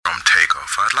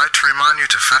off, I'd like to remind you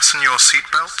to fasten your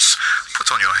seatbelts,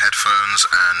 put on your headphones,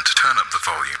 and turn up the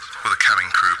volume. Will the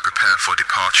cabin crew prepare for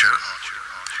departure?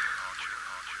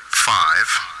 5,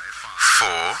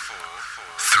 4,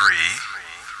 3,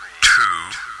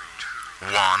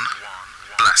 2, 1,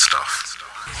 blast off.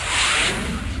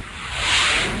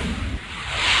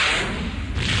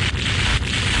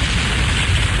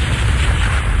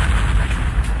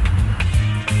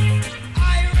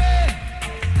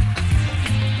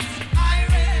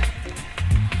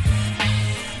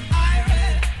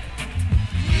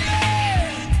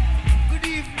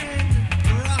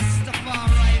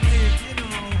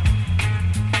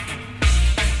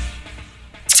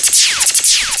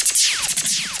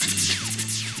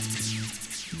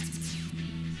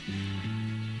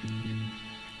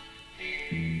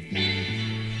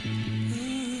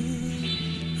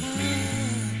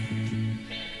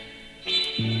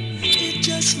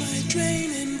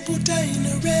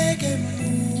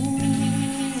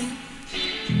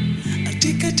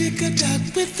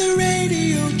 Tick-a-tick-a-tock with the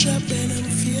radio drop and I'm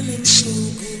feeling so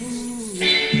good.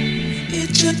 It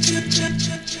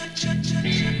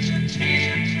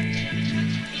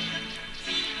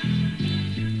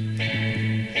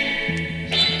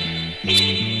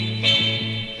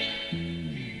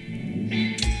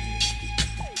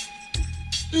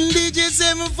DJ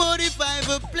 745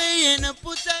 a playing a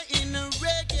put her in a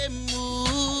reggae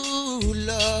mood,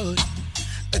 Lord.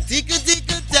 A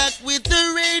tick-a-tick-a-tock with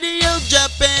the radio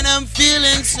drop and I'm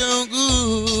feeling so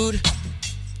good.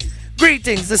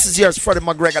 Greetings, this is yours, Freddie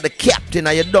McGregor, the captain,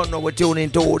 and you don't know what you're tuning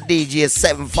into DJ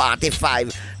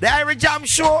 745. The Irie Jam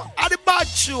Show or the Bad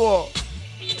Show.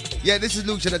 Yeah, this is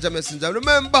Lucian the Messenger.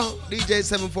 Remember, DJ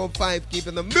 745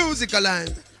 keeping the music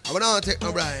alive. I will not take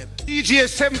no bribe. DJ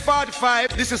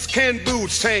 745, this is Ken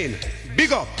Booth saying,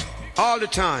 big up all the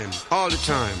time, all the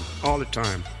time, all the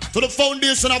time. To the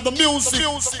foundation of the music.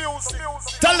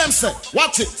 Tell them, say,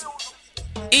 watch it.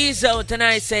 Ease out, and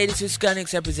I say this is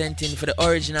Conix representing for the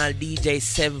original DJ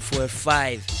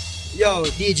 745. Yo,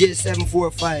 DJ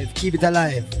 745, keep it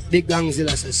alive. Big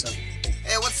Gangzilla says so.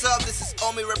 Hey, what's up? This is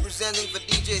Omi representing for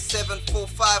DJ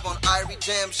 745 on Irie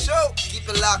Jam Show. Keep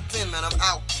it locked in, man. I'm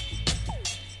out.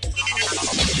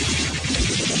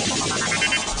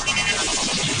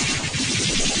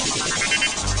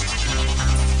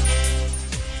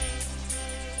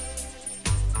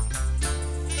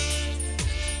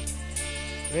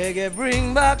 Reggae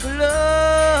bring back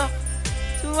love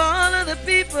to all of the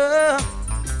people.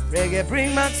 Reggae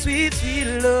bring back sweet, sweet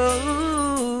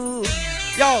love.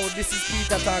 Yo, this is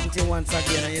Peter talking to you once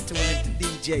again, and you're tuning to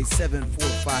DJ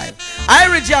 745.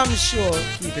 Irie Jam Show.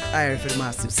 Keep it Irie for the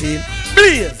massive scene.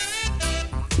 Please.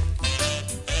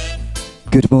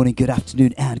 Good morning, good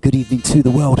afternoon, and good evening to the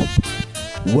world.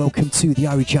 Welcome to the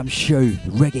Irie Jam Show,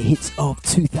 reggae hits of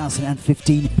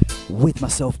 2015 with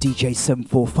myself, DJ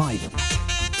 745.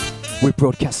 We're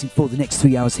broadcasting for the next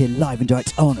 3 hours here live and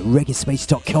direct on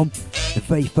reggaespace.com, the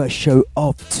very first show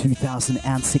of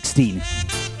 2016.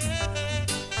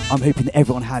 I'm hoping that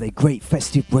everyone had a great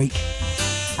festive break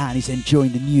and is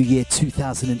enjoying the new year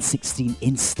 2016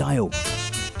 in style.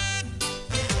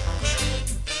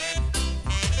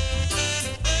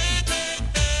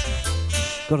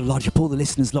 Got a large pool of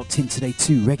listeners locked in today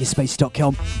to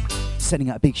reggaespace.com. Sending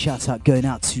out a big shout out going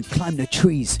out to Climb the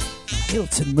Trees,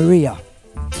 Hilton Maria,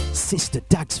 Sister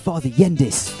Dag's Father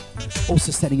Yendis.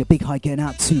 Also sending a big hi going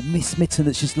out to Miss Mitten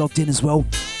that's just logged in as well.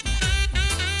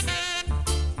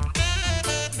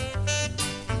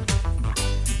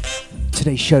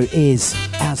 Today's show is,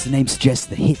 as the name suggests,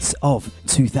 the hits of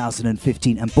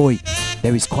 2015, and boy,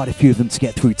 there is quite a few of them to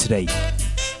get through today.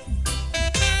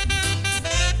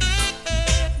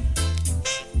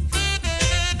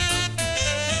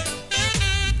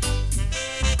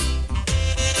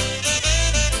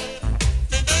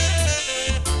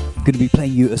 Going to be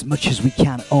playing you as much as we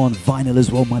can on vinyl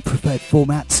as well, my preferred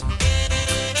format.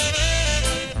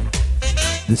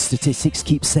 The statistics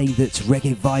keep saying that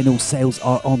reggae vinyl sales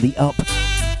are on the up.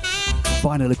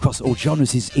 Vinyl across all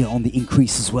genres is on the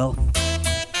increase as well.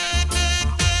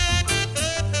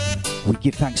 We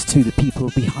give thanks to the people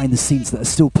behind the scenes that are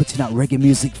still putting out reggae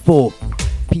music for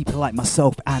people like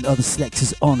myself and other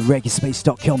selectors on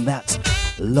reggaespace.com that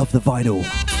love the vinyl.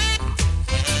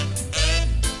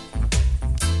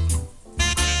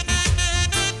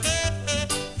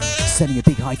 Sending a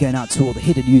big hi going out to all the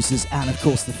hidden users and of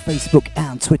course the Facebook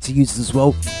and Twitter users as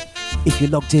well. If you're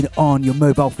logged in on your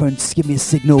mobile phone, just give me a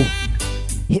signal.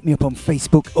 Hit me up on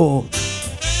Facebook or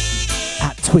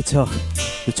at Twitter.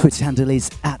 The Twitter handle is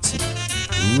at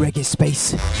Reggae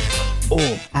Space or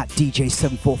at DJ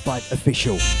 745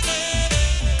 Official.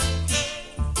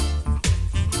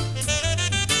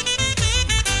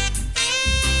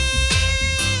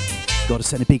 Gotta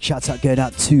send a big shout out going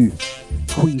out to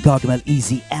Queen Gargamel,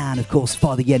 Easy, and of course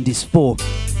Father Yendis for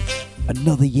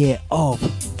another year of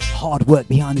hard work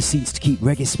behind the scenes to keep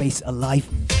Reggae Space alive.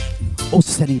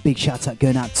 Also sending a big shout out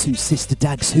going out to Sister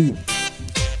Dags, who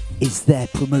is there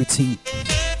promoting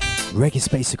Reggae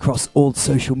Space across all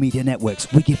social media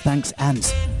networks. We give thanks, and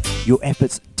your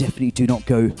efforts definitely do not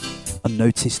go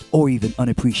unnoticed or even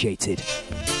unappreciated.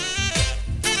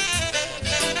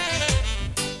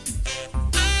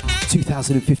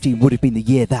 2015 would have been the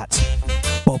year that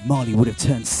Bob Marley would have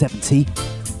turned 70.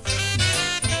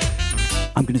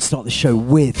 I'm going to start the show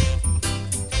with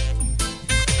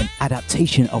an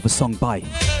adaptation of a song by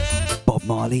Bob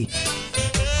Marley,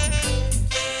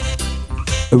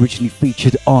 originally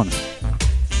featured on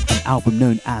an album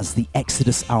known as the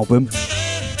Exodus album.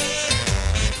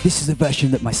 This is a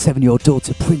version that my 7-year-old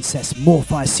daughter, Princess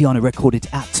Morfire Siana, recorded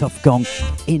at Tough Gong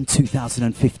in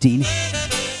 2015.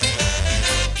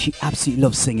 She absolutely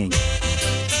loves singing.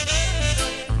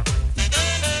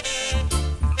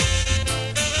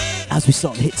 As we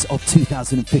start the hits of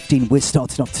 2015, we're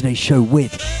starting off today's show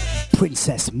with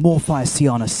Princess Morfire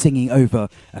Siana singing over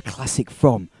a classic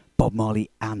from Bob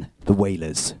Marley and the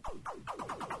Wailers.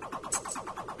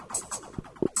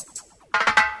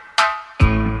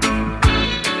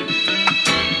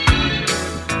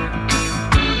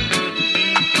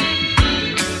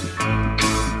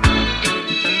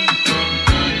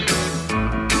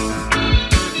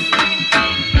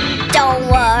 Don't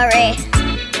worry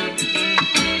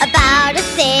about a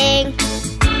thing,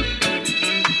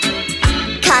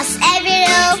 'cause every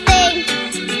little thing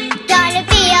gonna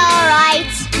be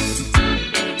alright.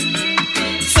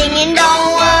 Singing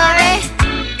don't worry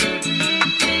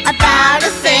about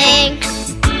a thing,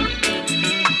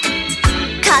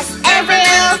 'cause every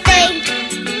little thing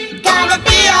gonna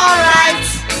be alright.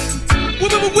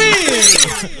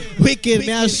 Wicked,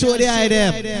 man, show the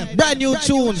item. Brand new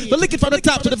tune. But lick it from the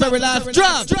top to the very last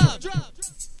drop.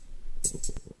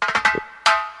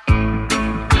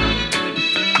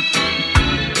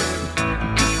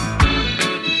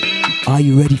 Are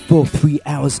you ready for 3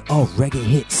 hours of reggae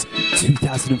hits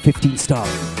 2015 style?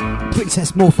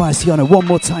 Princess Morfire Siana, one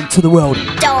more time to the world.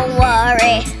 Don't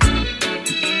worry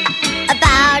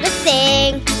about a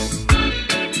thing,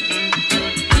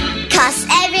 'cause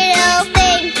every little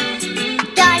thing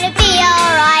gonna be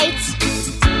alright.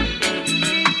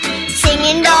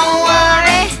 Singing don't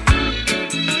worry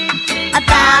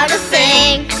about a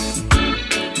thing,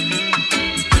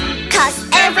 'cause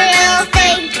every little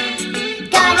thing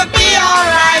gonna be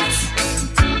alright.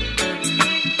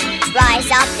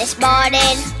 Rise up this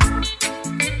morning,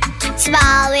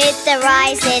 smile with the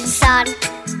rising sun.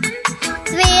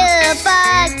 3 little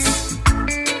birds,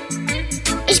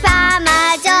 each by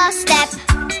my doorstep,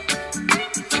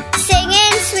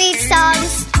 singing sweet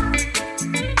songs,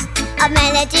 a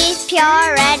melody's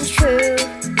pure and true,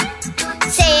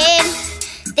 saying,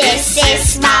 this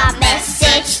is my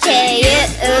message to you.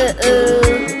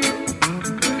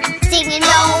 Singing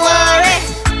don't worry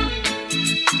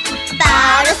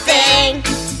about a thing,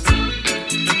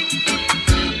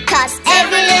 'cause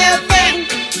every little thing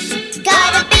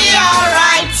gonna be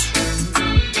alright.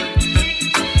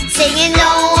 Singing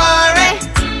don't worry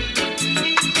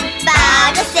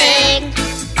about a thing,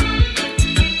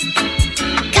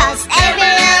 'cause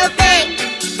every little thing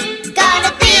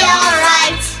gonna be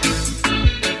alright.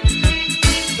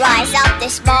 Rise up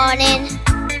this morning,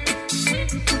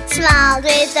 smiled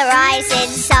with the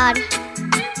rising sun.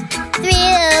 3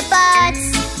 little birds,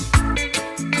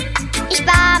 each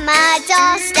by my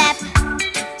doorstep,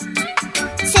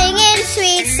 singing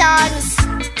sweet songs,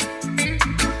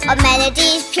 a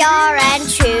melody's pure and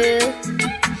true,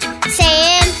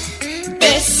 saying,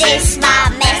 this is my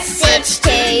message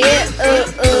to you.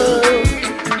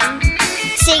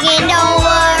 Singing don't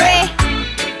worry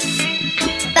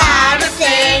about a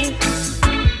thing,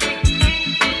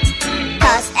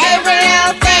 'cause every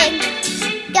little thing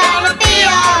gonna be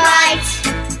alright.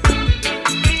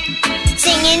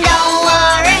 Singing don't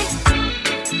worry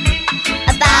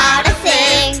about a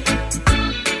thing,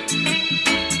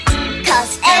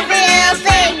 'cause every little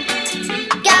thing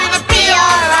gonna be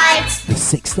alright. The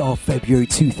 6th of February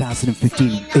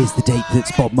 2015 is the date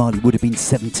that Bob Marley would have been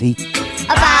 70.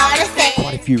 About a thing.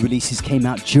 Quite a few releases came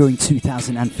out during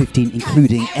 2015,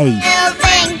 including a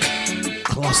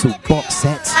colossal box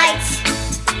set,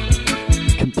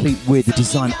 complete with the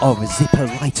design of a zipper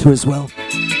lighter as well.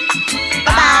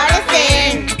 About a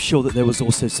thing. I'm sure that there was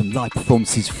also some live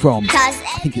performances from, I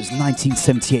think it was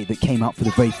 1978, that came out for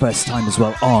the very first time as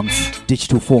well on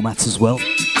digital formats as well.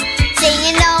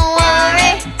 Singing don't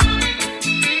worry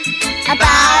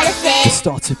about a thing. The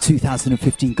start of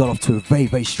 2015 got off to a very,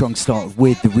 very strong start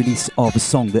with the release of a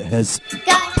song that has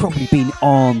probably been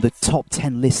on the top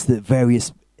 10 lists that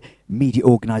various media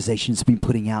organisations have been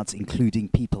putting out, including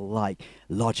people like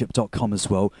largeup.com as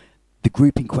well. The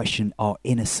group in question are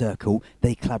Inner Circle.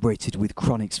 They collaborated with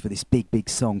Chronix for this big, big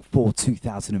song for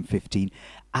 2015.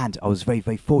 And I was very,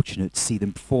 very fortunate to see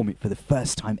them perform it for the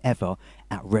first time ever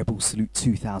at Rebel Salute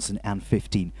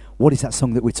 2015. What is that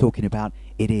song that we're talking about?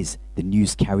 It is The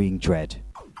News Carrying Dread.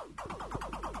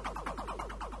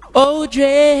 Oh,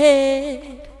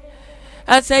 Dread,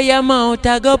 I say your mouth,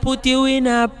 I go put you in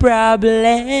a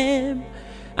problem.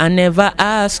 I never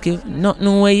ask you,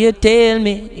 nothing where you tell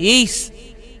me. Yes.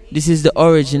 This is the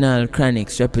original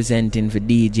Chronix representing for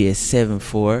DJ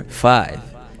 745.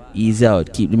 He's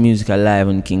out. Keep the music alive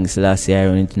on King Selassie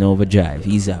Iron in overdrive.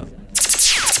 He's out.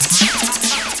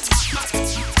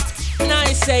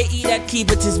 Nice say he that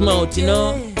keepeth his mouth, you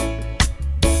know.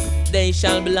 They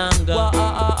shall be longer.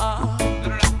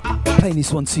 Playing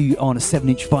this one to you on a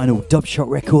 7-inch vinyl, Dubshot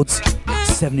Records,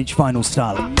 7-inch vinyl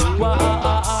style.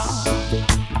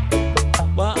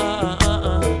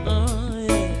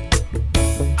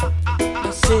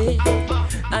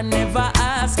 I never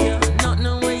ask you,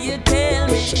 nothing when you tell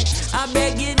me. I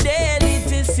beg you daily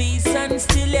to cease and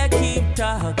still you keep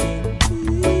talking.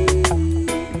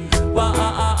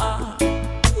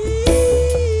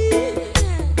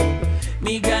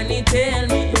 Me granny tell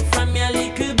me from your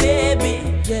little baby,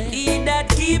 he that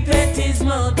keepeth his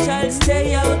mouth shall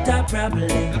stay out of problem.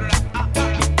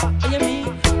 You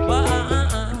mean?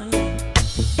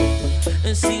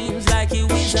 It seems like you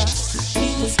is a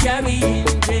news carrying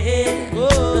dread.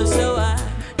 So I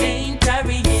ain't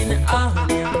carrying on.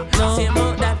 No. Same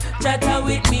out that chatter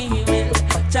with me will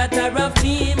chatter of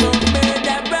me,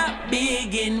 murder rap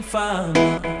big in farm.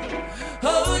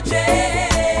 Oh, Jay,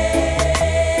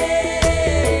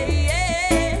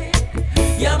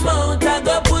 your mouth I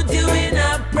go put you in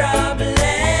a problem.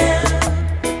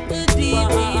 A deep,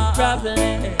 deep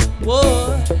problem. Whoa.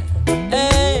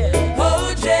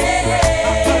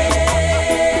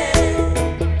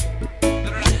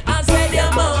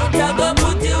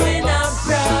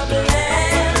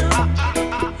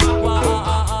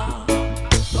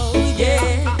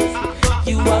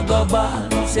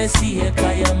 Say see a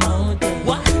kaya mountain.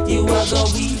 What? You are go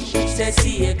weak. Say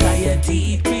see a kaya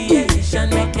teeth. Creation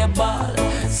make a ball.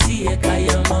 See a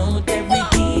kaya mount. Every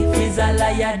thief is a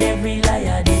liar. Every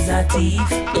liar is a thief.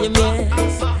 You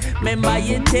miss. Remember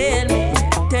you tell me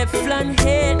Teflon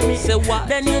hate me. Say what?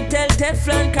 Then you tell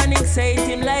Teflon Chronix hate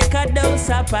him like a dose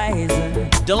of poison.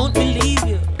 Don't believe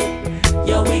you.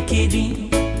 You're wicked.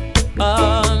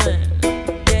 Oh man.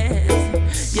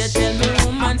 Yes. You tell me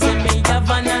woman say me have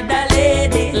another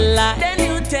lady. Lie. Then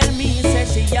you tell me say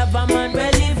she have a man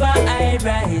well live her high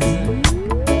rise.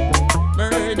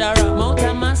 Murderer mount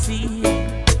of my sea.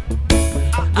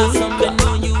 And some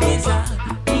know you is a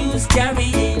news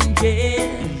carrying jail.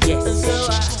 Yes.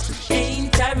 So I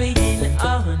ain't carrying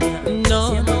on. No.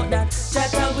 Same out that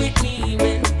chatter with me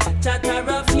will chatter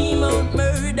of me mount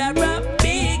murderer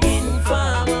big in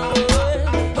farm.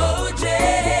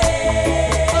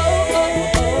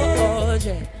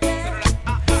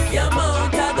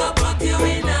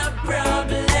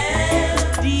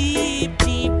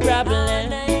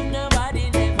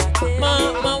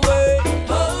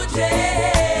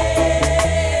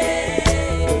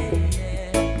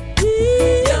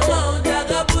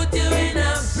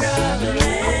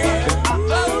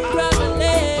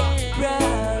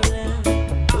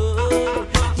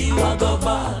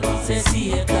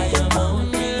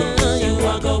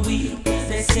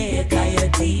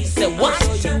 Say what?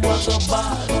 You walk a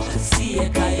ball, see a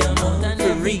kaya mount.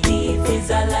 Every thief is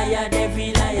a liar,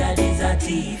 every liar is a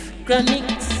thief.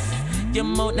 Chronix, your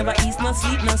mouth never eats, no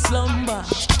sleep, no slumber.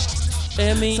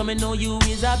 Me, so me know you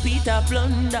is a Peter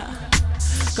plunder.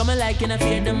 Come like in a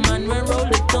fear the man when roll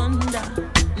the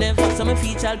thunder. Never so me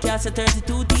feet shall cast a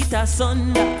 32 teeth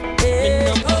asunder. Me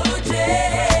know OJ,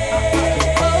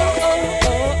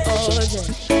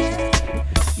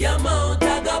 OJ. Your mouth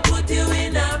I go put you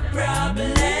in a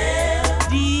problem.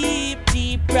 Deep,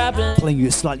 deep problem. Playing you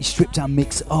a slightly stripped down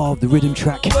mix of the rhythm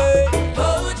track.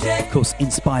 Of course,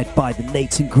 inspired by the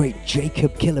late and great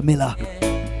Jacob Killer Miller.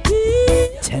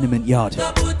 Tenement Yard.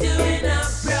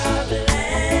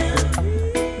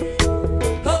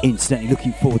 Instantly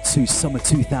looking forward to summer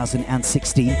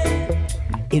 2016.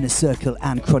 Inner Circle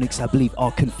and Chronix, I believe,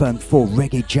 are confirmed for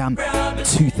Reggae Jam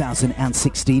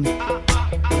 2016.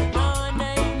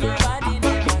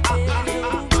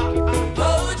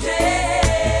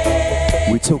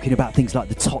 We're talking about things like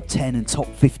the top 10 and top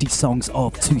 50 songs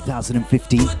of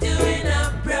 2015.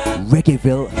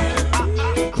 Reggaeville,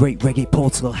 Great Reggae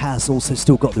Portal has also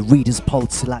still got the Readers Poll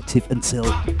still active until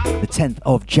the 10th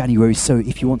of January. So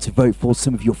if you want to vote for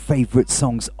some of your favourite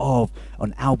songs on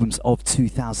albums of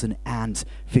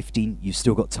 2015, you've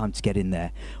still got time to get in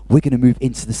there. We're going to move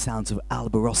into the sounds of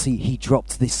Albarossi. He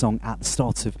dropped this song at the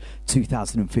start of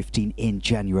 2015 in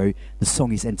January. The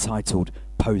song is entitled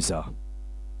Poser.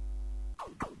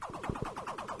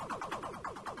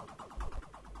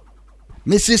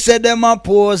 Missy said them a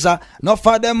poser, no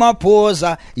for them a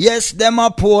poser, yes them a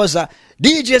poser.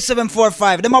 DJ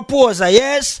 745, them a poser,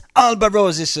 yes? Alba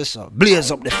Rosie says so,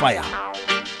 blaze up the fire.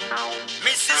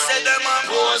 Missy said them a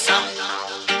poser,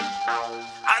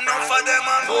 and no for them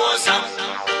a poser.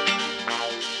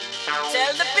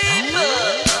 Tell the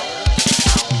people.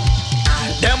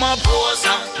 Them a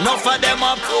poser, no for them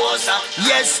a poser,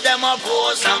 yes them a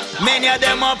poser, many of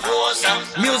them a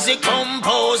poser, music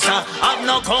composer, have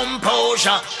no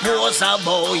composure, poser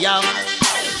boya.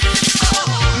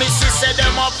 Missy said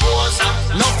them a poser,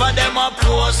 no for them a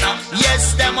poser,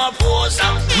 yes them a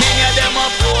poser, many of them a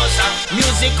poser,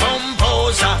 music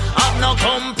composer, have no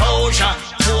composure,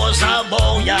 poser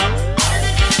boya.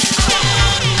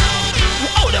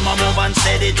 Them a move and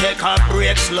steady, take a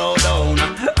break, slow down.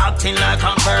 Acting like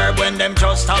a verb when them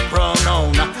just a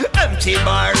pronoun. Empty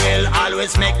barrel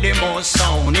always make the most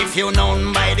sound. If you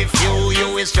known by the few,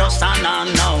 you is just an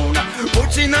unknown.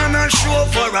 Putting on a show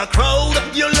for a crowd,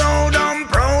 you loud and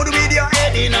proud with your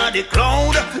head in the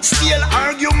cloud. Still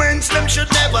arguments, them should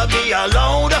never be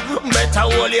allowed. Better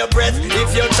hold your breath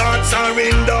if your thoughts are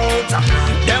in doubt.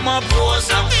 Them a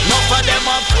poser, no for them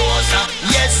a poser,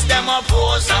 yes them a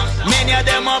poser, many of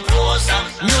them a poser,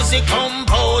 music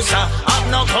composer, have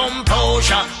no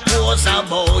composure, poser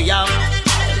boya.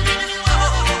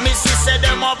 Missy said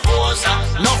them a poser,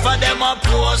 no for them a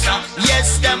poser,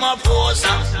 yes them a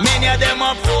poser, many of them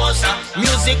a poser,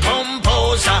 music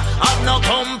composer, have no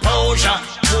composure,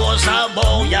 poser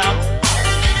boya.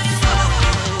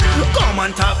 Come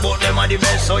and talk about them are the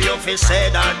best, so you fi say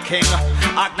that king.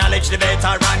 Acknowledge the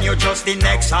veteran, you just the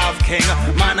next half king.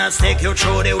 Manners take you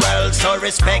through the world, so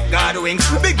respect God wings.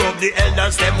 Big up the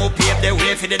elders, them who pave the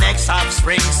way for the next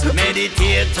offsprings.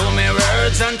 Meditate to me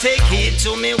words and take heed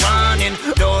to me warning.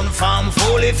 Don't farm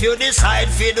fool if you decide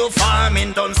fi do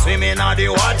farming. Don't swim in the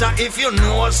water if you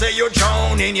know say you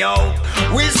drowning, yo.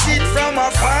 We sit from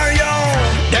afar, yo.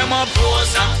 Them a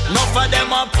poser, no for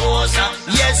them a poser,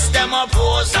 yes them a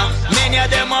poser, many of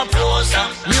them a poser,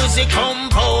 music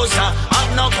composer,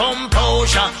 have no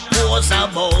composure, poser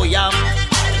boya.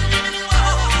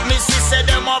 Missy said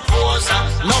them a poser,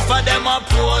 no for them a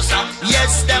poser,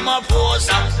 yes them a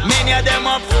poser, many of them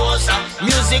a poser,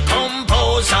 music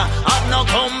composer, have no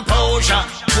composure,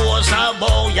 poser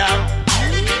boya.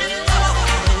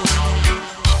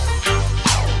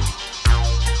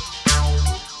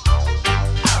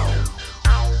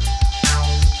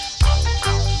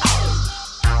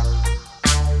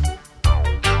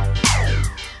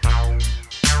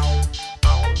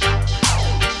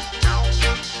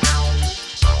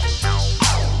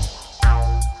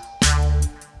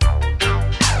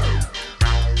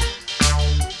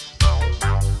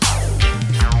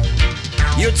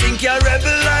 You think you're a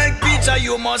rebel like Peter,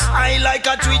 you must high like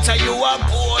a tweeter, you a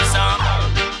poser.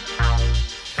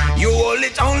 You hold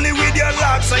it only with your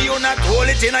locks, so you not hold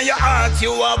it in your heart,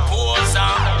 you a poser.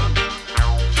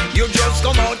 You just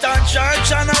come out of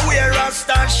church and wear a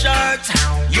star shirt,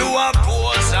 you a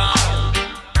poser.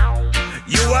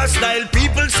 You a style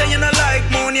people say you not like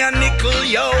money and nickel,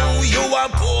 yo, you a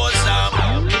poser.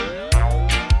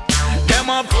 Them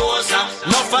a poser,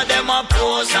 no for them a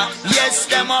poser, yes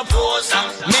them a poser,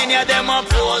 many of them a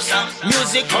poser,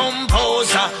 music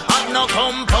composer, have no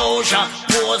composure,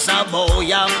 poser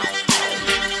boya.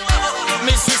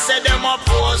 Missy said them a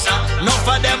poser, no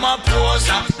for them a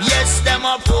poser, yes them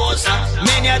a poser,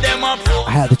 many of them a poser.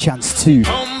 I had the chance to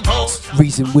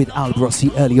reason with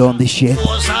Albarossi earlier on this year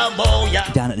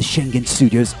down at the Schengen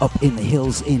Studios up in the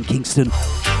hills in Kingston.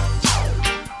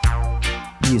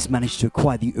 He has managed to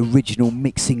acquire the original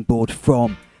mixing board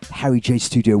from Harry J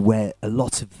Studio, where a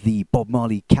lot of the Bob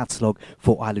Marley catalogue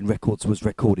for Island Records was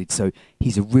recorded. So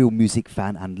he's a real music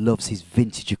fan and loves his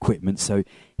vintage equipment. So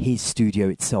his studio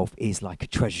itself is like a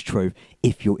treasure trove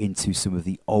if you're into some of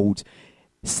the old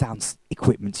sound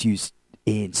equipment used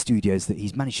in studios that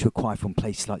he's managed to acquire from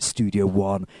places like Studio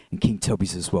One and King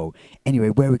Tubby's as well. Anyway,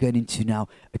 where we're going into now,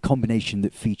 a combination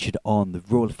that featured on the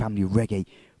Royal Family Reggae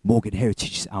Morgan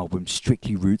Heritage's album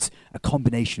Strictly Roots, a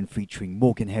combination featuring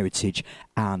Morgan Heritage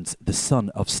and the son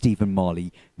of Stephen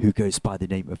Marley, who goes by the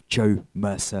name of Joe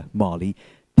Mercer Marley.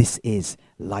 This is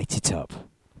Light It Up.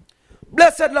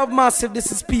 Blessed Love Massive,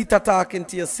 this is Peter talking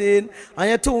to you, saying, and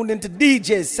you're tuned into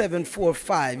DJ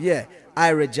 745, yeah,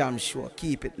 Irie Jam Show.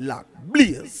 Keep it locked.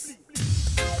 Blaze.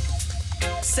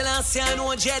 Selassie, I know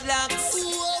dreadlocks.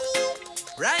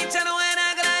 Right, I know when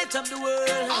I can light up the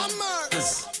world.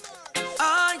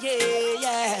 Oh, yeah,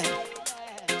 yeah.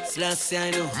 Selassie,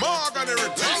 I know.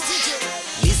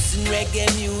 Listen,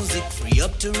 reggae music, free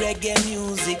up to reggae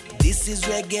music. This is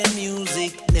reggae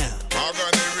music now.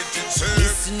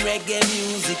 Listen, reggae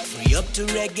music, free up to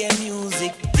reggae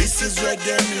music. This is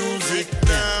reggae music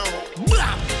now.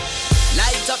 Blah!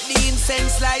 Light up the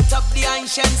incense, light up the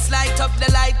ancients, light up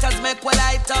the lighters, make we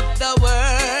light up the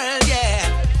world, yeah.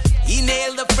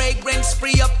 Inhale the fragrance,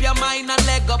 free up your mind and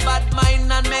let go bad mind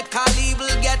and make all evil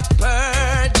get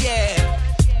purged, yeah.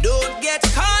 Don't get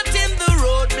caught in the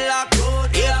roadblock.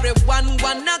 Everyone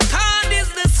wanna card is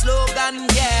the slogan,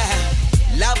 yeah.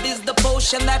 Love is the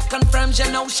potion that confirms your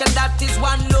notion that is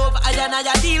one love I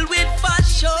deal with for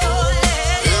sure,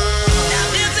 yeah. Now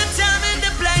there's a time and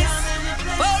a place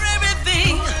for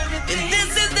everything, and this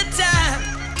is the time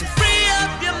to free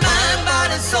up your mind,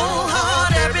 body, soul,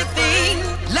 heart, everything.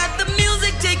 Let the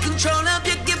music take control of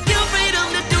you, give you freedom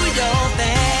to do your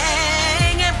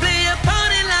thing, and play a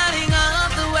part in lighting up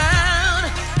the world,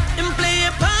 and play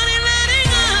a part in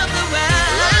lighting up the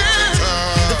world.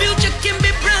 The future can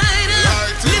be brighter,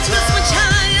 lift us much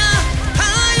higher,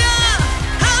 higher,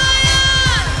 higher.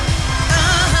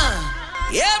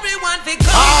 Everyone be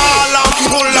going. All I'm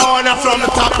pull on from the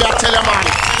top, I tell you, man.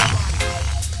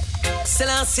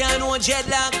 Selassie, I know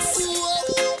dreadlocks.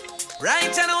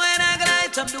 Right, I know when I can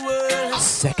light up the world.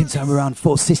 Second time around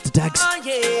for Sister Dags. Oh,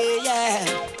 yeah, yeah.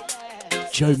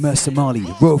 Joe Mercer Marley,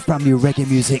 the Royal Family of Reggae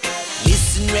Music.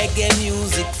 Listen, reggae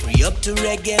music, free up to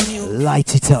reggae music.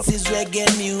 Light it up. This is reggae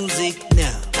music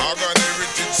now.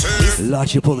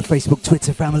 Large up all the Facebook,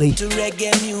 Twitter family. To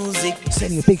reggae music.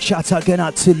 Sending a big shout out going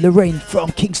out to Lorraine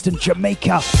from Kingston,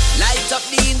 Jamaica. Light up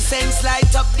the incense,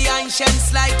 light up the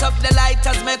ancients, light up the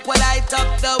lighters, make we light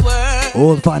up the world.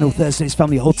 All the Vinyl Thursdays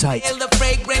family, hold tight. Feel the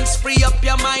fragrance, free up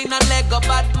your mind and let go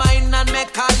bad mind and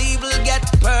make all evil get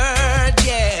purged,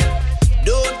 yeah.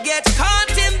 Don't get caught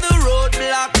in the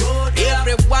roadblock.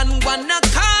 Everyone wanna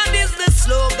card is the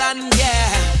slogan,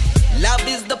 yeah. Love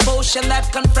is the potion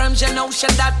that confirms your notion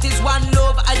that is one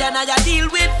love I deal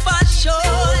with for sure,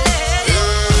 yeah.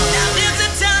 Now there's a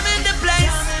time and a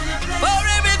place for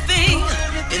everything,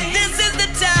 and this is the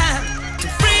time to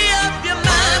free up your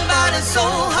mind, body,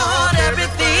 soul, heart,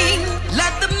 everything.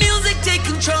 Let the music take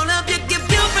control of you, give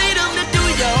you freedom to do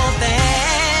your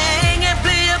thing, and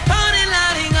play a part in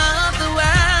lighting up the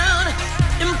world,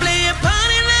 and play a part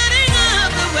in lighting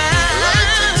up the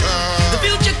world. The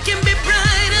future can be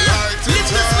brighter,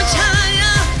 lift us much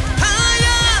higher,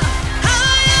 higher,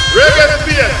 higher. Reggae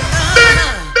Spear.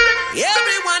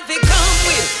 Everyone be come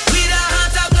with a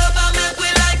heart of love and make we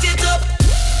light it up.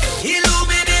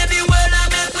 Illuminate the world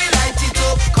and make we light it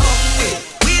up. Come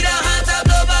with a heart of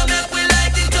love and make we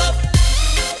light it up.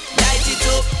 Light it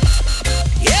up.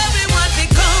 Everyone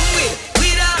be come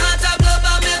with a heart of love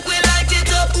and make we light it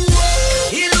up.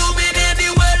 Illuminate the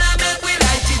world and make we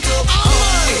light it up.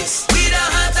 Come with a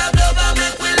heart of love and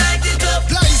make we light it up.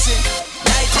 Light it up.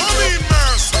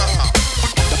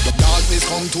 Darkness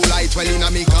come to light, well in a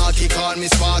me khaki, call me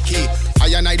Sparky. I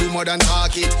and I do more than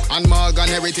talk it, and Morgan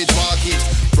Heritage walk it.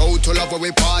 Road to love where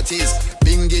we parties,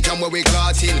 bing it and where we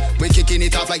clotting. We kicking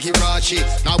it off like Hirachi,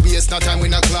 now waste no time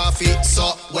with no coffee.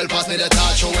 So, well pass me the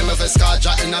touch, show when me first start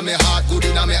jotting on me heart. Good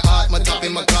in my heart, my top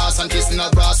in my class, and kissing a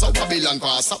grass. So Babylon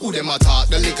pass, so who them attack?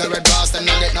 The liquor red brass, them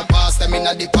not get no pass. Them in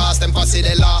the past, them pass it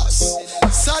the last.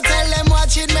 So tell them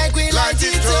watch it, make we light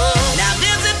it up. Now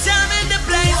there's a time and a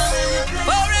place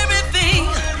for everything,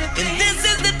 and this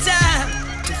is the time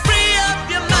to free up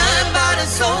your mind, body,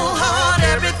 soul, heart,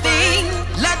 everything.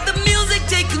 Let the music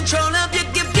take control of you,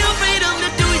 give you freedom to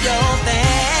do your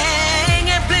thing,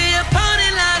 and play a part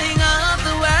in lighting up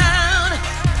the world,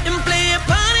 and play a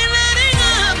part in lighting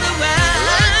up the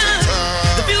world.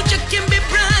 The future can be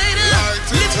brighter,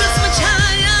 lift us much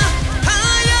higher,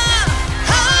 higher,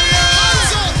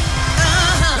 higher.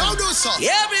 Now do so.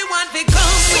 Everyone be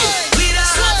come with a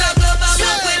heart of love and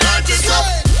make we light it up.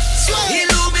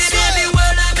 Illuminate the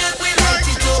world and make we light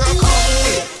it up. Come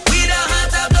with a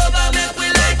heart of love and make we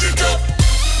light it up.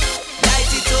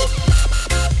 Light it up.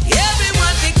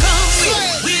 Everyone be come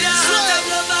with a heart of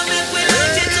love and make we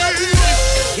light it up.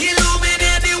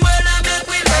 Illuminate the world and make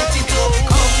we light it up.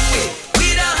 Come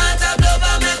with a heart of love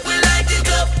and make we light it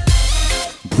up.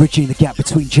 Bridging the gap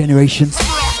between generations.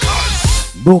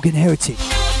 Morgan Heritage.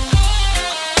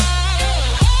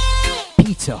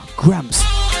 Peter Grams.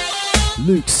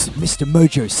 Luke's Mr.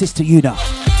 Mojo, Sister Una,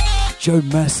 Joe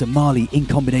Mercer, Marley in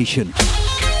combination. In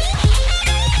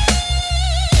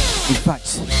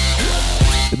fact,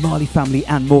 the Marley family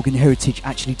and Morgan Heritage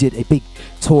actually did a big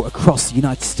tour across the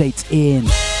United States in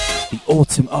the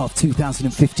autumn of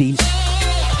 2015.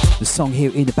 The song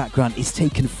here in the background is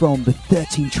taken from the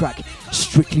 13-track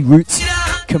Strictly Roots,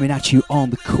 coming at you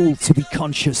on the Cool to Be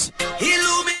Conscious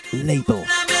label.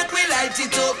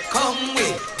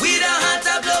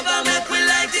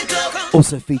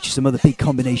 Also features some other big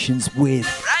combinations with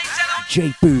J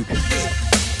Boog,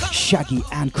 Shaggy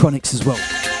and Chronix as well.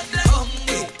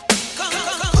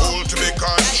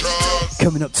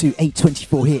 Coming up to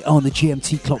 8:24 here on the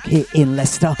GMT clock here in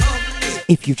Leicester.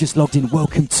 If you've just logged in,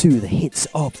 welcome to the hits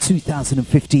of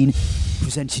 2015,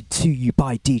 presented to you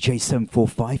by DJ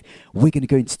 745. We're going to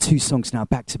go into two songs now,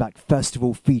 back to back. First of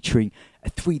all, featuring a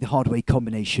Three the Hard Way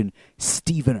combination,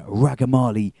 Stephen Ragga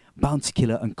Marley, Bounty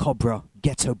Killer and Cobra,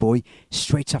 Ghetto Boy.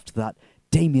 Straight after that,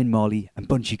 Damian Marley and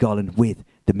Bunji Garlin with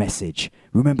The Message.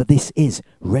 Remember, this is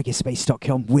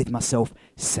reggaespace.com with myself,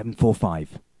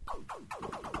 745.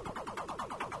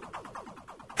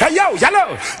 Hey, yo,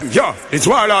 yo, it's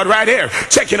Warlord right here,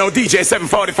 checking out DJ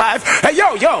 745. Hey,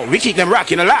 yo, we keep them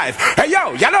rocking alive. Hey,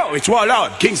 yo, it's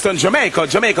Warlord, Kingston,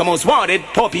 Jamaica most wanted,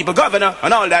 poor people governor,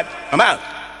 and all that. I'm out.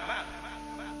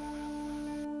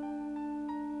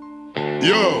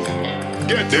 Yo,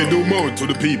 they do more to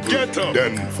the people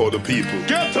than for the people.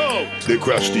 Get out. They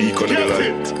crash the economy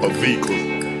like a vehicle.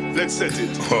 Let's set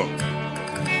it.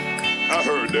 I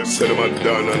heard them. Say them a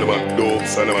done and them a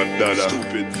dopes and them a dada.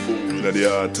 Stupid fool. That the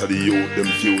heart of the youth, them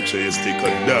future is take a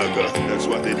dagger. That's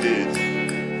what they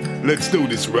did. Let's do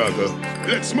this, ragga.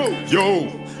 Let's move. Yo.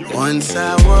 Once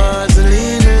I was a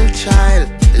little child,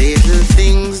 little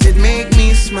things did make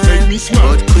me smile.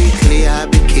 But quickly I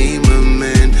became a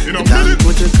man. Don't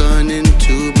put a gun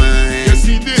into my hand. Yes,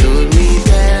 he did. Told me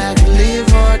that I could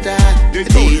live or die. I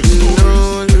didn't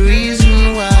know the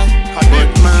reason why.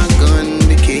 But my gun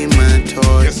became my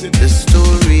toy. The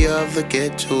story of the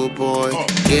ghetto boy.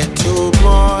 Ghetto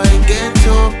boy,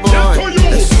 ghetto boy.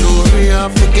 The story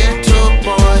of the ghetto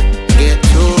boy.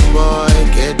 Ghetto boy,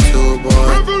 ghetto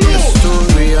boy. The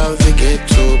story of the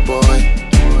ghetto boy.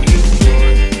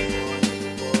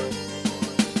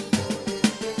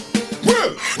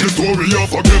 Well, the story of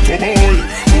a ghetto boy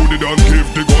who didn't give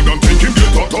the gun and think him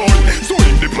get a toy. So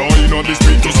him deploying on the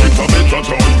street to spit a better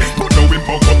joy. But now him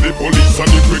back up the police and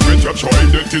him regret your try.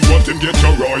 That is what him get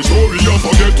your right. Story of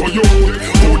a ghetto youth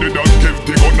who didn't give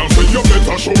the gun and say you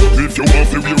better show. If you want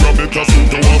to wear a better suit,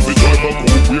 you want to drive a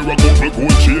coupe, wear a couple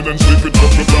gold chain and slip it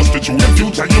up to prostitute. In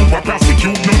future you a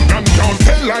prosecute, none and can't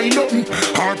tell I nothing.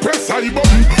 Hard press I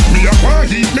button. Me a want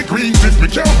heat me greens if me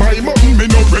can't buy mutton. Me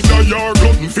no red or yard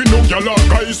glutton. Fi no gyal or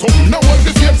guy something. Now all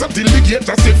the gates up till the gate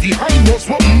as if he hide was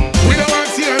something. We don't want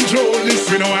see Angelis,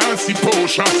 we don't want see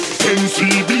Porsche.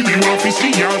 NCB, we want to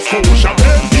see your Scotia.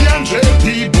 Bentley and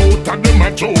JP, both of them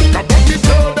a joke. But me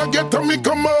proud I get to me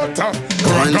come out.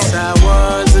 Once I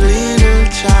was a little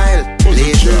child,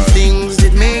 little things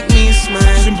did make me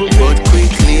smile. But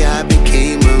quickly I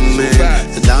became a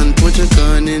man. So don't put a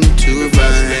gun into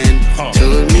my hand.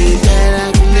 Told me that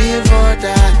I could live or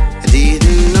die. I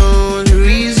didn't know the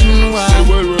reason why.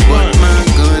 But my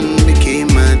gun became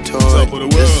my toy.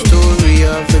 The story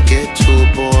of the ghetto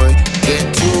boy.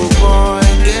 Ghetto boy,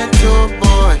 ghetto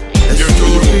boy. The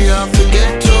story of the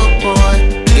ghetto boy.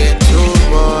 Ghetto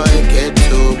boy,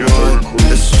 ghetto boy.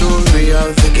 The story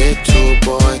of the ghetto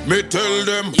boy. Me tell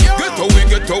them,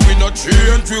 ghetto we not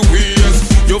change we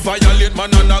ways. You violate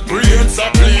man and a grains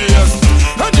a place.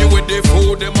 Anyway they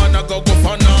fool them and a go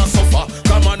for now suffer.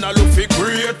 Come on a look for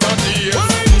greater days.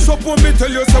 So when me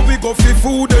tell you so we go for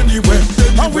food anyway.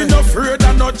 And we not afraid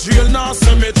of no jail nor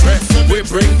cemetery. We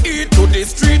bring it to the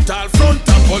street all front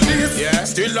of police.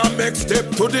 Still a make step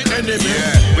to the enemy.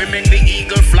 We make the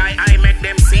eagle fly, I make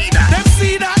them see that. Them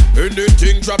see that.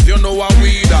 Anything drop you know how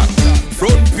we that.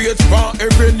 Front page for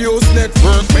every news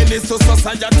network. Minister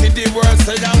society the world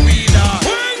say that we that.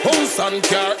 House and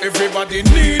car everybody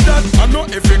need that. I know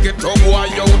if you get a boy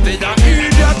out they are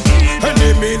idiot. And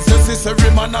it means this is every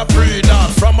man a breeder.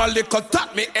 From a little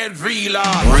tap me head reeler.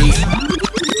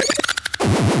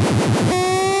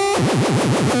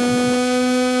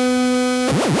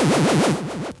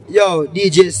 Yo,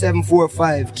 DJ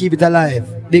 745, keep it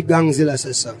alive. Big Gangzilla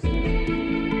says so.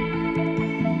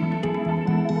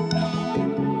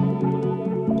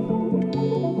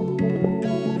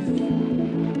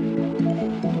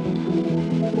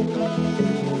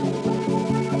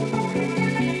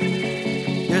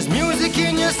 There's music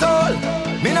in your soul,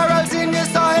 minerals in your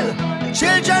style.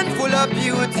 Children full of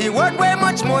beauty, worth way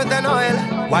much more than oil.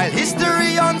 While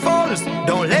history unfolds,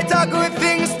 don't let a good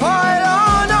thing spoil.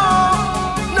 Oh no,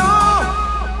 no.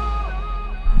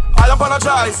 I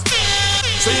apologize.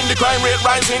 Seeing the crime rate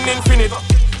rising infinite.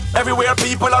 Everywhere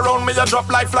people around me, I drop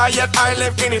like fly, yet I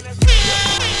live in it.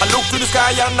 I look to the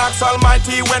sky and ask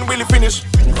Almighty, when will it finish?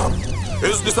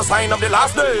 Is this a sign of the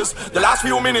last days, the last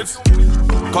few minutes?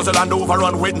 Cause the land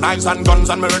overrun with knives and guns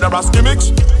and murderous gimmicks.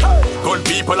 Good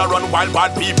people are run wild,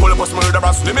 bad people must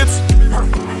murderous limits.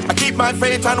 I keep my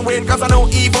faith and win cause I know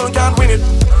evil can't win it.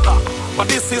 But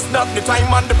this is not the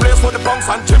time and the place for the punks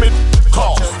and timid.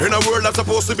 In a world that's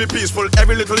supposed to be peaceful,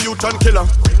 every little youth and killer.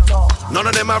 None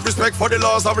of them have respect for the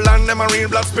laws of land, them a real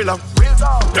blood spiller.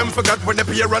 Them forgot when the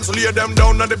parents lay them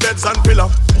down on the beds and pillar.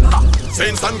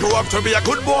 Saints and grow up to be a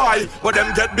good boy, but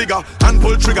them get bigger and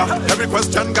pull trigger. Every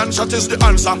question gunshot is the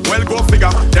answer, well go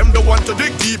figure. Them don't want to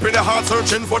dig deep in the heart,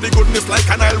 searching for the goodness like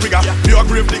an oil rigger. Pure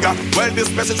grave digger, well this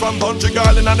message from Bungie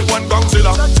Garland and the one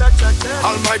Gongzilla.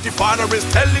 Almighty Father is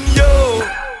telling you,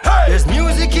 hey! There's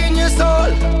music in your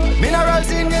soul,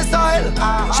 minerals in your soil.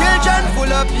 Children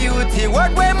full of beauty,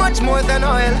 worth way much more than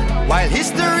oil. While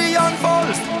history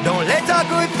unfolds, don't let a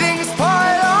good thing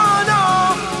spoil. Oh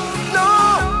no,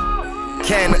 no.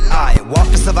 Can I walk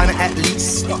the savannah at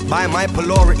least, buy my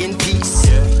pullover in peace,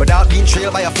 without being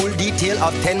trailed by a full detail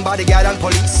of 10 bodyguard and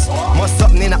police? Must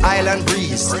something in the island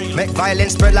breeze, make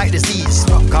violence spread like disease.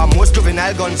 Cause most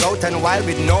juvenile guns out and wild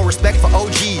with no respect for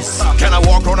OGs. Can I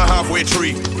walk on a halfway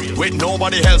tree with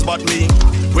nobody else but me?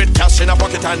 With cash in a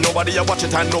pocket and nobody a watch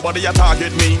it and nobody a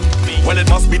target me. Well, it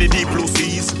must be the deep blue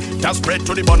seas that spread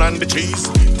to the bun and the cheese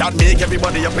that make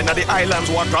everybody up in the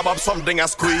islands want grab up something and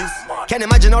squeeze. Can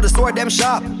imagine how the store them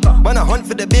sharp when I hunt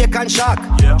for the bacon shark.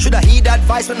 Should I heed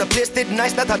advice when the place did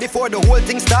nice that before the whole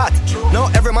thing start? Now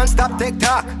every man stop take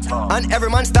talk and every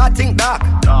man start think dark.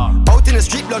 Out in the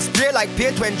street blood spray like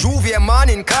paint when juvie a man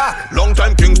in cock. Long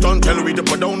time Kingston tell we to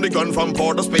put down the gun from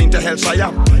Port of Spain to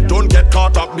Hellshire. Don't get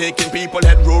caught up making people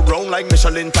head roll round like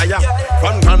Michelin tire.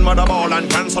 From grandmother ball and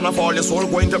grandson of all, your soul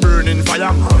going to burn in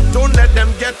fire. Don't let them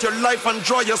get your life and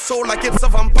draw your soul like it's a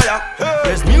vampire. Hey.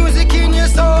 There's music in your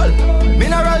soul,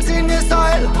 minerals in your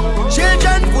soil.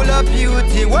 Children full of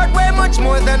beauty, worth way much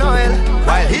more than oil.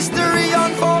 While history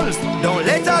unfolds, don't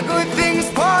let a good thing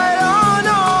spoil. Oh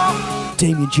no.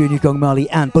 Damien Jr., Gong Marley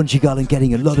and Bungie Garland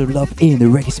getting a lot of love in the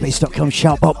ReggaeSpace.com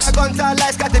shout box.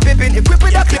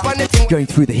 Going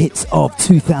through the hits of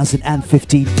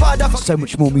 2015. So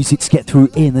much more music to get through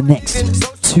in the next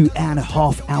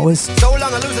 2.5 hours.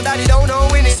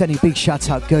 Sending a big shout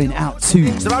out going out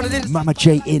to Mama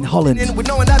J in Holland.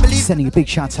 Sending a big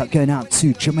shout out going out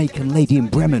to Jamaican Lady in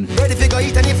Bremen.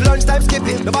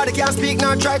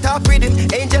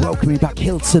 Welcoming back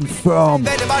Hilton from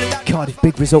Cardiff.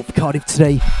 Big result for Cardiff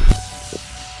today.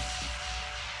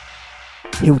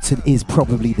 Hilton is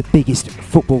probably the biggest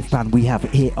football fan we have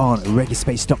here on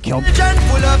ReggaeSpace.com.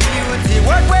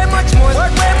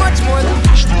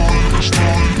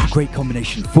 Great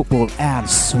combination, football and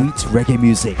sweet reggae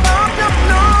music.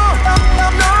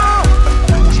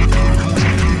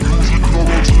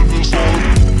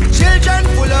 Children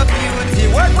full of beauty,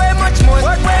 worth way much more,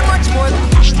 worth way much more.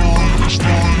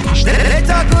 Let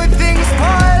a good thing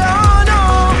spoil. Oh no,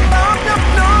 no, no,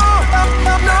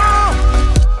 no.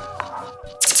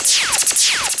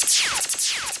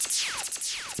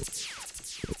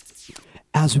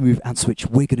 As we move and switch,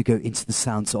 we're going to go into the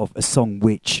sounds of a song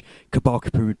which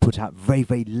Kabaka Pyramid put out very,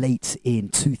 very late in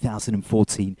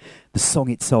 2014. The song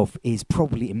itself is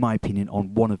probably, in my opinion,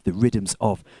 on one of the rhythms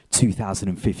of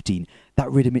 2015. That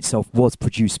rhythm itself was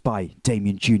produced by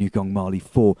Damien Jr. Gong Marley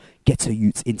for Ghetto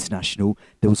Youths International.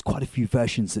 There was quite a few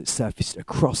versions that surfaced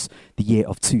across the year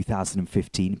of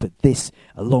 2015, but this,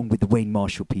 along with the Wayne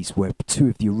Marshall piece, were two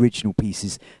of the original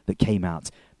pieces that came out.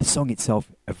 The song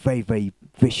itself, a very, very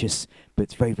vicious,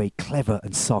 but very, very clever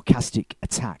and sarcastic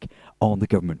attack on the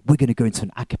government. We're going to go into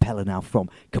an a cappella now from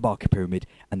Kabaka Pyramid,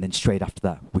 and then straight after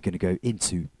that, we're going to go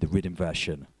into the rhythm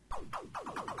version.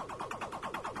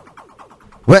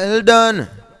 Well done,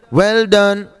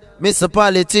 Mr.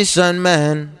 Politician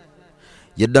Man.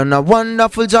 You done a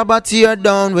wonderful job at tear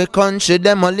down with country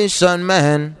demolition,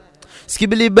 man.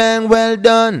 Skibbly bang, well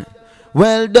done,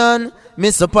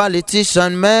 Mr.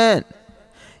 Politician Man.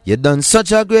 You done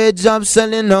such a great job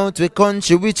selling out with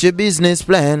country with your business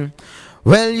plan.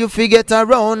 Well, you forget a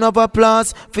round of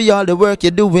applause for all the work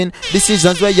you're doing.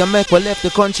 Decisions where you make will left the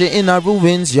country in a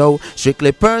ruins, yo.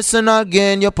 Strictly personal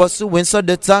gain you're pursuing, so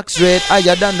the tax rate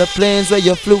higher than the planes where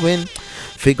you're fluing.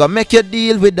 Figure make your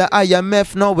deal with the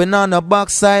IMF. Now we on the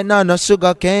backside, now no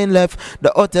sugar cane left.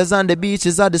 The hotels and the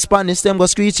beaches of the Spanish, them go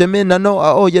screeching. Me no know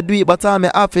how you do it, but all me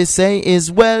have to say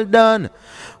is well done,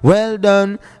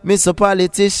 Mr.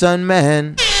 Politician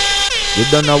man. You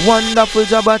done a wonderful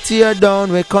job at tear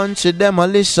down with country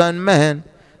demolition, man.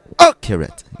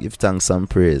 Accurate. Give thanks and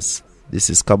praise.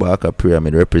 This is Kabaka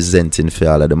Pyramid representing for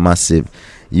all of the massive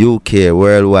UK,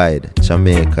 worldwide,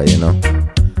 Jamaica, you know.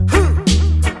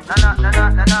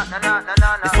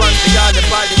 This one for all the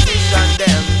politicians,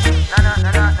 them.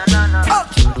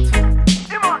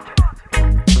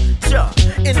 Sure.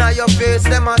 Inna your face,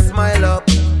 them a smile up.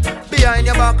 Behind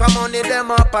your back, of money,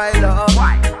 them a pile up.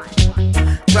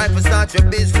 Try to start your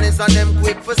business and them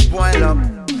quick for spoil up.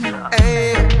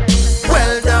 Hey,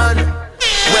 well done,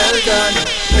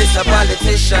 Mr.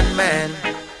 Politician man.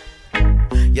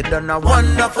 You done a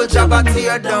wonderful job at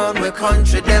tear down with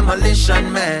country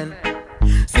demolition, man.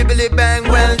 Sibbly bang,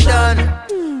 well done,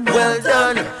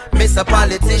 Mr.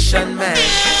 Politician man.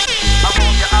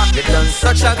 You done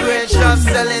such a great job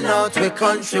selling out with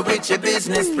country with your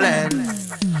business plan.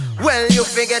 Well, you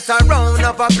forget a round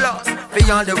of applause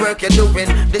for all the work you're doing.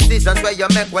 Decisions where you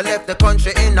make will left the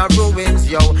country in a ruins,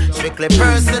 yo. Strictly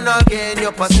personal gain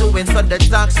you're pursuing, so the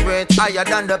tax rate higher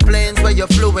than the planes where you're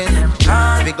fluing.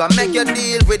 We gonna make your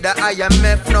deal with the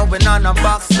IMF. Now we on a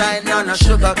backside, none of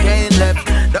sugar cane left.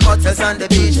 The hotels and the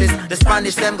beaches, the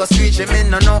Spanish them go screeching. Me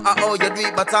no know how you do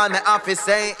it, but all me have to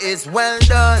say is well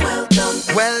done,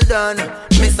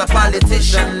 Mr.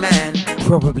 Politician man.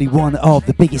 Probably one of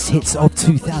the biggest hits of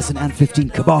 2015,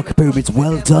 Kabaka Pyramid's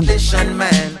Well Done.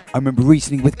 I remember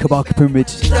reasoning with Kabaka Pyramid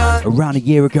around a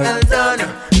year ago,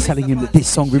 telling him that this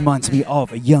song reminds me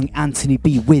of a young Anthony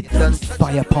B with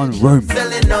Fire Upon Rome.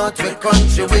 Selling out with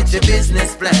country with your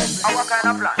business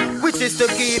plan. Which is to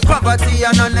keep poverty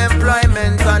and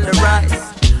unemployment on the rise.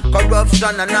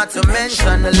 Corruption and not to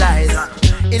mention the lies.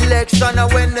 Election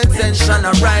and when the tension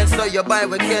arise. So you buy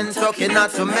with Kentucky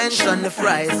not to mention the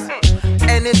fries.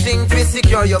 Anything to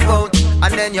secure your vote.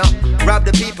 And then you rob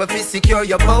the people to secure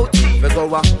your boat. We go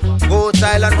to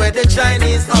Thailand where the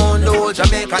Chinese own. The whole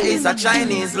Jamaica is a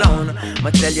Chinese loan.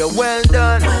 I tell you well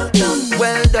done,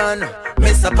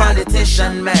 Mr.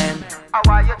 Politician man.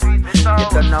 You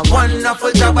done a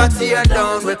wonderful job at tear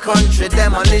down with country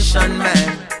demolition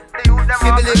man.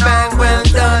 Sibbly bang,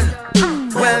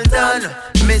 well done,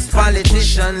 Miss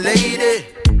Politician lady.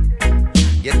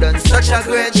 You done such a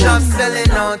great job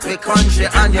selling out the country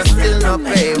and you still not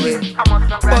pay with.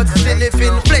 But still if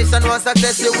inflation was a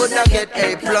test you woulda get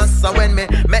A+. So when me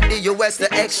met the US the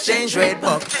exchange rate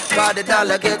buck. Cause the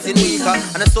dollar getting weaker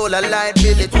and the solar light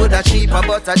bill it woulda cheaper.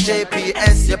 But a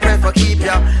JPS you prefer keep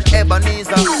your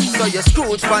Ebenezer. So you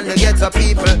Scrooge from the ghetto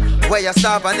people. Where you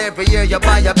starve and every year you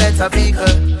buy a better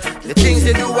vehicle. The things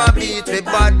you do are beat with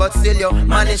bad but still you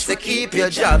manage to keep your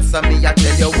job. So me I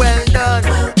tell you well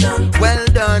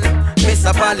done,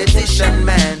 Mr. Politician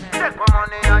man.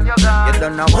 You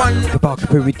done a one. Kabaka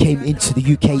Pyramid came into the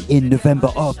UK in November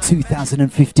of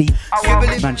 2015.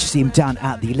 Managed to see him down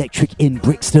at the Electric in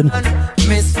Brixton.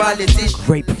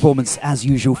 Great performance as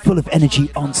usual, full of energy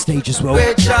on stage as well.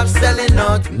 Live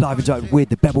and direct with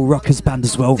the Bevel Rockers band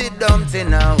as well.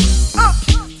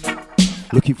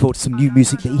 Looking forward to some new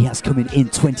music that he has coming in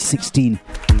 2016,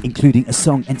 including a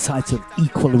song entitled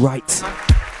Equal Rights,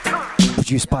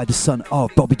 produced by the son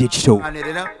of Bobby Digital.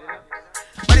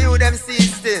 But you them see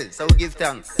still, so we give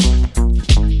thanks.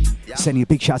 Sending a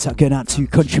big shout out going out to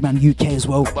Countryman UK as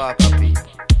well.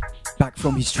 Back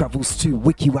from his travels to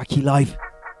Wiki Wacky Live.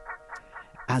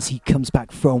 As he comes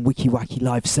back from Wiki Wacky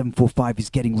Live, 745 is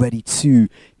getting ready to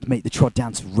make the trot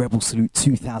down to Rebel Salute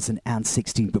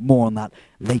 2016. But more on that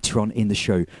later on in the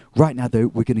show. Right now, though,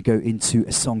 we're going to go into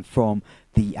a song from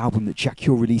the album that Jack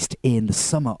Hill released in the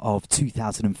summer of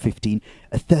 2015,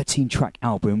 a 13-track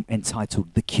album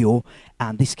entitled The Cure,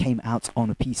 and this came out on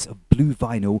a piece of blue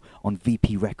vinyl on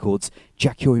VP Records.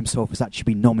 Jack Hill himself has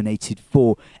actually been nominated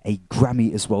for a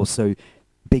Grammy as well, so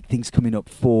big things coming up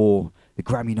for the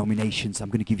Grammy nominations. I'm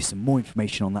going to give you some more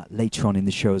information on that later on in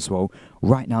the show as well.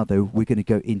 Right now, though, we're going to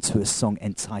go into a song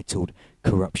entitled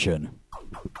Corruption.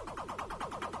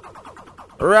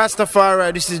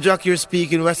 Rastafari, this is Jack here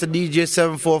speaking. West of DJ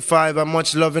 745 and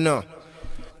much love, you know.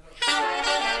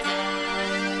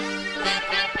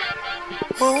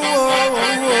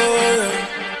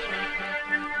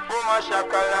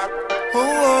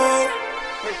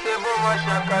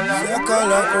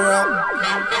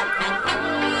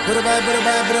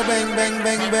 Bang, bang,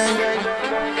 bang, bang.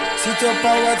 Sit up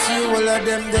and watch you, all of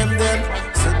them.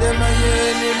 See them a your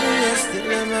enemy, still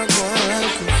them a go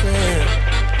like a friend.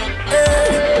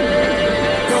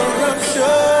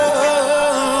 Corruption.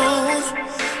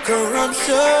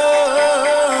 corruption,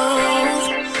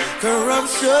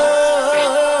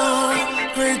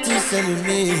 greatest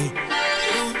enemy,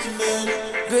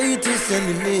 greatest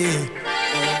enemy,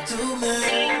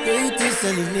 greatest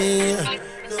enemy,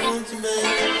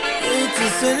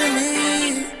 greatest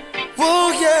enemy.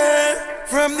 Oh yeah,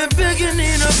 from the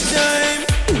beginning of time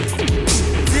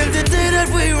till the day that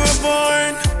we were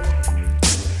born,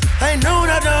 I know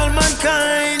that all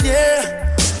mankind, yeah,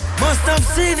 must have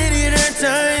seen it in their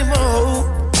time. Oh,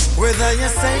 whether you're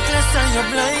sightless or you're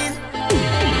blind,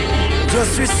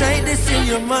 just recite this in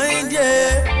your mind,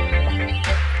 yeah.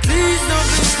 Please don't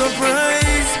be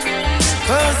surprised,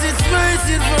 cause it's right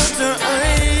in front of our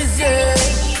eyes, yeah.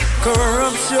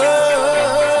 Corruption,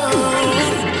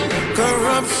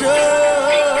 corruption,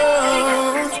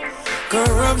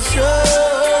 corruption,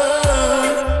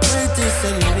 greatest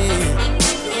enemy,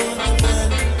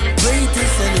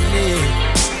 greatest enemy,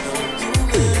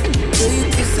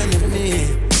 greatest enemy,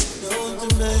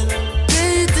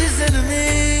 greatest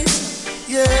enemy,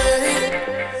 yeah.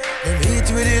 Them eat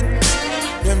with it,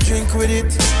 them drink with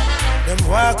it, them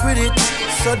walk with it,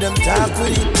 so them talk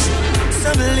with it,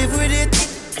 some live with it,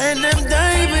 and them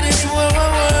die with it. Whoa,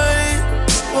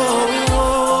 whoa,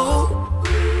 whoa.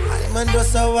 I'm a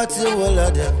just a watch the whole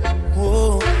of them.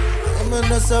 Whoa, I'm a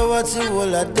just a watch the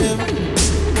whole of them.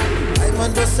 I'm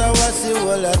a just a watch the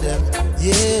whole of them.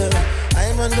 Yeah,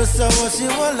 I'm a just a watch the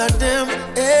whole of them.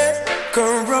 Yeah,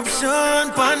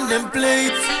 corruption pon them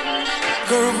plates,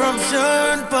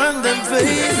 corruption pon them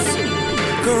face,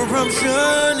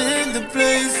 corruption in the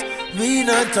place. We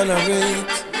not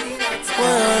tolerate.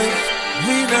 Why?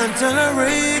 We not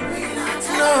tolerate.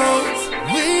 No,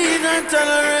 we not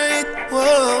tolerate.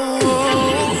 Whoa,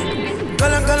 whoa.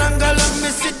 Galang, galang, galang, me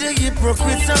see the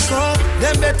hypocrites a come.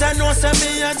 Them better know say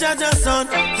me a Jaja son.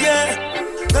 Yeah.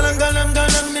 Galang, galang,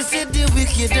 galang, me see the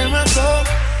wicked them a come.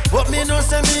 But me know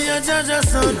say me a Jaja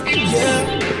son. Yeah.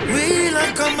 We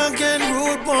like come again,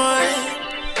 rude boy.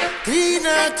 Clean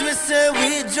out, we say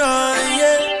we joy.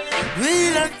 Yeah.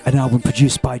 An album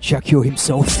produced by Jackie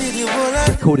himself,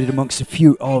 recorded amongst a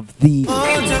few of the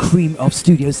cream of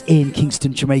studios in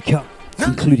Kingston, Jamaica,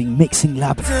 including Mixing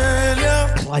Lab,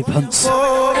 Clive Hunt's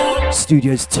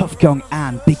studios, Tough Gong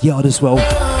and Big Yard as well.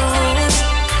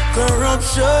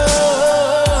 Corruption,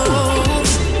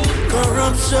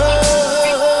 corruption,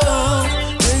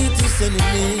 greatest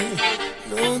enemy,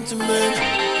 known to man,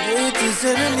 greatest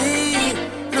enemy,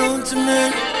 known to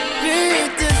man,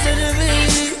 greatest enemy.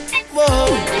 Whoa,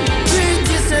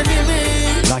 greatest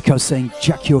enemy. Like I was saying,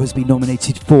 Jackie has been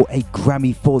nominated for a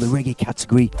Grammy for the reggae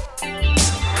category.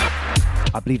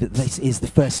 I believe that this is the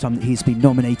first time that he's been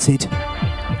nominated.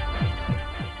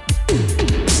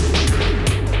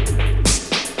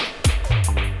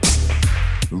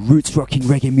 Roots rocking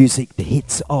reggae music, the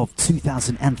hits of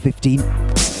 2015.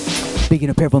 Bigging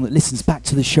up everyone that listens back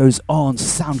to the shows on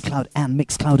SoundCloud and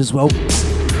Mixcloud as well.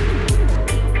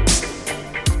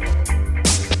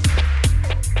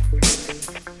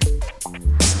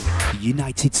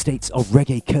 United States of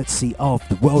Reggae, courtesy of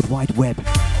the World Wide Web.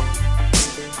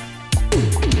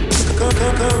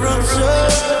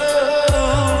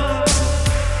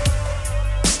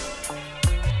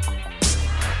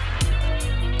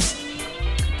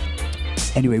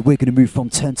 Anyway, we're going to move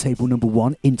from turntable number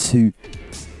 1 into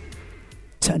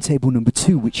turntable number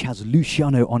 2, which has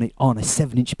Luciano on it on a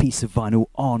 7-inch piece of vinyl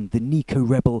on the Nico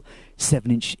Rebel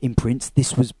 7-inch imprint.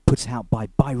 This was put out by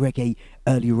Reggae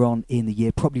earlier on in the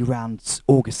year, probably around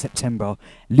August, September.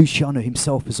 Luciano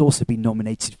himself has also been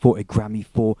nominated for a Grammy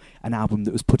for an album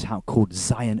that was put out called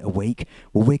Zion Awake.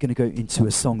 Well, we're going to go into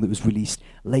a song that was released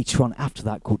later on after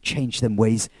that called Change Them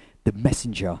Ways, The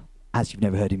Messenger, as you've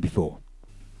never heard him before.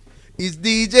 It's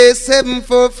DJ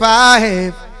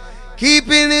 745,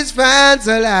 keeping his fans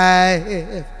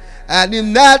alive, and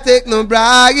him not take no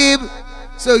bribe,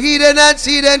 so he did not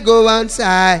see them go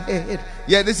outside.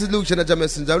 Yeah, this is Lucian at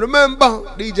Messenger. Remember,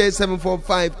 DJ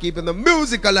 745, keeping the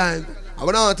music alive. I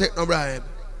will not take no bribe.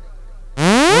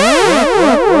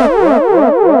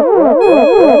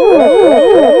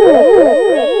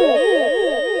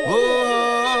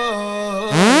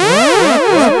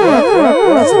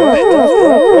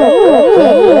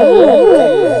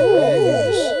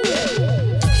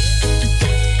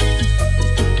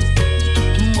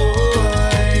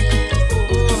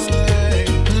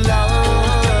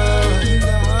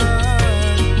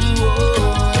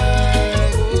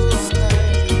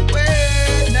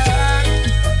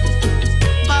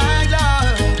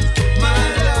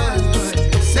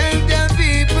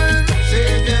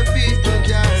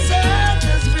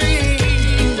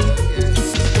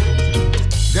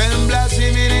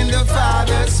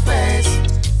 Father's face.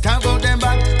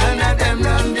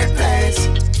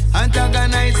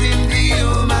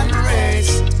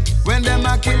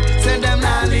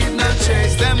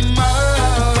 trace them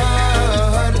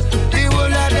mad. The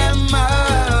whole of them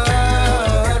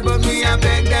mad, but me I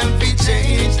beg them fi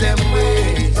change them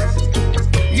ways.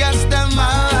 Yes, them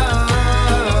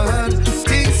mad,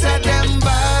 things are them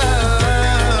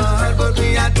bad, but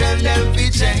me I tell them fi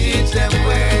change them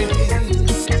ways.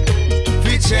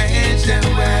 Fi change them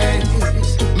ways.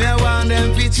 Me I want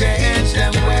them fi change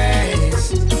them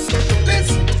ways.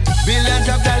 Listen, billions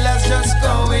of dollars just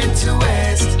going to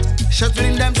waste,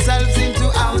 shuttling themselves into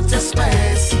outer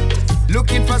space,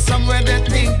 looking for somewhere they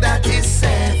think that is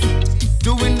safe,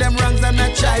 doing them wrongs and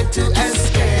I try to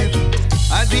escape.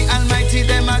 As the Almighty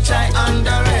them I try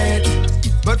underrate,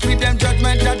 but with them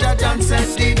judgment that done set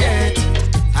the date,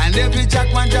 and every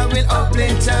jack one that will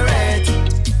obliterate,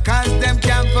 cause them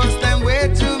can't force them way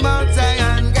to Mount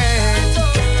Zion Gate.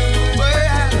 Oh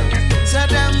yeah, so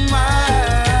them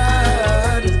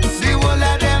mad, the whole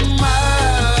of them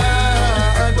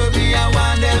mad, but me I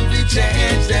want them to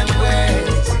change them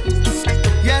ways.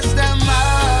 Yes, them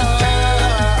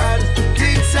mad,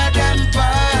 things are them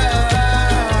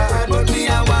bad, but me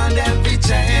I want them to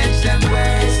change them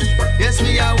ways. Yes,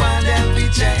 me I want them to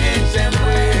change them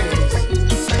ways.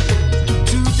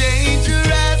 Too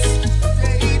dangerous,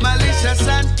 malicious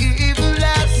and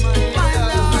evilous.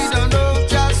 We don't know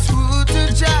just who to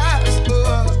trust.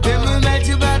 They will melt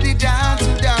your body down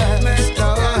to dust.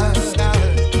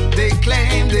 They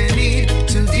claim they need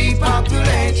to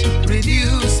depopulate,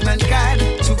 reduce mankind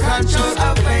to control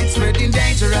our fate, spreading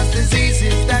dangerous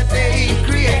diseases that they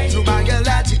create. Through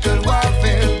biological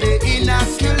warfare they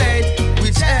inoculate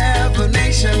whichever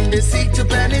nation they seek to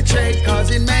penetrate,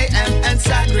 causing mayhem and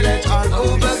sacrilege all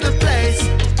over the place.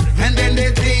 And then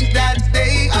they think that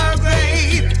they are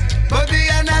great, but they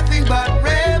are nothing but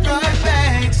railroad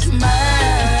banks.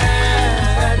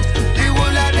 Mad, the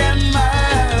whole of them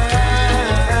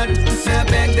mad. I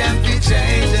beg them to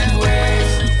change them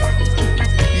ways.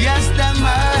 Yes, them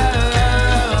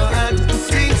mad,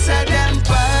 things are them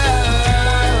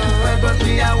bad, but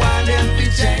me I want them to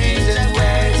change them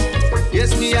ways.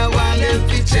 Yes, me I want them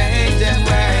to change them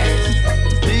ways.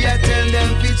 Me I tell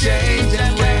them to change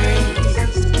them ways.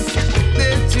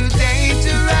 They're too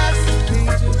dangerous,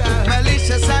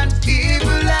 malicious and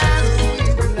evilous.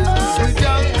 You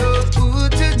don't know who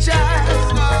to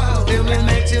trust. They will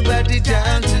make your body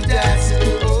down to dust.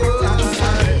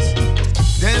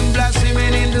 Them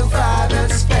blaspheming in the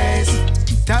Father's space,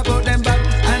 talk about them back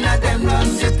and at them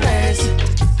run the place,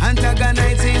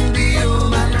 antagonizing the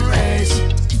human race.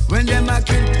 When them a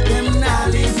kill, them now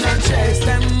leave no trace.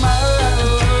 Them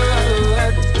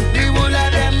mad, the whole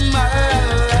of them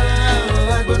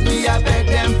mad, but me I beg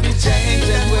them to change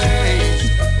them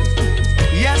ways.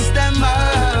 Yes, them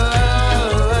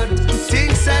mad,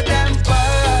 things are them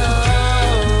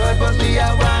bad, but me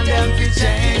I want them to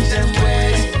change them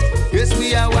ways. Yes,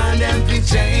 me I want them to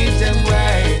change them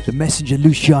ways. The Messenger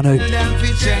Luciano,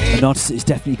 an artist that is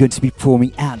definitely going to be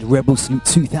performing at Rebel Salute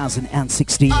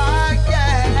 2016.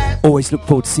 Always look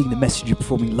forward to seeing the Messenger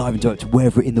performing live and direct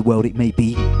wherever in the world it may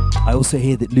be. I also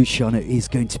hear that Luciano is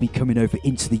going to be coming over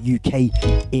into the UK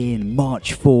in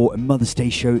March for a Mother's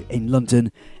Day show in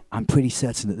London. I'm pretty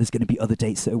certain that there's going to be other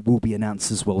dates that will be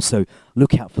announced as well, so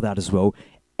look out for that as well.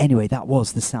 Anyway, that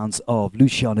was the sounds of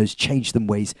Luciano's Change Them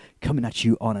Ways coming at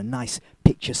you on a nice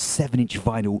picture 7-inch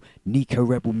vinyl. Nico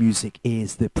Rebel Music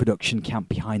is the production camp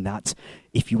behind that.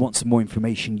 If you want some more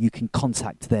information, you can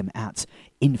contact them at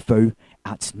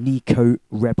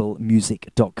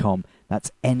info@nicorebelmusic.com.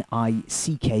 That's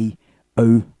NICKOREBEL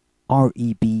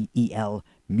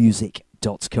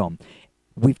music.com.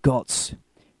 We've got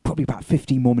probably about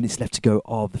 15 more minutes left to go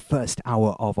of the first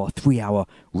hour of our 3-hour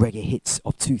Reggae Hits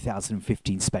of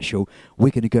 2015 special.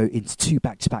 We're going to go into 2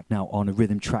 back-to-back now on a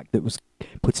rhythm track that was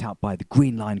put out by the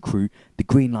Green Line Crew. The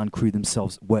Green Line Crew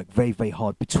themselves work very, very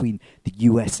hard between the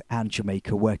US and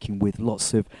Jamaica, working with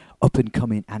lots of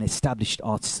up-and-coming and established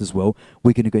artists as well.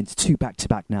 We're going to go into 2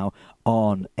 back-to-back now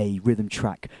on a rhythm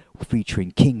track featuring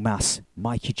King Mass,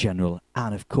 Mikey General,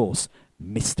 and of course,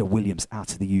 Mr. Williams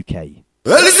out of the UK.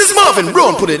 Well, this is Marvin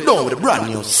Brown, put it down with a brand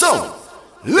new song.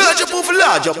 Larger poof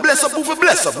larger, bless up poof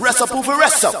bless up, rest up poof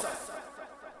rest up.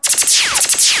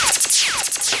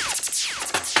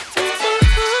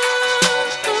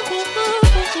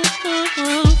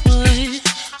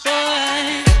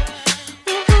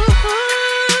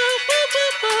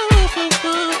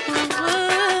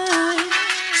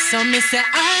 So me say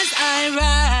as I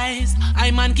rise,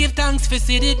 I man give thanks for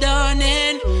city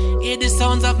dawning. Hear the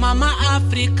sounds of Mama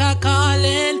Africa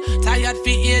calling. Tired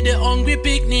fi hear the hungry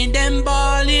picnic them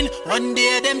bawling. One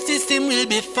day them system will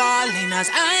be falling. As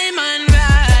I man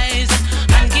rise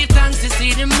and give thanks to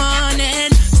see the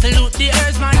morning. Salute the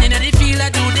herdsman in the field, I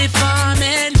do the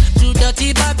farming. To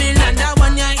dirty Babylon, that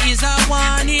one year is a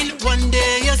warning. One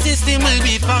day your system will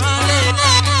be falling.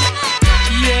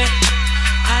 Yeah,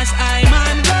 as I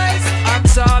man rise,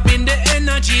 absorbing the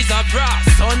energies of raw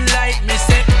sunlight, me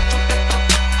say.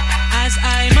 As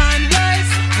I man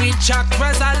rise, with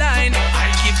chakras align,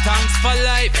 I give thanks for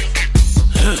life.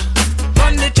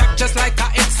 Run the track just like a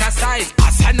exercise.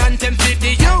 As an anthem for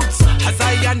the youths, as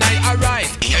I and I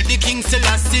arise. Hear the King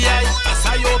Selassie as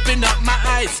I open up my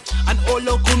eyes. And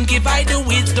Olokun give I the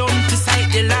wisdom to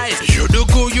sight the lies. You do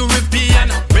go European,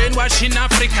 brainwashing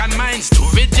African minds to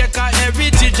reject our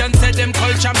heritage and say them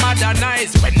culture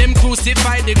modernized. When them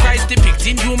crucify the Christ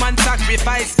depicting human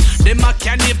sacrifice, them a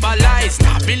cannibalize,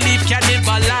 not believe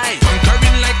cannibalize.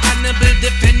 Conquering like Hannibal,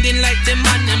 defending like them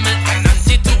animal. And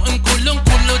to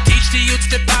Nkulu teach the youths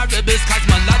the parables.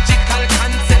 Cosmological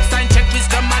concepts, ancient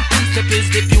wisdom and principles.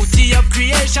 The beauty of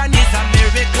creation is a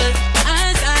miracle.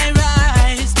 As I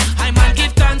rise, I man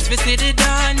give thanks for see the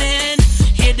dawning.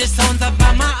 Hear the sounds of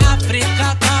Mama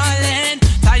Africa calling.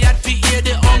 Tired to hear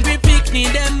the hungry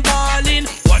picnic them balling.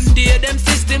 One day them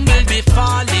system will be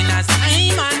falling. As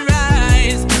I man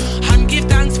rise, and give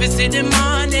thanks for see the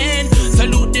morning.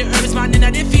 Salute the herdsman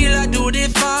in the field, I do the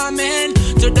farming.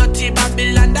 To dirty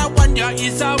Babylon, that one year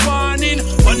is a warning.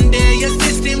 One day your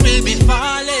system will be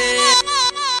falling.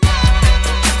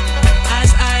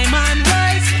 As I man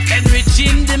rise,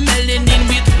 enriching the melanin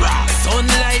with raw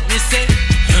sunlight, me say.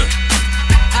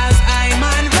 As I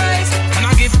man rise, and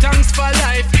I give thanks for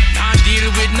life. Now deal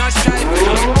with no strife.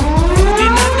 Food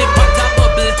in the pot of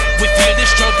bubble, we feel the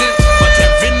struggle. But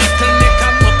every nickel make a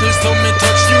buckle, so me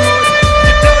touch the road.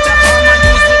 The blood of farm and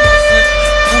use the muscle.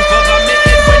 Move over me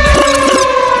head when I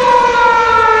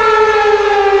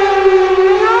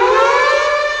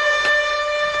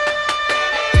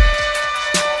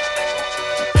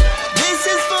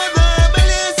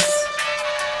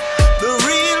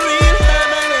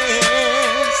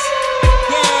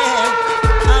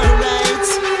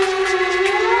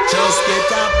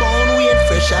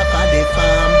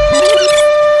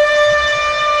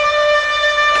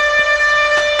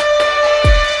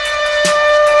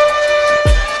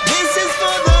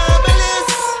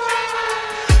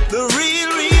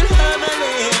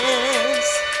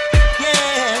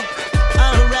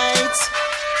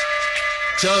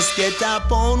get a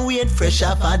pound weight fresh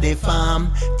off of the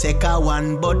farm. Take a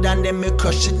one bud and then me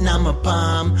crush it in my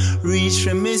palm. Reach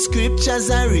for me scriptures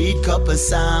and read couple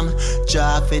psalm.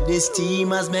 Draw for the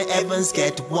steam as me heavens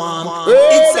get warm.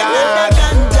 It's another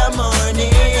ganja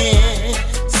morning.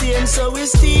 Same so we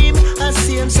steam and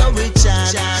same so we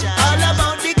chant. All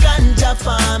about the ganja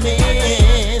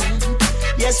farming.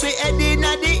 Yes, we heading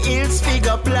at the hills,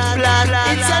 figure plan.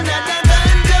 It's another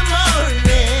ganja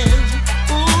morning.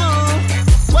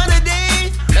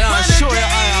 Show you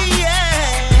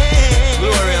yeah.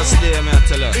 Glorious day, man, I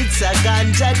tell you. It's a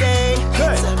ganja day.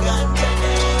 It's a ganja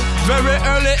day. Very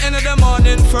early in the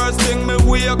morning, first thing me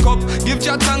wake up. Give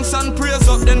your thanks and praise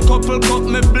up, then couple cup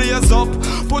me blaze up.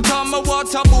 Put on my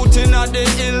water boot in at the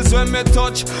hills when me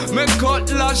touch. Me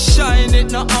cutlass shine,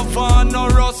 it no have no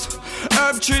rust.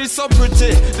 Herb tree so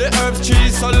pretty, the herb tree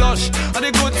so lush. And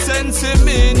the good sense in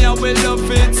me, yeah, we love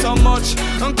it so much.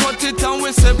 And cut it and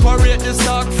we separate the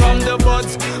stalk from the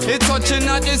buds. It touching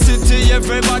at the city,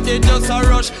 everybody just a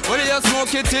rush. Whether you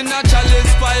smoke it in a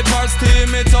chalice pipe or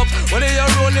steam it up, whether you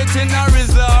roll it in a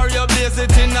Rizla or you blaze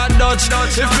it in a Dutch.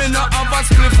 If me not have a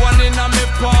split one in a me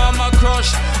palm a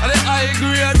crush, and the high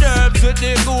grade herbs with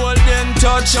the golden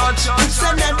touch. It's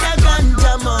another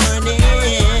ganja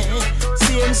morning.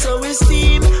 Same so we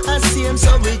steam and same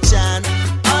so we chant.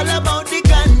 All about the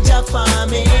ganja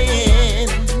farming.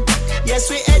 Yes,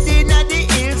 we heading at the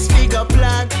hills, figure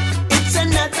plan. It's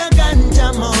another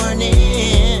ganja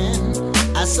morning.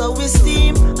 And so we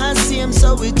steam and same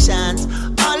so we chant.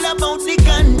 All about the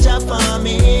ganja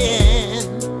farming.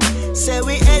 Say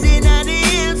we heading at the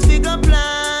hills, figure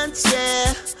plants,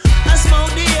 yeah. I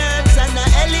smoke the herbs and I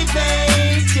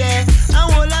elevate, yeah.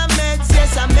 And all I meds,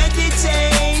 yes, I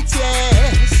meditate,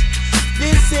 yes.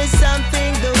 This is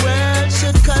something the world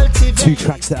should cultivate. Two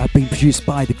tracks that have been produced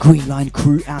by the Green Line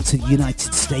crew out of the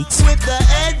United States. With the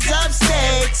heads of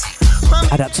states.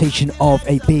 Adaptation of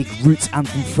a big roots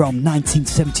anthem from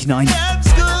 1979.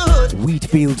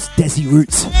 Wheatfield's Desi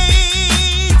Roots.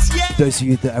 Those of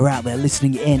you that are out there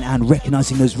listening in and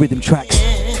recognizing those rhythm tracks,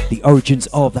 the origins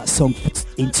of that song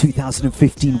in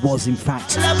 2015 was in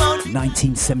fact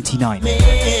 1979.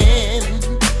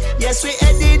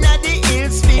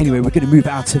 Anyway, we're going to move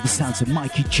out to the sounds of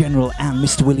Mikey General and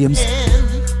Mr. Williams.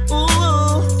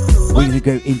 We're going to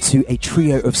go into a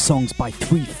trio of songs by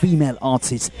three female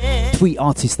artists, 3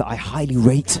 artists that I highly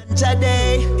rate. Ganja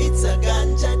day, it's a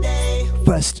ganja day.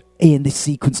 First in this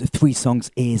sequence of 3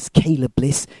 songs is Caleb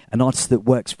Bliss, an artist that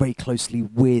works very closely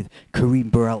with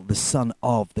Kareem Burrell, the son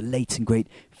of the late and great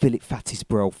Philip Fatis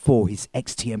Burrell, for his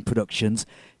XTM Productions.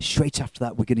 Straight after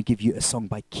that, we're going to give you a song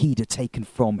by Kida taken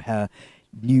from her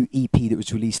new EP that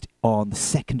was released on the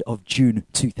 2nd of June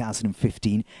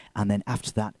 2015. And then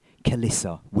after that,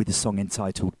 Kalissa with a song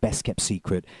entitled Best Kept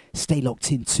Secret. Stay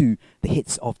locked into the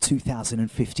hits of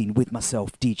 2015 with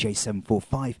myself, DJ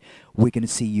 745. We're going to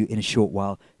see you in a short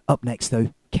while. Up next,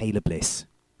 though, Caleb Bliss.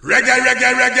 Reggae,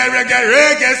 reggae, reggae, reggae,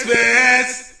 reggae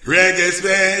space. Reggae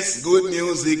space. Good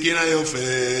music in your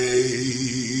face.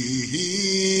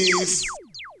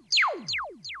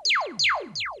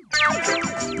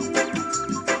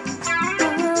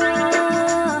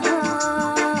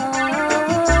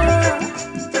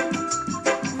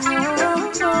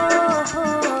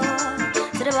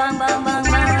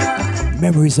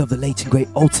 Memories of the late and great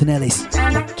Alton Ellis.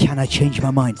 Can I Change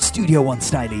My Mind? Studio One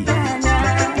styling. Come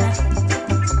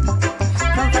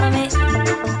follow me. Some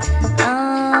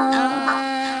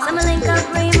link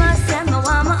up, Remus, and my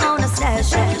want my own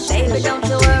stash. Baby, don't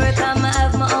you worry, come I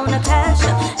have my own cash.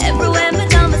 Everywhere me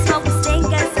go, me smoke the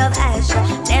stinkers of ash.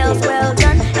 Nails well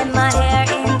done and my hair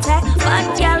intact.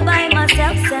 But girl by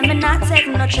myself, say me not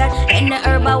taking no chat. In the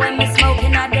herba when me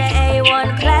smoking at the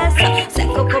A1 class.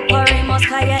 Seko kupa Remus,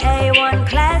 kaya A1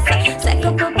 class.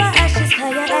 Seko kupa ashes,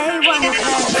 kaya A1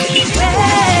 class.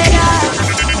 Red eyes,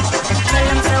 tell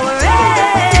them so we're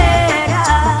red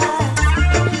eyes.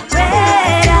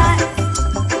 Red eyes,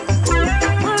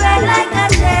 we're red like a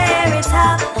cherry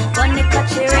top. Gonna cut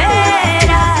your red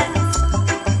eyes.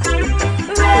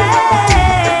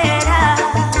 Red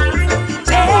eyes,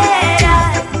 red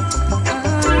eyes.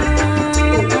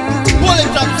 Pull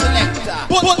it up, selector.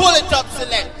 Pull it up,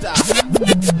 selector.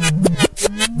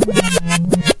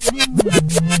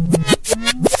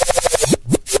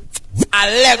 A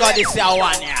Lego this year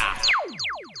one, yeah.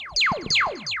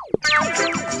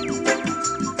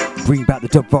 Bring back the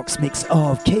Dubbox mix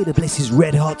of Caleb Bliss's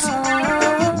Red Hot.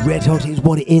 Red Hot is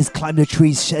what it is. Climb the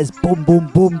trees says boom, boom,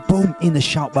 boom, boom in the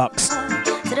shoutbox.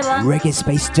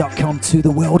 ReggaeSpace.com to the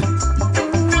world.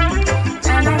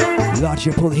 Large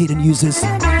up all the hidden users.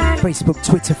 Facebook,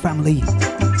 Twitter family.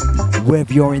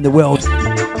 Wherever you're in the world.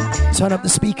 Turn up the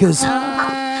speakers.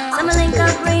 Some link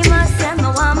up, Remus, and my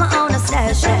want my own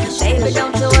stash. Baby,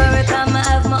 don't you worry, come I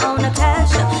have my own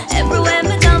cash. Everywhere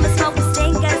me go, me smoke the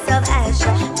stinkers of ash.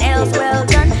 Nails well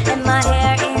done and my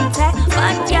hair intact.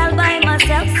 But girl by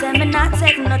myself, say me not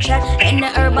taking no chat. In the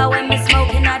herba when me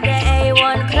smoking at the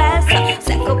A1 class.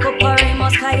 Seko kupa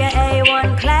Remus, kaya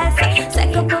A1 class.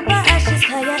 Seko kupa ashes,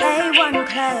 kaya A1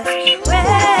 class.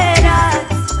 Red eyes,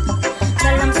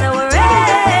 tell them so we're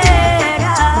red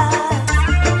eyes.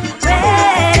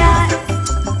 Red eyes,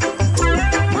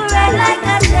 we're red like a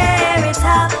cherry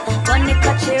top. Gonna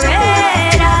cut your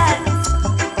red eyes.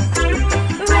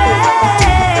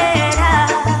 Red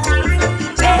eyes,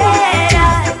 red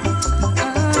eyes.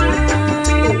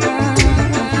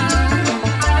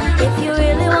 If you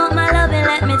really want my loving,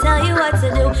 let me tell you what to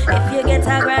do. If you get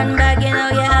a grand bag, you know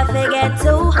you have to get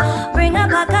two. Bring a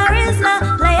pack of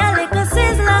Rizla, play a little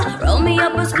sizzler. Roll me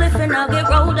up a spliff and I'll get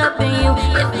rolled up in you.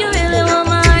 If you really want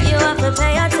my heart, you have to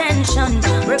pay attention.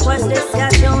 Request this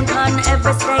tune on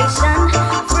every station.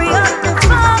 Free up the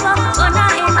farmer, but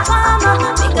not informer.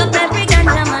 Pick up every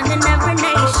ganja man in every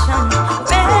nation.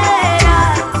 Red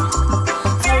eyes,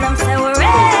 tell them say we're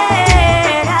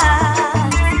red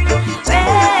eyes.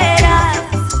 Red eyes,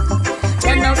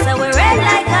 they know say we're red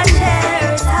like a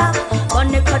cherry top.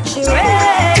 Gonna cut you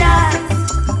red eyes.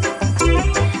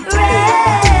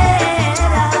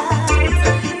 Red eyes,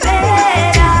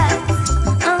 red eyes.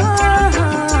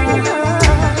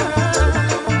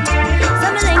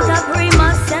 Some link up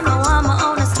Remus and I want my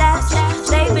own stash.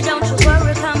 Baby, don't you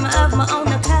worry, come I have my own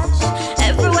cash.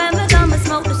 Everywhere me go, me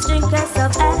smoke the stinkers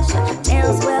of ash.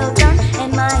 Nails well done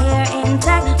and my hair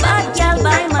intact. But girl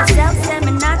by myself, say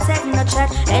me not taking no chat.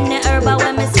 And the herba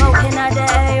when me smoking at the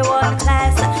A1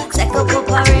 class. Seko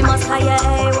kupa Remus, kaya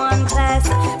A1 class.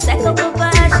 Seko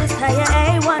kupa ashes, kaya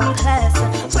A1 class.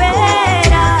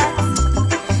 Red eyes,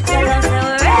 tell them say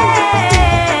we're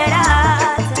red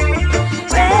eyes.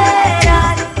 Red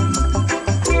eyes,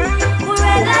 we're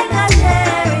red like a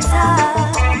cherry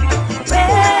top.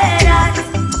 Red eyes,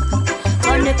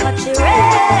 gonna cut you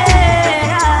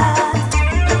red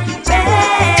eyes.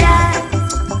 Red eyes.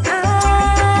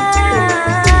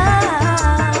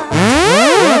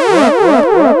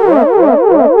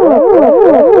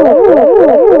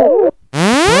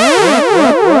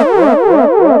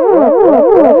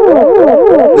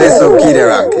 Let's up Kid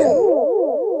Rockin'.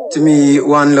 To me,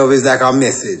 one love is like a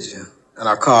message and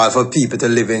a call for people to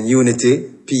live in unity,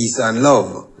 peace and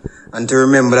love, and to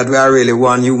remember that we are really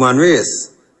one human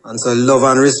race. And so love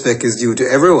and respect is due to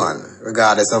everyone,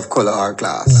 regardless of color or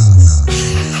class.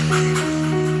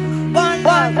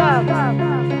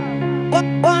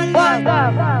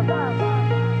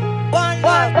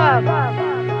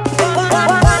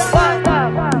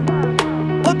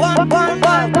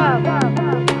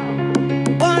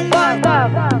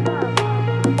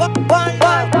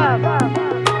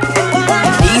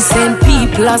 Decent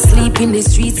people asleep in the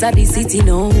streets of the city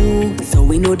now, so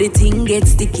we know the thing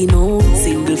gets sticky now.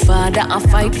 Single father a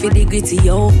fight for the gritty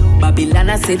yo. Babylon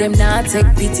I say them not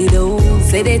take pity though.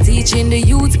 Say they teaching the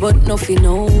youth but nothing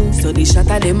know. So the shot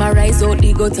of them a rise out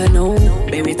the gutter now.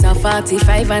 Beretta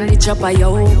 45 and the chopper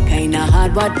yo. Kinda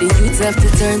hard what the youth have to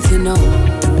turn to know.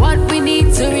 What we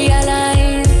need to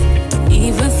realize,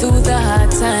 even through the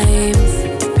hard times,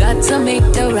 got to make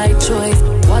the right choice.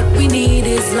 What we need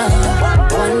is love.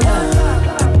 One love.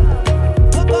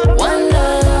 One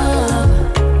love.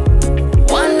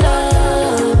 One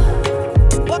love.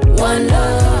 One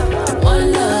love.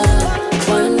 One love.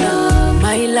 One love.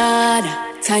 My lad,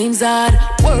 times hard.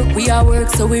 Work we are work,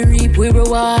 so we reap we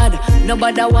reward.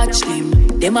 Nobody watch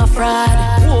them a fraud.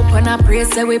 Hope and I pray,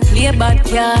 say we play bad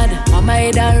card. Mama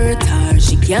head a hurt her,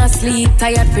 she can't sleep.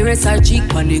 Tired for rest her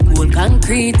cheek on the cold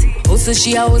concrete. Also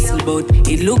she a hustle but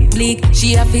it look bleak.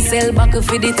 She have to sell back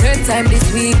for the third time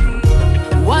this week.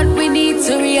 What we need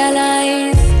to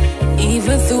realize,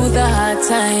 even through the hard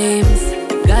times,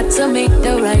 got to make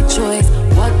the right choice.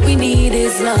 What we need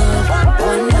is love.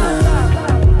 One love.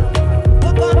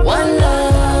 One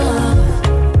love.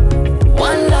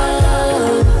 One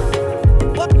love.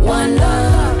 One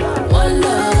love. One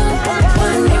love.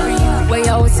 One every youth way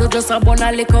out, so just a bun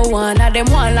a little one. And them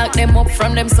one lock them up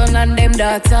from them son and them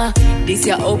daughter. This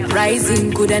year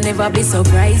uprising coulda never be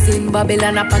surprising.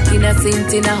 Babylon a packing a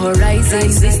cent in a horizon.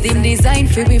 System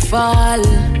designed for we fall,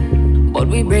 but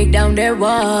we break down their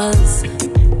walls.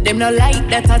 Them no like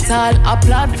that at all.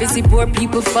 Applaud for see poor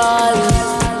people fall.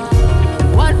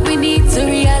 What we need to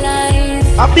realize,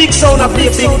 a big sound, a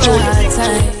big tune.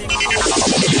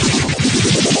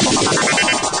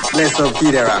 Bless up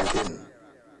Peter Rankin.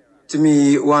 To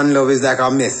me, one love is like a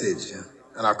message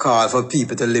and a call for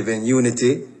people to live in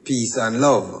unity, peace and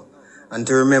love, and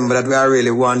to remember that we are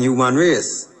really one human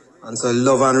race. And so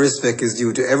love and respect is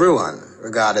due to everyone,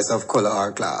 regardless of color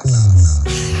or class.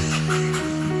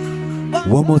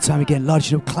 One more time again,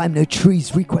 large no climb no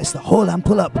trees, request the whole and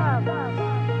pull up.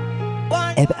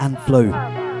 Ebb and flow.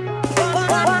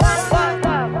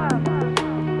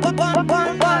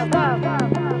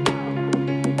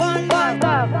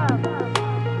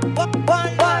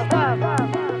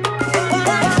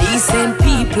 Decent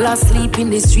people asleep in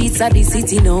the streets of the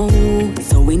city now,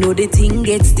 so we know the thing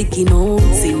gets sticky now.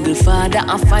 Single father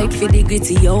a fight for the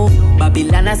gritty yo.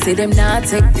 Babylon I say them not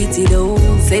take pity though.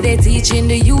 Say they teaching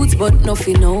the youth but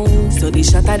nothing know. So the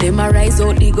shot of them a rise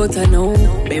out the gutter now.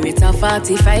 Beretta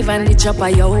 45 and the chopper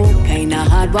yo. Kinda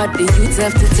hard what the youth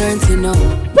have to turn to know.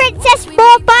 Princess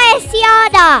Boba is the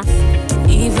order.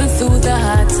 Even through the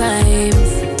hard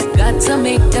times, got to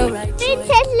make the right choice.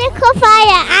 Princess Little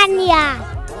Fire Anya.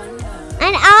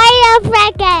 And I love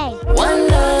reggae. One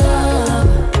love.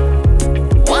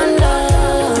 One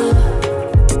love.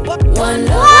 One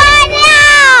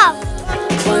love.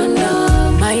 One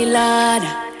love. My lad,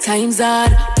 times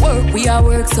hard. Work we are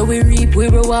work, so we reap we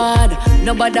reward.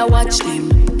 Nobody watch them.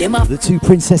 The two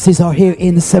princesses are here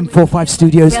in the 745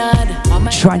 studios,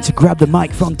 trying to grab the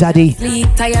mic from Daddy.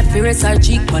 Tired for rest her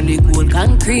cheek on the cold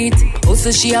concrete.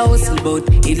 Also she a hustle but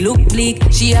it look bleak.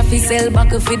 She have to sell back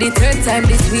for the third time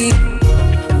this week.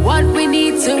 What we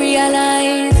need to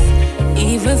realize,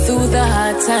 even through the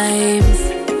hard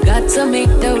times, got to make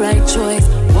the right choice.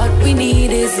 What we need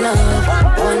is love.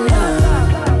 One love.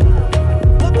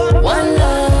 One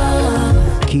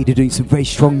love. Kida doing some very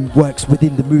strong works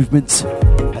within the movement.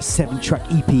 A 7-track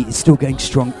EP is still going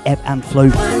strong, Ebb and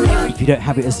Flow. If you don't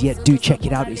have it as yet, do check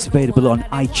it out. It's available on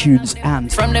iTunes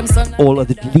and all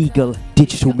other legal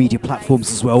digital media platforms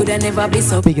as well.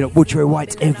 Bigging up Woodrow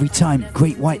White every time.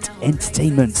 Great White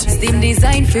Entertainment. System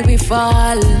designed for we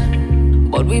fall,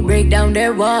 but we break down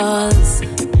their walls.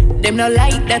 Them no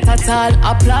like that at all.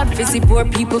 Applaud for see poor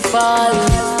people fall.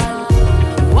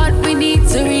 What we need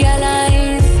to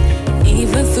realize,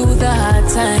 even through the hard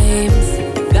times,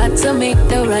 got to make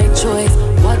the right choice.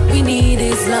 What we need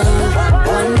is love.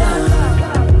 One love.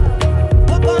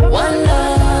 One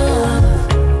love.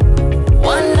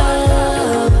 One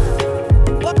love.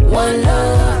 One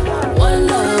love. One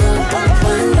love.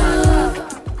 One love.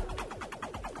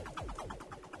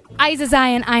 Isis I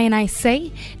and I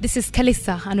say, this is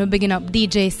Kalissa, and we're bigging up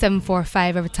DJ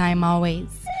 745 every time, always.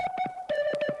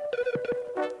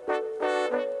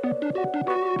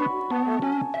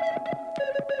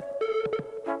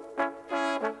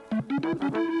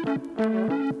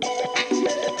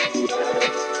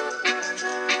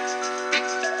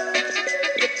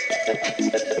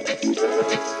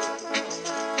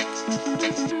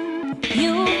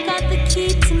 You've got the key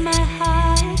to my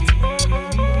heart,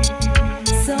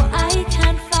 so I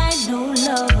can't find no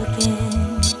love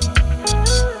again.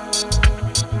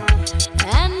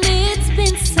 And it's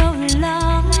been so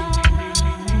long,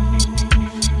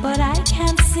 but I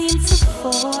can't seem to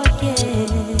forget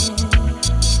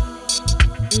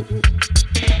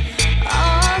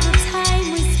all the time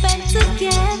we spent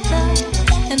together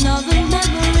and all the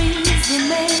memories we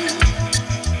made.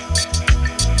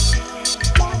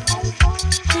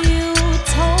 You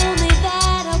told me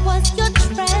that I was your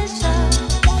treasure,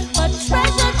 but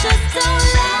treasure just don't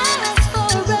last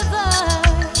forever.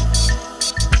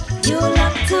 You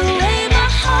locked away my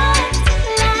heart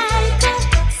like a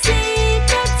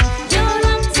secret. You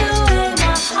locked away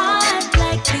my heart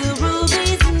like you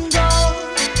rubies and gold.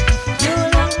 You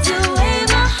locked away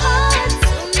my heart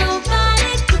so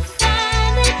nobody could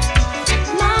find it.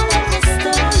 My love was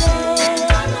stolen.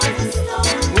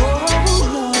 Whoa,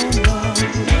 no, no.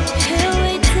 Here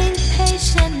waiting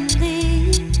patiently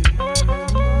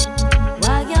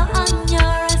while you're on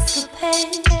your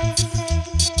escapade.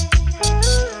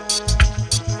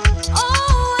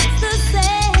 Oh, it's the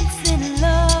sex in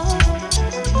love.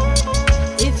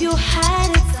 If you had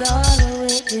it all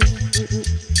away,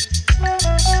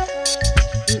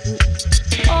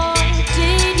 or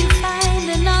did you find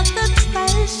another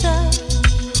treasure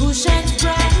who shines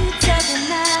brighter than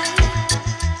night?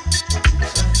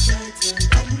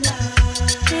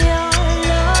 Your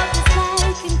love is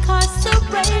like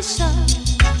incarceration.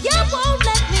 You won't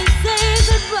let me say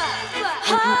goodbye.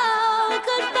 Oh,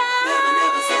 goodbye.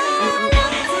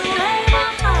 Locked away my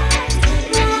heart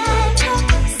like a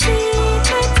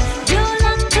secret. You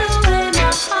locked away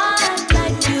my heart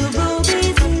like you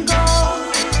rubies and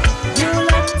gold. You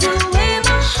locked away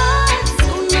my heart so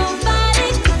nobody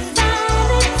could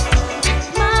find it.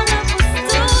 My love was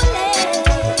stolen.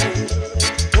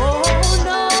 Oh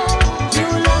no, you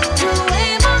locked away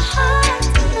my heart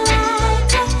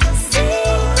like a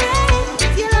secret.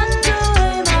 You locked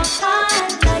away my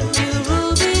heart like you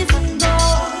rubies and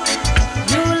gold.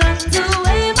 You locked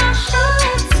away my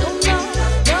heart so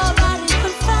nobody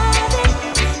could find it.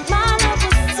 My love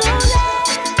was stolen.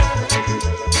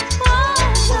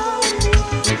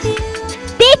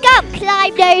 Big up,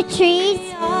 climb those trees.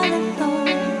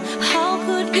 How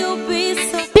could you be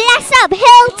so Bless up,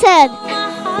 Hilton. my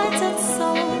heart and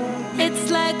soul? It's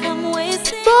like I'm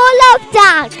wasting. More love,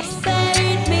 Dax.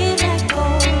 Buried me like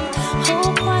gold.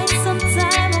 Oh, quite some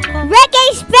time ago. Reggae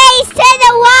space to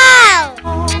the world.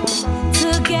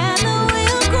 Together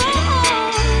we'll grow.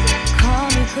 Call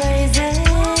me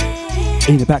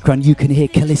crazy, In the background, you can hear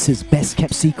Kalissa's best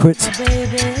kept secrets.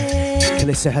 baby.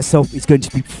 Kalissa herself is going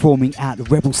to be performing at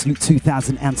Rebel Salute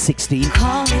 2016.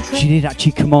 Call me She did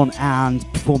actually come on and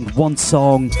performed one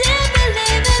song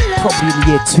probably in the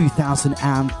year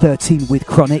 2013 with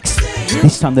Chronics.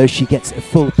 This time though she gets a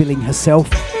full billing herself.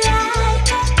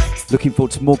 Looking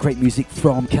forward to more great music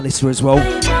from Kalissa as well.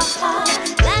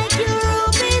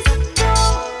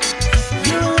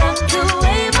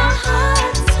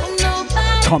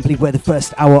 Can't believe where the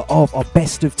first hour of our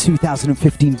best of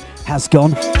 2015 has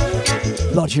gone.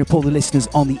 Largely up all the listeners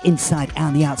on the inside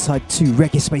and the outside to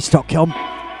reggaespace.com.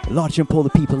 Largely up all the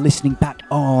people listening back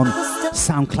on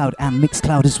SoundCloud and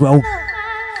Mixcloud as well.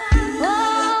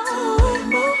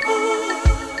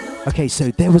 Okay, so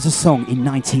there was a song in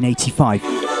 1985.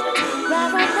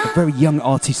 A very young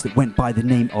artist that went by the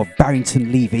name of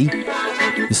Barrington Levy.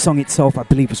 The song itself, I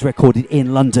believe, was recorded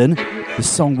in London. The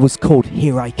song was called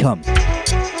Here I Come.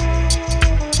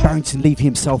 Barrington Levy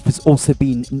himself has also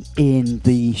been in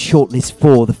the shortlist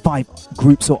for the 5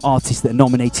 groups or artists that are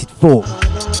nominated for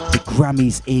the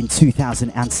Grammys in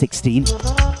 2016.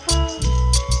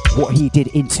 What he did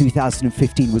in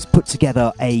 2015 was put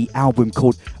together an album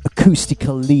called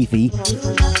Acoustical Levy,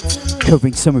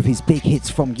 covering some of his big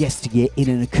hits from yesteryear in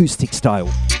an acoustic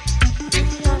style.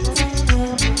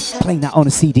 Playing that on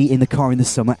a CD in the car in the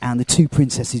summer, and the two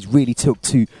princesses really took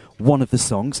to one of the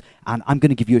songs. And I'm going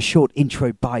to give you a short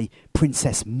intro by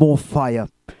Princess Morefire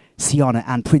Siana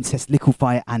and Princess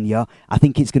Littlefire Anya. I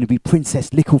think it's going to be Princess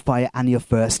Littlefire Anya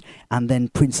first, and then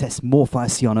Princess Morefire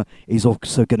Siana is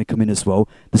also going to come in as well.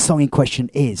 The song in question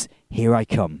is Here I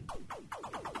Come.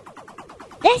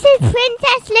 This is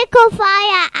Princess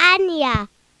Littlefire Anya.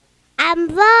 I'm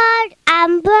broad,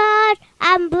 I'm broad,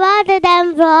 I'm broader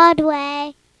than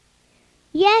Broadway.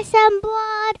 Yes, I'm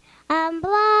broad, I'm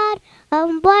broad,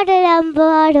 I'm broader than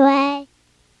Broadway.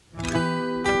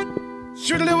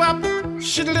 Shiddly-wop.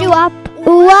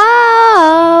 Whoa,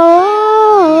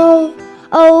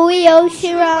 oh, we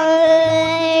ocean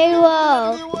rolling,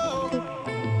 whoa.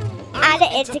 And the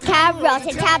intercom rolls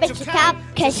and temperature come,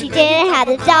 cause she didn't have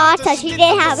a daughter, she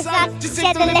didn't have a son. She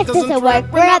said the lift doesn't work,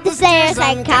 run up the stairs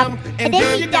and come. And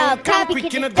if you don't come, we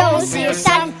can go see your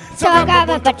son. So I grab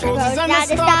a bunch of clothes and I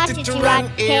started to run.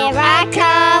 Here I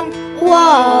come,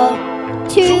 whoa.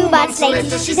 2 months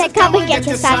later, she said, come and get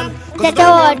your son. Cause I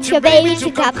don't want your baby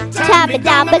to come. Tie me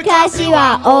down because you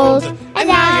are old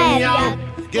and I am young.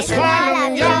 Guess while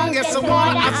I'm young, yes I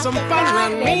wanna have some fun.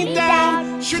 Run me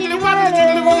down, shoodly waddly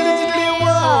diddly woodly diddly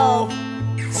whoa.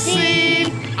 See,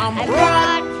 I'm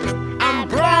broad, I'm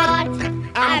broad,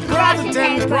 I'm broader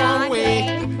than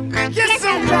Broadway. Yes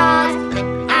I'm broad,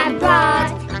 I'm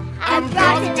broad, I'm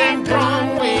broader than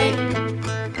Broadway.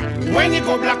 When you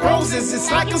go Black Roses,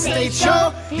 it's like a stage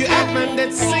show. You act man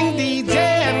that sing DJ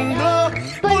and blow.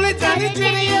 Pull it down the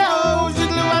video,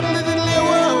 diddly waddly diddly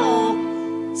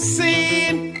whoa.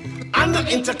 Scene on the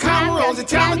intercom, Rosie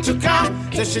tell me to come.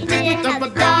 Said she didn't have a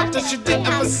daughter, she didn't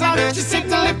have a son. She said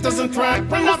the lift doesn't track,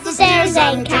 run up the stairs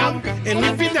and come. And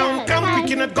if you don't come quick,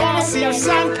 you're not gonna see your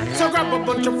son. So grab a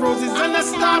bunch of roses and I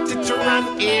started to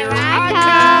run. Here I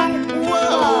come,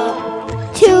 whoa.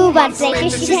 2 months later,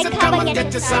 she said, come and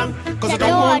get your son. Cause I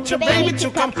don't want your baby to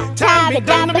come. Tie me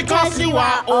down because you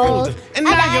are old and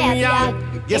I am young.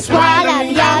 Yes, while I'm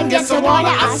young, yes, I wanna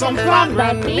have some fun.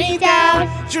 Run me down,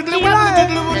 shoodly waddly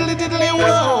diddly woodly diddly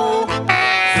whoa.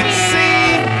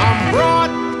 See, I'm broad,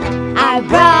 I'm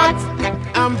broad,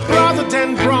 I'm broader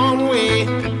than Broadway.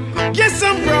 Yes,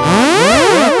 I'm broad.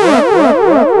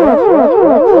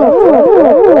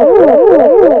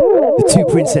 The two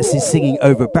princesses singing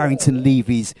over Barrington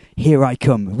Levy's Here I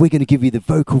Come. We're going to give you the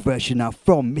vocal version now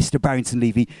from Mr. Barrington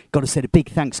Levy. Got to say a big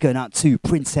thanks going out to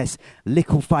Princess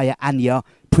Lickle-Fire Anya,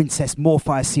 Princess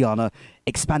Morefire Siana,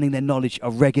 expanding their knowledge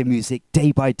of reggae music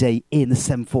day by day in the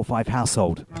 745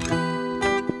 household.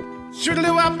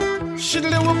 Shoodly-wop,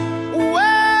 shoodly-wop,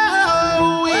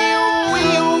 whoa,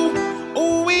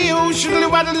 wee-oo,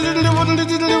 shoodly-waddly diddly woodly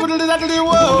diddly woodly diddly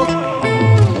whoa.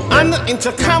 On the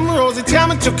intercom, Rosie tell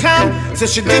me to come.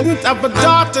 Says she didn't have a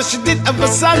daughter, she did have a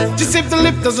son. She said if the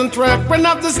lift doesn't work, run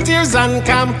up the stairs and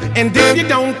come. And if you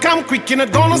don't come quick, you're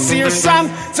not gonna see your son.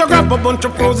 So grab a bunch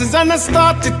of roses and I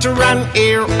started to run.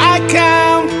 Here I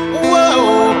come,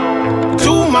 whoa.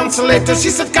 2 months later, she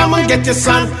said, come and get your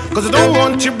son. Cause I don't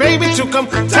want your baby to come.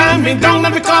 Tie me down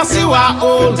not because you are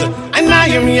old and I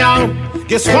am young.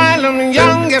 Guess while I'm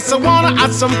young, yes I wanna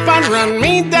have some fun. Run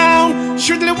me down,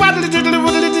 shoodly waddly diddly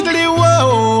woodly diddly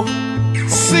whoa.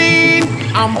 See,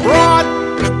 I'm broad,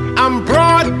 I'm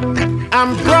broad,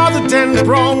 I'm broader than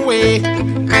Broadway.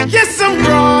 Yes I'm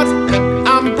broad,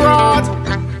 I'm broad,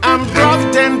 I'm broader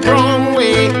than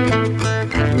Broadway.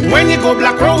 When you go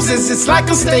Black Roses, it's like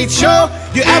a stage show.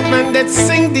 You have men that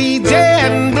sing DJ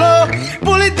and blow.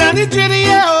 Pull it down the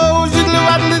radio, diddly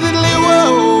waddly diddly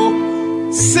whoa.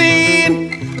 Scene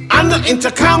on the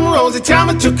intercom, Rosie tell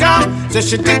me to come. Said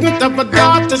she didn't have a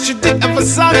daughter, she did have a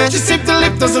son. She said if the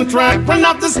lift doesn't work, run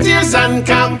up the stairs and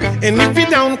come. And if you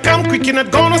don't come quick, you're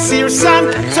not gonna see your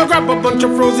son. So grab a bunch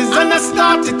of roses and I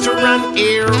started to run.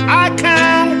 Here I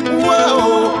come,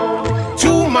 whoa.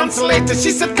 2 months later,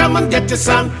 she said, come and get your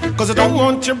son. Cause I don't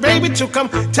want your baby to come.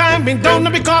 Tie me down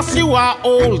because you are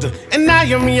old and I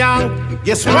am young.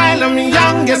 Yes, while I'm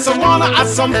young, yes, I wanna have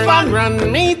some fun.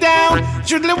 Run me down,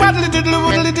 shoodly waddly diddly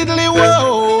woodly diddly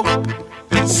whoa.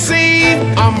 See,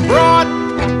 I'm broad,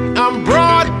 I'm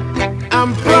broad,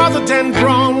 I'm broader than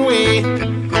Broadway.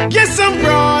 Yes, I'm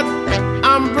broad,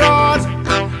 I'm broad,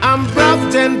 I'm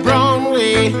broader than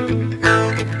Broadway.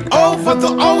 Over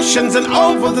the oceans and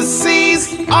over the seas,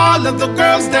 all of the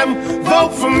girls, them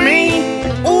vote for me.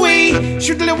 Ooh-wee,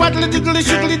 shoodly waddly diddly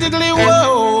shoodly diddly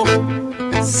whoa.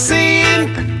 Sing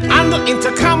on the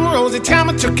intercom, Rosie tell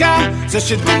me to come. Says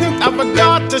she didn't have a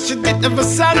daughter, she did have a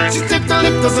son. She said the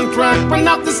lift doesn't work, run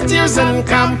up the stairs and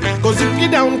come. Cause if you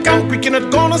don't come quick, you're not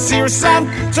gonna see your son.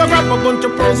 So grab a bunch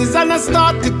of roses and I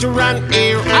started to run.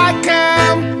 Here I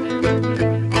come.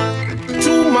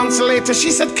 2 months later,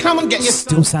 she said, come and get your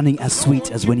Still sounding as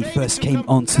sweet as when he first came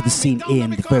onto the scene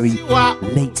in the very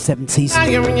late 70s.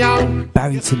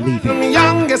 Barrington Levy. I'm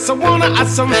young, guess I wanna have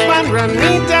some fun. Run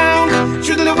me down,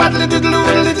 shoodly waddly diddly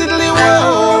woodly diddly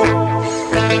whoa.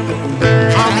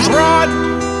 I'm broad,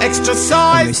 extra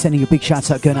size. Anyway, sending a big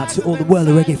shout out going out to all the World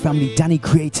of Reggae family, Danny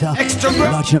Creator,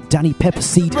 larging up Danny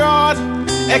Pepperseed. Broad,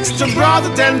 extra brother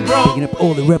than bro. Picking up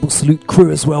all the Rebel Salute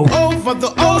crew as well. Over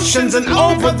the oceans and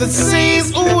over the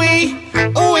seas, ooh-wee,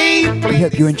 ooh-wee. We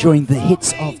hope you're enjoying the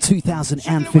hits of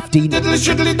 2015 in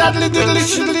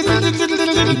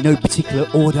no particular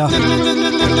order.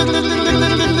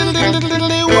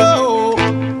 Whoa.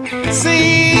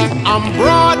 See, I'm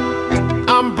broad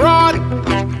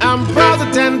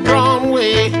than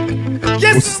Broadway.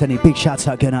 Yes. Also sending a big shout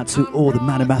out going out to all the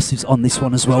Man of Massives on this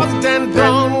one as well. Than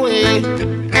Broadway.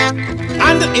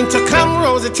 And the intercom,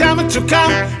 Rosie tell me to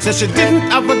come. Said she didn't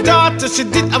have a daughter, she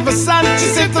did have a son. She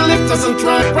said the lift doesn't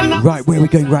work. Right, where are we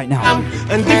going right now?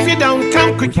 And if you don't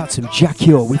come quick, we've had some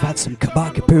Jackie, we've had some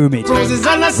Kabaka Pyramid, we've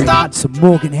had some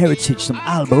Morgan Heritage, some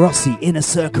Alba Rossi, Inner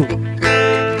Circle.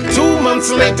 2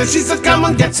 months later, she said, come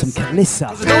and get some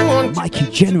Kalissa, Mikey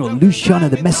General, Luciana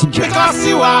the Messenger. Because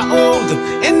you are old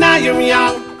and now you're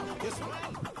young.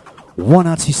 One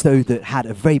artist though that had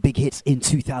a very big hit in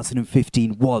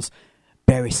 2015 was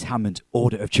Beres Hammond,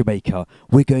 Order of Jamaica.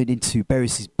 We're going into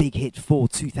Beres' big hit for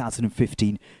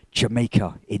 2015,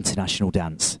 Jamaica International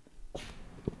Dance.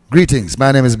 Greetings,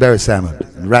 my name is Beres Hammond,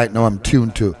 and right now I'm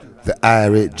tuned to the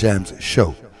Irie Jams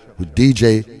show with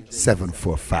DJ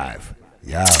 745.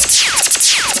 Yeah.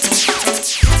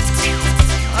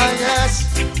 Oh yes.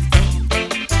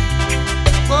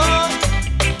 Oh,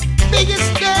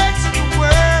 biggest dance in the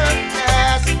world,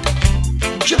 yes.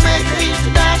 Jamaica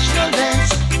International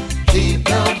Dance. Keep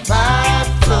the vibe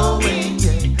flowing,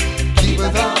 yeah. Keep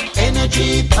the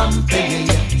energy pumping,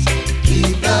 yes.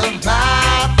 Keep the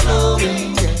vibe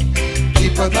flowing, yeah.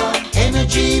 Keep the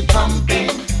energy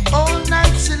pumping. All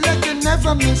night selector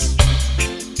never miss.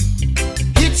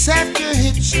 Hits after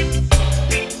hits.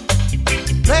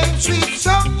 Playing sweet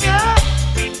song, yeah.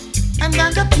 And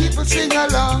then the people sing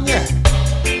along, yeah.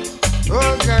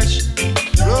 Oh gosh,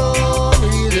 flow,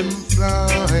 rhythm, flow,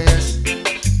 yes.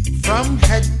 From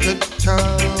head to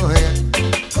toe, yeah.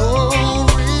 Go,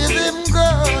 rhythm, go,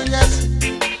 yes.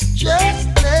 Just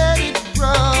let it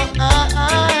grow.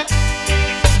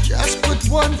 Just put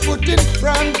one foot in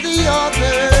front of the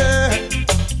other,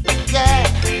 yeah.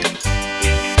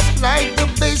 Like the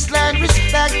bassline,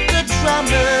 respect the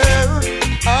drummer.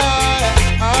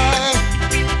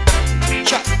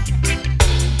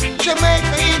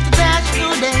 Jamaica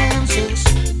International Dances.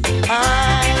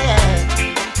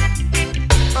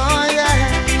 Oh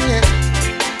yeah.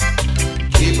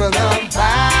 Keep the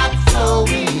vibe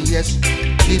flowing, yes.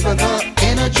 Keep the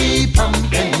energy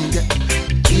pumping.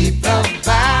 Keep the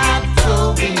vibe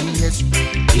flowing, yes.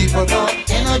 Keep the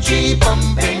energy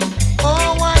pumping.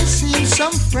 Oh, I seen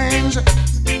some friends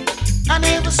I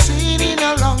never seen in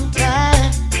a long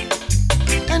time,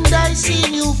 and I see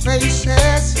new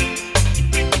faces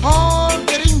all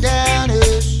getting down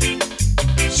this.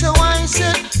 So I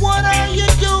said, what are you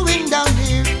doing down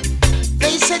here?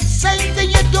 They said, same thing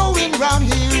you're doing round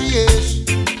here, yes.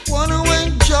 Wanna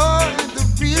enjoy the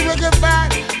real reggae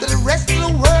vibe that the rest of the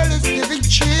world is giving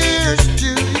cheers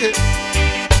to,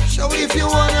 yeah. So if you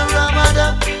wanna rum it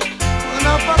up, run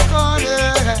up a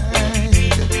corner.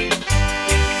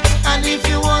 And if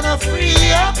you wanna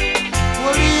free up,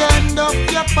 pull the end of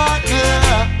your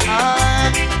partner.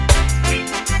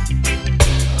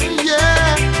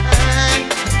 Yeah.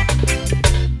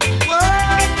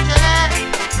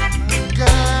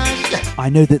 I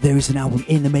know that there is an album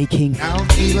in the making. Now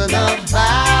keep the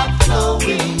vibe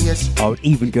flowing, yes. I would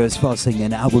even go as far as saying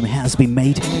an album has been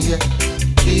made.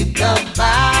 Keep the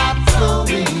vibe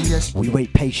flowing, yes. We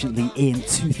wait patiently in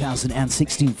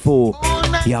 2016 for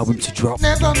the album to drop.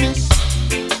 Never miss.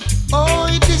 Oh,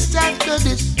 it is after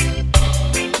this.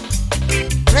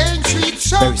 Playing sweet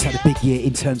songs. Beres had a big year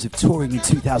in terms of touring in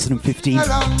 2015.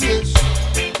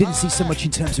 Didn't see so much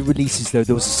in terms of releases though.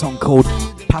 There was a song called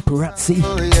Paparazzi.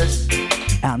 Oh, yes.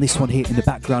 And this one here in the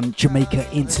background, Jamaica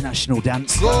International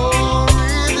Dance.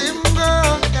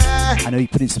 I know he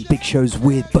put in some big shows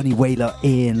with Bunny Wailer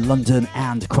in London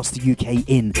and across the UK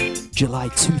in July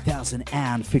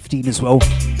 2015 as well.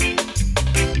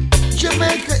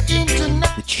 Jamaica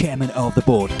International. The chairman of the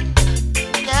board.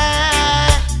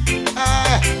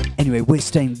 Anyway, we're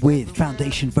staying with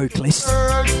Foundation vocalist.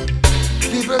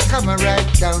 People come right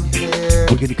down here.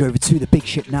 We're going to go over to the big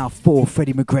ship now for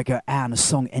Freddie McGregor and a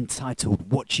song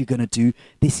entitled What You Gonna Do.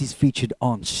 This is featured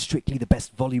on Strictly the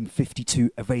Best Volume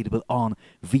 52, available on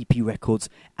VP Records,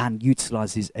 and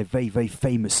utilises a very, very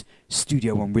famous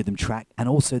Studio One rhythm track. And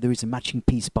also there is a matching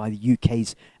piece by the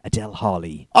UK's Adele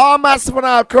Harley. Oh, massive and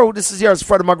all crew, this is yours,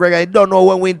 Freddie McGregor. I don't know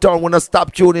when we in town, we're gonna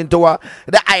stop tuning to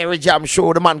the Irie Jam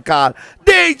show, the man called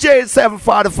DJ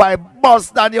 745.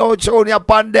 Bust down your tune, your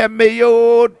pandemic,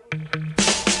 youth.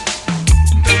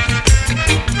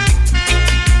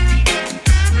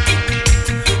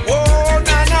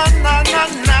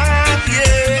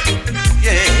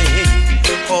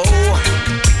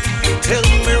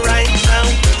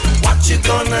 you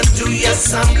gonna do?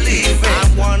 Yes, I'm leaving. I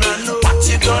wanna know what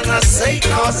you gonna say,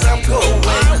 cause I'm going.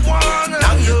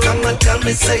 Now you come and tell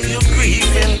me, say you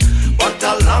grieving. What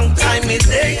a long time it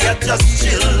day, you're just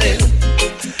chilling.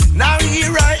 Now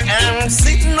here I am,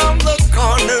 sitting on the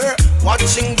corner,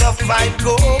 watching the fight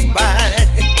go by.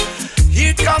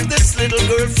 Here comes this little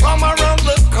girl from around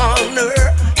the corner.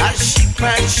 As she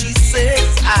cries, she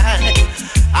says,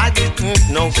 I didn't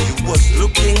know you was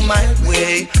looking my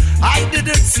way. I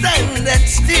didn't stand and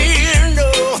stare,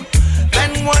 no.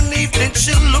 Then one evening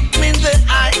she looked me in the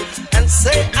eye and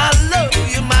say, I love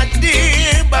you, my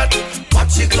dear. But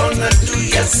what you gonna do?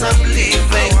 Yes, I'm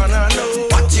leaving.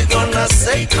 What you gonna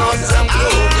say? Cause I'm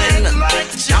going.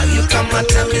 Now you come and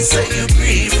tell me, say you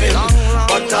grieving.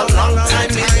 But a long time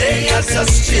today, you're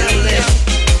just chilling.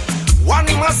 What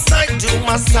must I do?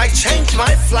 Must I change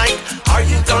my flight? Are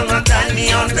you gonna die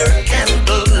me under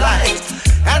candlelight?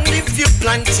 And if you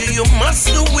plan to, you must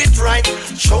do it right.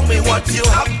 Show me what you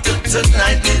have to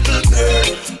tonight, little girl.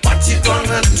 What you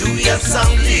gonna do? Yes,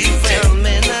 I'm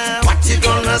leaving. What you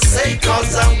gonna say?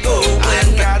 Cause I'm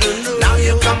going. Now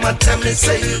you come and tell me,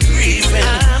 say you grieving.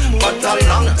 But a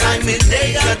long time in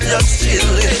day, you're just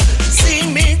chilling. See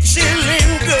me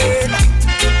chilling, girl.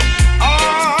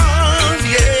 Oh,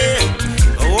 yeah.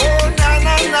 Oh, na,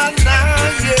 na, na, na,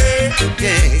 yeah,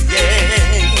 yeah, yeah.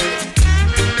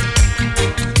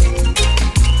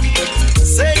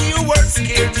 Say you were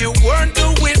scared, you weren't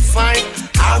doing fine.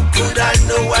 How could I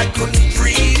know I couldn't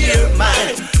read your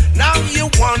mind? Now you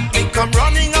want me come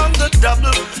running on the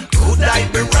double. Could I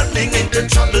be running into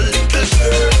trouble, little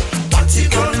girl? What you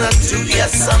gonna do?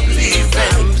 Yes, I'm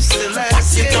leaving. What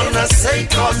you gonna say?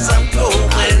 Cause I'm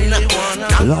going.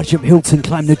 Large up Hilton,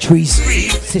 climb the trees.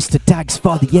 Sister Dags,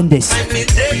 Father Yendis.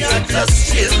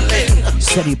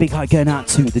 Sending a big hi going out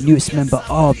to the newest member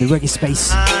of the Reggae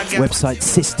Space website,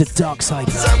 Sister Darkside.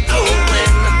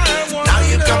 Now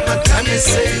you come and tell me,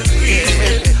 say you're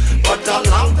grieving. But a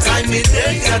long time in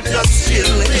there, you're just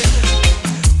chilling.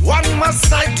 What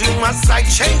must I do? Must I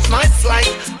change my flight?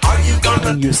 Are you gonna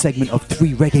bring you a segment of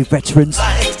 3 reggae veterans?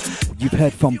 You've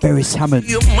heard from Beres Hammond,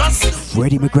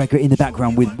 Freddie McGregor in the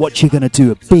background with What You Gonna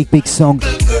Do, a big song.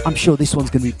 I'm sure this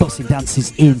one's gonna be busting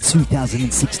dances in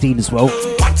 2016 as well.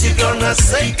 What you gonna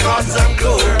say? Cause I'm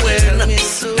going.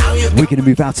 We're gonna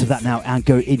move out of that now and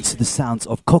go into the sounds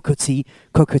of Kokoti.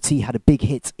 Kokoti had a big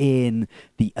hit in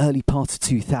the early part of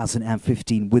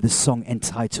 2015 with a song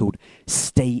entitled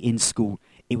Stay in School.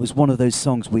 It was one of those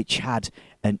songs which had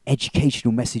an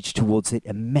educational message towards it,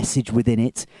 a message within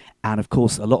it, and of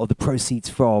course a lot of the proceeds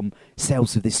from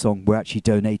sales of this song were actually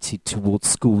donated towards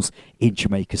schools in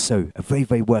Jamaica. So a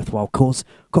very worthwhile cause.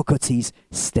 Kokoti's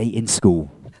Stay in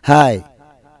School. Hi,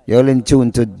 you're in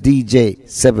tune to DJ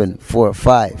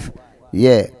 745.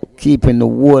 Yeah, keeping the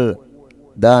whole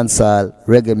dancehall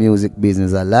reggae music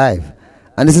business alive.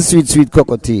 And this is sweet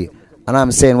Kokoti. And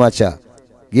I'm saying, watcha,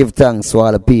 give thanks to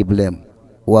all the people them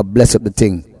who have blessed up the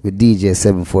thing with DJ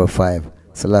 745.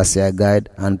 Selassie I guide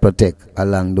and protect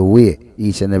along the way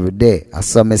each and every day. As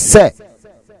some say.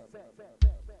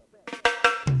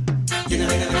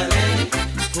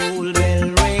 School bell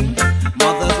ring,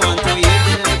 mothers want to hear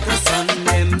the little son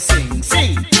them sing.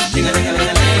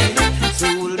 Ding-a-ling-a-ling-a-ling.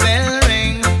 School bell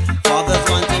ring, fathers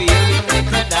want to hear the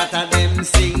little daughter them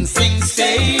sing.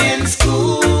 Stay in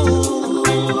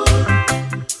school,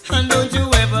 and don't you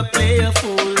ever play a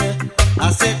fool.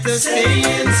 I said to stay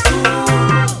in school.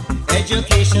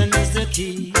 Education is the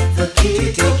key to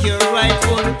take your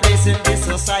rightful place in this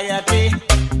society.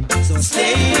 So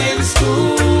stay in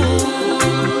school.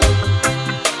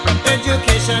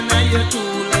 Education are your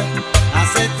tool. I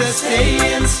said to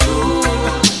stay in school.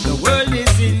 The world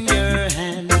is in your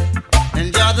hand,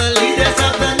 and you're the leaders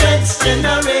of the next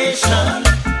generation.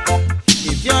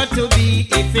 If you're to be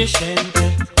efficient,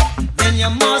 then you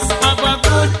must have a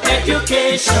good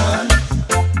education.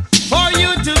 For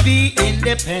you to be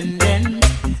independent,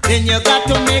 then you got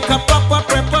to make a proper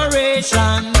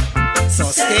preparation.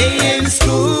 So stay in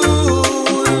school.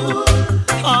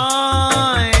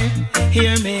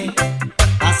 Hear me,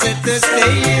 I said to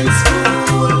stay in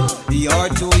school. You're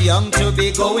too young to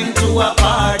be going to a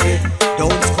party.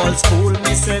 Don't call school,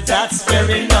 me say that's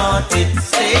very naughty.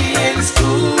 Stay in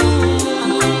school.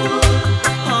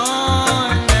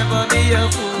 Never be a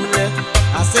fool.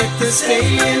 I said to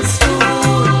stay in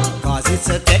school. Cause it's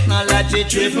a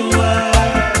technology-driven world.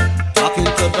 Talking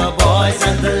to the boys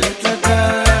and the little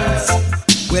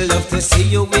girls. We love to see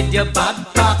you with your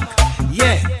backpack.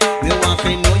 Yeah, we want to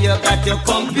know you got your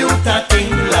computer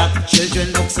thing locked.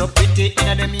 Children look so pretty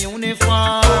in them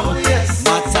uniform. Oh, yes.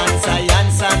 Maths and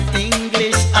science and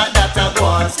English, that I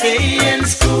want. Stay in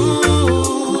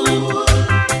school.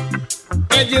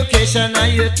 education are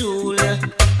your tool.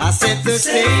 I said to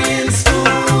stay in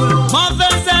school.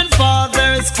 Mothers and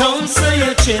fathers, counsel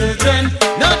your children.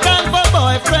 No time for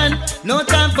boyfriend, no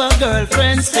time for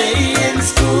girlfriend. Stay in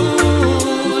school.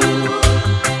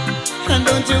 And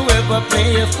don't you ever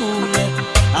play a fool.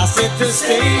 I said to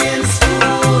stay in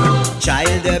school.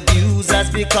 Child abuse has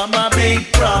become a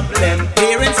big problem.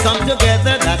 Parents come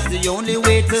together, that's the only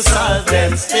way to solve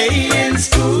them. Stay in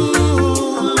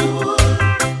school.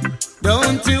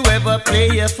 Don't you ever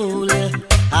play a fool.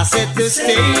 I said to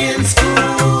stay in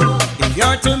school. If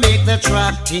you're to make the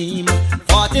track team,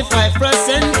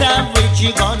 45% average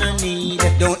you're gonna need.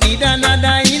 Don't need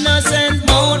another innocent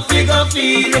mouth figure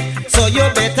feed. So you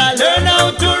better learn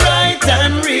how to write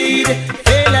and read.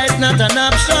 Failure is not an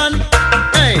option.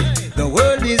 Hey, the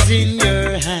world is in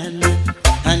your hand,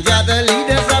 and you're the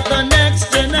leaders of the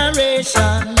next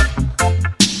generation.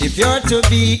 If you're to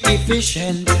be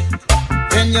efficient,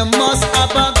 then you must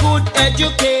have a good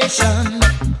education.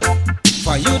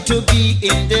 For you to be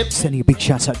independent. Sending a big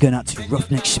shout out going out to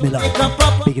Roughneck Schmiller.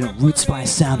 Bigging up Roots Fire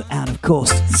Sound, and of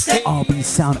course the RB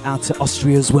Sound out to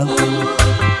Austria as well.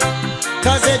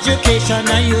 Cause education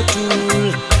are your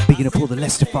tool. Bigging up all the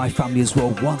Leicester Five family as well.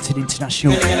 Wanted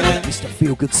International, Mr.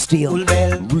 Feelgood Steel,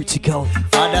 Rutical,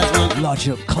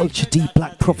 Larger Culture D,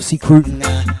 Black Prophecy Crew,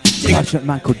 Larger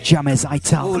man called Jamez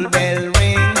Aital.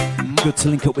 Good to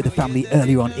link up with the family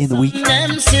earlier on in the week.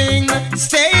 Them sing,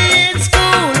 stay in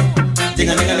school.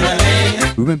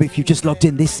 Remember, if you just logged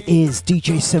in, this is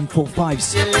DJ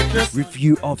 745's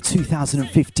review of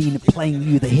 2015, playing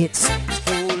you the hits.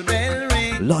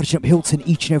 Large up Hilton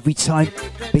each and every time,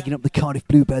 bigging up the Cardiff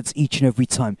Bluebirds each and every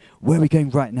time. Where we're going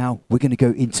right now, we're going to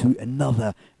go into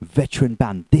another veteran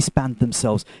band. This band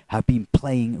themselves have been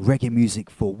playing reggae music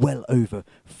for well over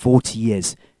 40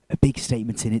 years. A big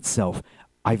statement in itself.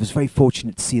 I was very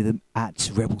fortunate to see them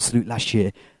at Rebel Salute last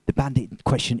year. The band in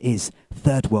question is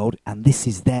Third World, and this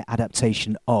is their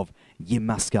adaptation of Yim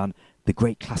Maskan, the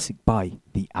great classic by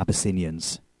the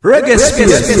Abyssinians. Reggae Spear.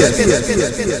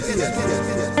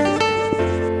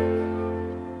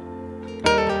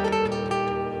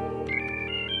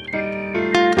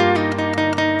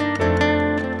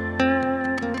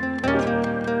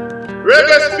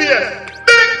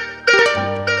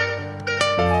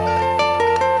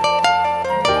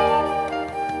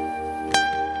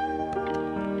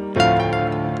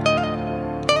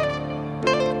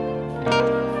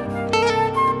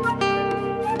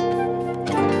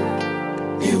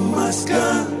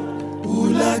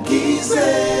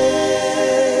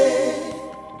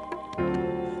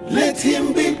 Let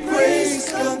him be praised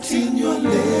continually.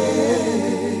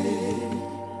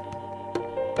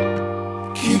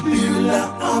 Kibula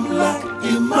Amlak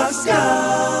Imaskan.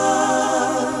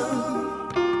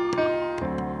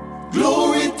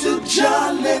 Glory to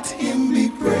Jah, let him be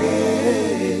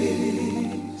praised.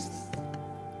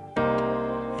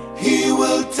 He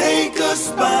will take us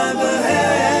by the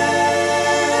hand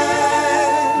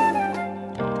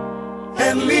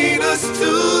and lead us to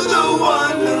the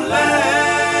wonderland.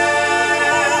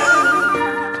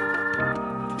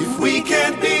 If we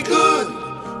can't be good,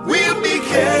 we'll be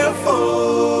careful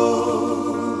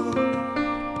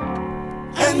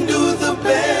and do the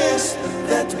best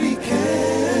that we can.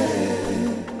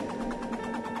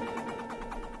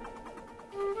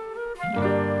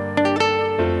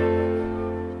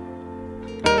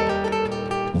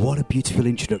 What a beautiful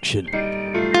introduction.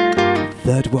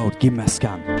 Third World Yim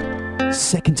Maskan.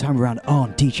 Second time around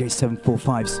on DJ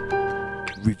 745's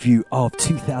review of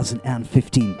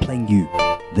 2015, playing you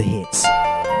the hits.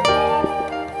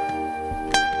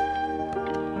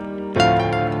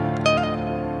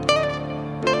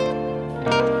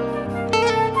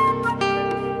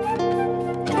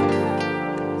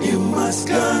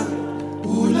 Imaskan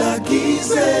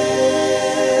Ulagize,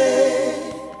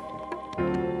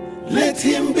 let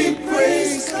him be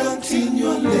praised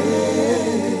continually.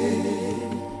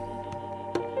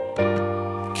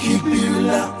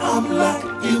 Kibula Amlak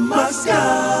Imaskan.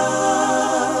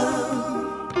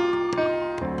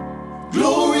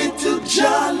 Glory to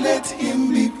Jah, let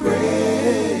him be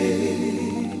praised.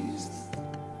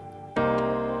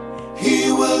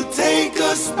 He will take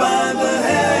us by the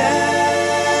hand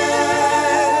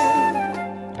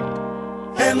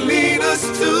and lead us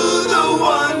to the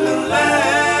wonderland.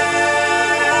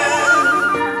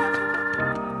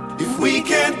 If we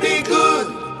can't be good,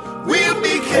 we'll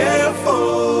be careful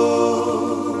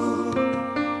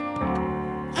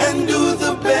and do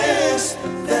the best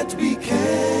that we can.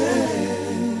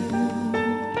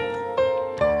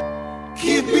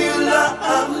 Kibula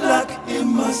Amlak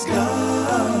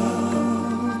Imaskan.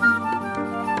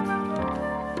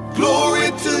 Glory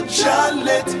to Jah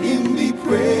let him be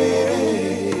praised.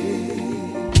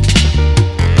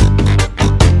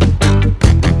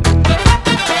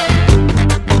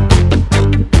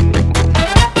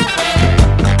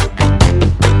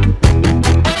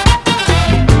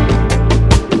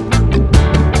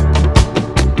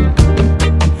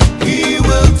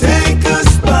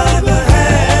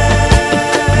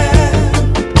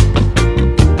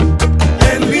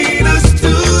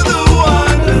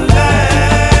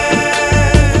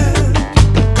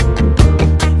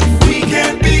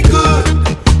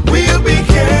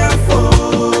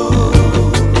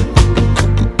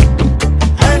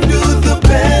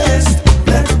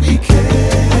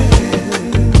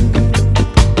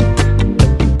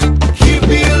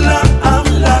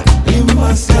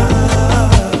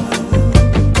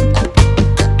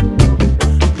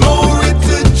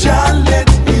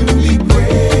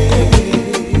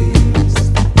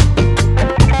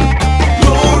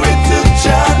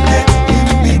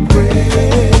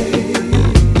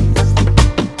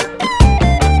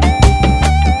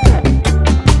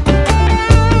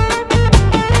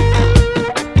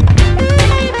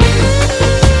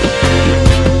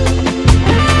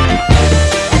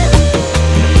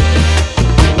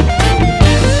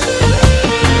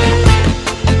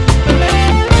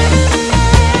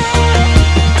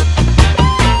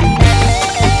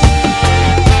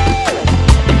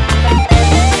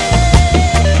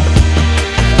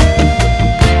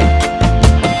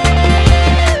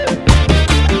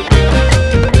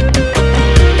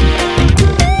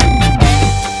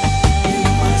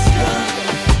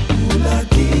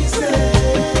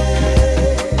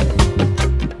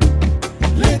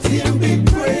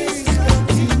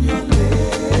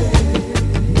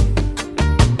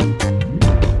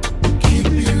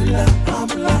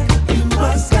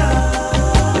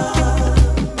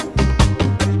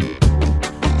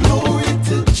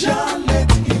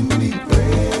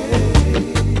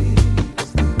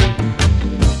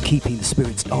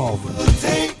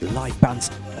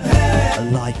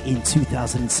 Alive in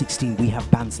 2016, we have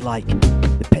bands like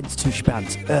the Pentateuch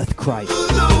bands, Earthcry,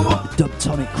 the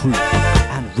Dubtonic Crew,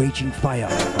 and Raging Fire.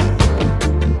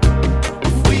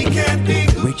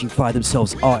 Raging Fire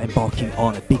themselves are embarking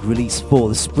on a big release for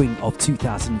the spring of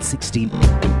 2016.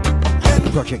 A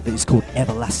project that is called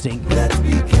Everlasting.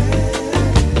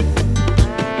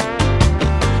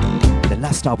 The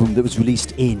last album that was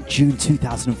released in June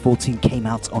 2014 came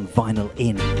out on vinyl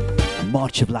in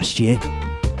March of last year.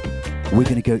 We're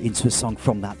going to go into a song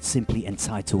from that simply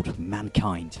entitled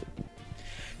Mankind.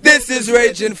 This is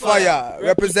Raging Fire,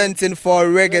 representing for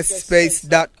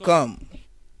reggaespace.com.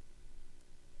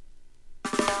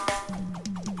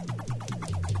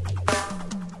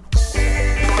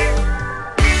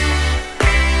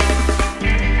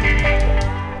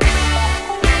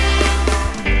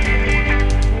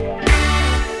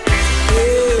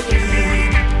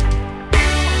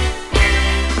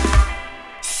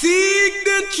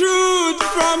 Truth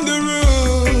from the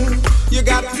root. You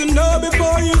got to know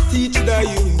before you teach the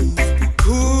youth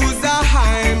who's a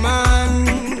high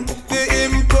man, the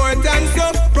importance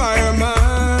of prior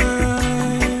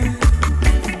man.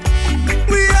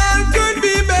 We all could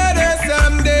be better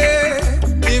someday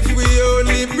if we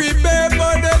only prepare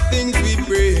for the things we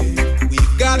pray.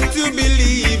 We've got to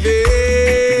believe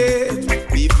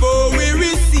it before we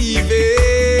receive it.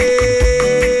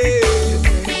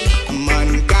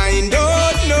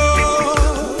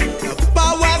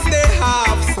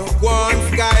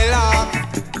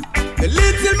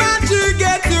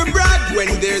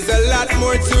 When there's a lot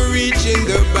more to reach in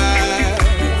the bag,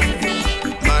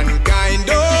 mankind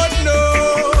don't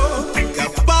know the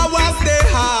powers they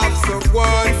have, so go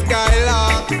on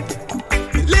skylark.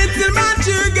 Little man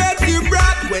you get you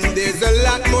brag when there's a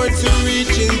lot more to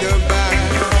reach in the bag.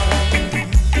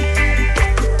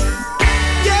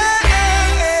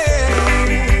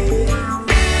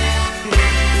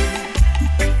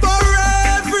 For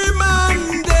every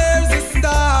man there's a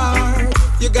star.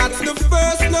 You got to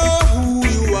first know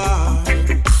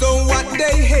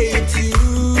they hate you,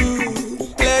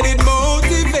 let it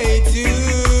motivate you.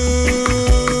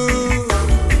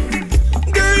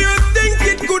 Do you think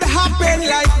it could happen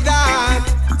like that?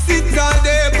 Sit all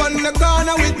day on the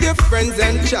corner with your friends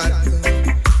and chat.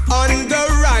 On the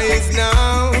rise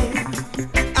now,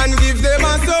 and give them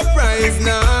a surprise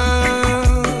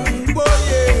now. Oh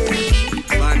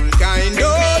yeah, mankind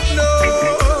don't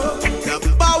know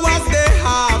the powers they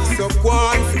have, so go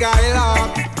on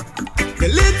skylark. The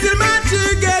little man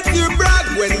you get you brag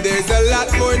when there's a lot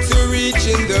more to reach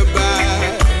in the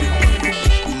bag.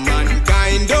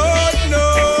 Mankind don't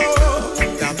know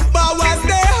the powers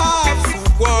they have, so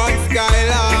go on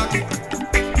skylark.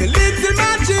 The little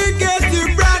man you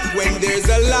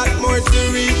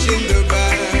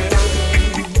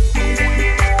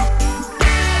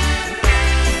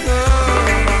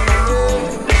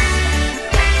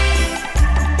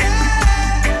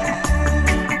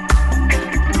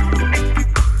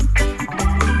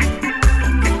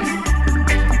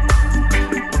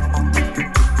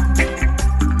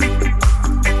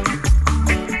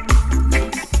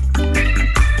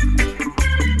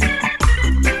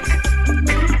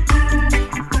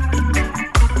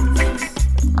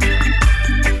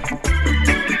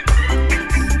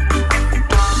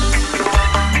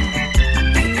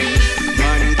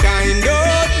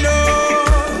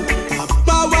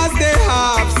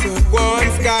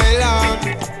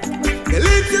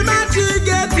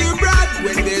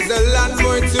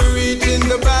to reach in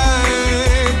the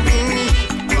bank.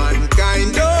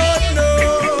 Mankind don't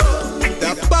know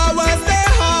the powers they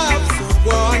have, so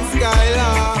go on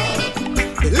Skylab.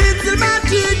 The little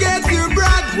magic gets you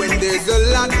brag when there's a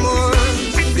lot more.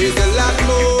 There's a lot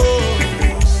more.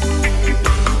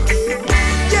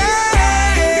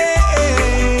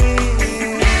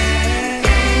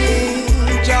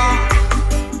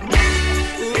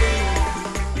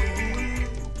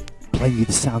 Playing you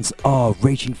the sounds of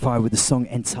Raging Fire with the song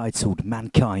entitled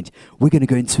Mankind. We're going to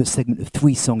go into a segment of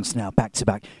 3 songs now, back to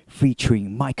back,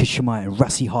 featuring Micah Shemaiah and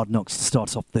Rassi Hard Knocks to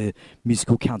start off the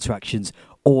musical counteractions,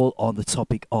 all on the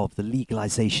topic of the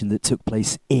legalization that took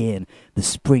place in the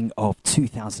spring of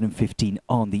 2015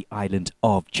 on the island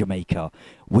of Jamaica.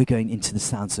 We're going into the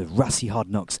sounds of Rassi Hard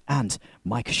Knocks and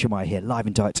Micah Shemaiah here, live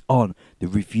and direct on the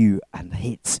review and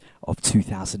hits of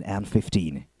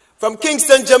 2015. From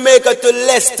Kingston, Jamaica to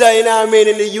Leicester, you know what I mean,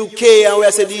 in the UK, and we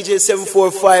are DJ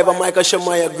 745 and Michael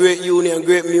Shemaiah, great union,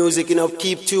 great music, you know,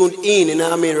 keep tuned in, you know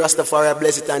what I mean, Rastafari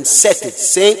bless it and set it,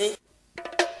 sing.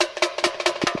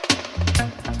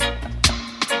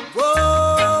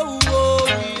 Whoa, whoa,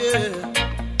 yeah.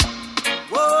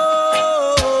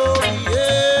 Whoa,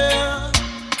 yeah.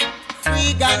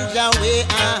 Free ganja way,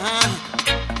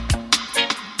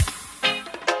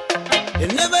 You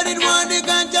never did want the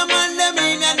ganja man, them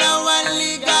in and now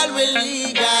illegal will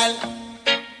legal.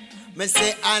 Me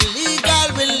say illegal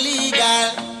will legal,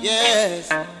 yes.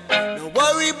 Don't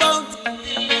worry about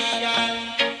illegal.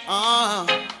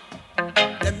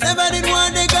 Them never did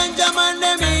want the ganja man,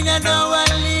 them in and now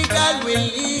illegal will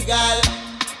legal.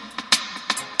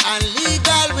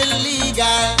 Illegal will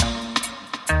legal.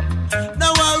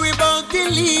 Don't worry about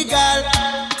illegal.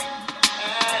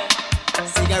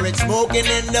 Cigarette smoking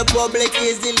in the public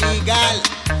is illegal.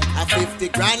 A 50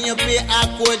 grand you pay a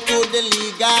quote to the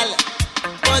legal.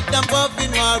 But I'm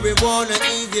puffing marijuana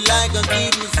easy like a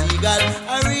evil seagull.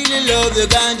 I really love the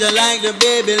ganja like the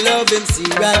baby love him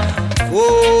cereal.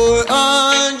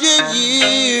 400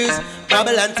 years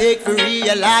Babylon take for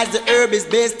realize the herb is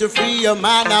best to free your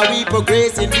mind. Now we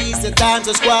progress in decent times,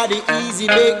 so squad it easy,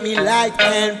 make me light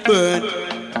and burn.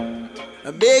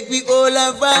 Make we all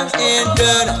have arms and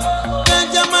turn.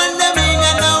 Ganja man them in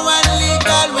and now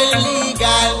illegal will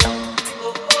legal.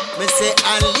 Me say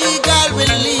illegal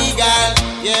will legal,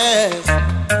 yes.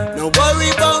 No worry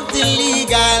about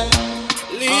illegal.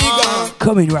 Legal.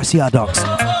 Come in, Rassi Docs.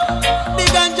 The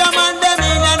ganja man them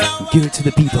in and now Give it to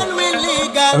the people.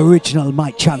 illegal. Original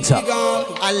Mike Chanter.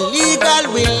 Illegal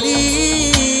will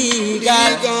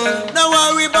legal. No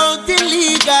worry about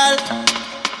illegal.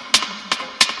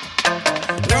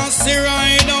 Rassi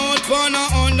ride out for no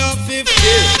under 50.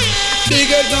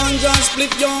 Bigger ganja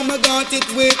split, yo, me got it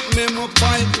with me. My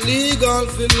pipe legal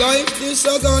for life, this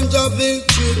a ganja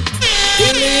victory.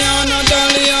 Billion a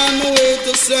dolly on my way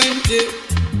to 70.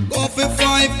 Go for £5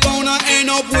 and end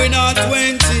up with a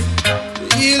 20. The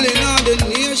healing of the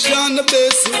nation, the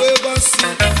best you ever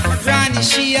see. Granny,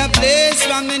 she a place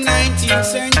from the 19th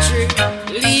century.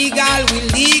 Legal, we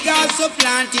legal, so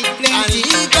planted plenty.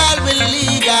 Illegal will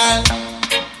legal.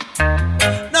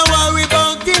 No worry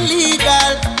about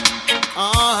illegal.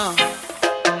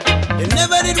 You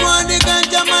never did want the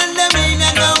ganja man, them in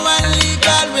and now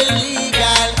illegal will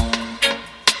legal.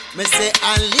 Me say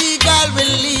illegal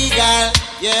will legal,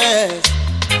 yes.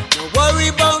 No worry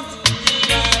about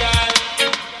illegal.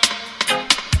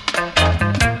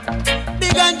 The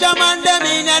ganja man, them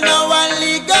in and now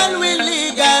illegal will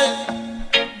legal.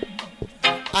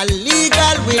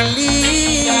 Illegal will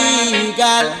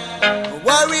legal.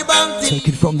 Worry about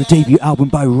Taken from the debut album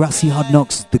by Rassi Hard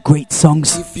Knocks, The Great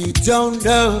Songs. If you don't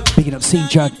know, Picking up St.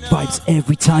 Jack vibes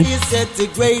every time. you said the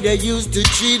greater used to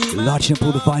treat me. Larging up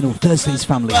all the vinyl, Thursday's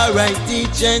family. Alright,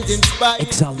 teach and inspire.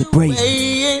 Exile the Brave.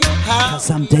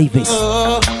 Kazam Davis.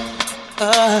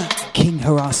 King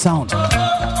Hurrah Sound.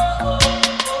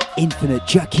 Infinite,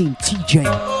 Jakeem, TJ,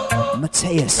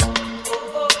 Mateus,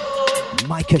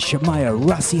 Micah Shemaiah,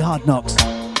 Rassi Hard Knocks.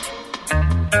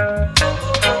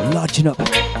 Larging up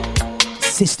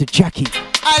Sister Jackie,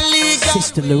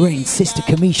 Sister Lorraine, Sister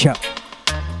Kamisha.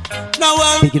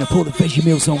 Bigging up all the Veggie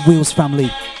Meals on Wheels family.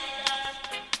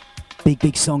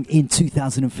 Big song in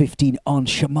 2015 on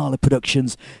Shamala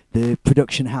Productions, the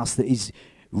production house that is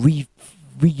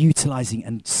reutilizing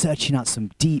and searching out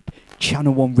some deep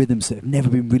Channel 1 rhythms that have never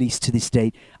been released to this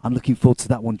day. I'm looking forward to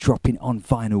that one dropping on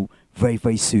vinyl very,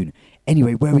 very soon.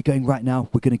 Anyway, where are we going right now?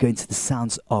 We're going to go into the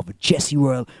sounds of Jesse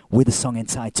Royal with a song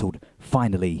entitled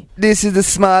Finally. This is the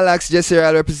Small Axe Jesse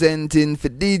Royal representing for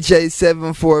DJ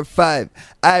 745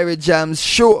 Irie Jams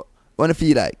Show. Wanna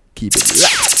feel like? Keep it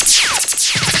locked.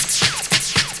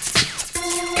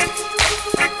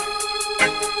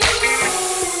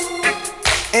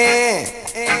 Say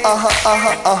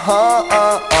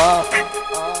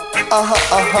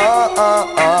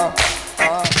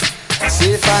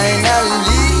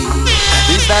finally,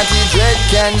 this natty dread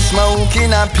can smoke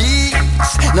in a peace.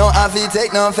 No have to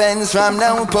take no offense from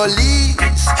no police.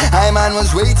 I man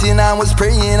was waiting, I was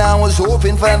praying, I was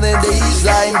hoping for the days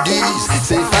like these.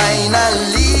 Say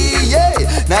finally, yeah,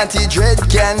 natty dread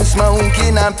can smoke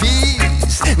in a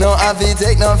peace. No have to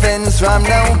take no offense from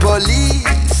no police.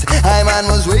 I man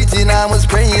was waiting, I was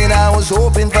praying, I was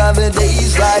hoping for the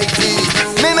days like these.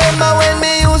 Remember when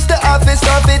me used to have this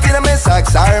stuff it in my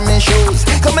socks or my shoes.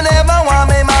 Come and never want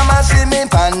me mama see me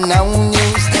pan now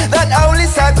news. That holy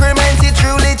sacrament it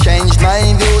truly changed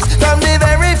my views. From the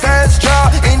very first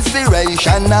draw,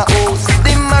 inspiration I owes.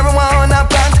 The marijuana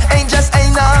plant ain't just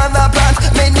another plant.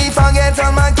 Made me forget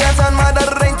all my cats and mother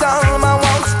rent all my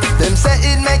wants. Them say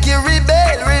it make you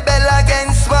rebel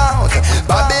against what?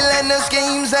 Babylon the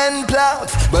schemes and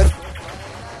plots. But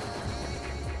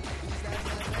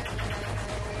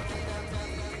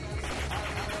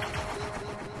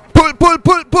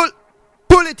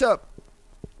pull it up.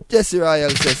 Jesse Royal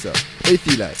says so. What you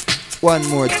feel like? One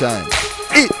more time.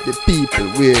 Hit the people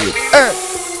where it's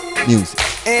earth. Music.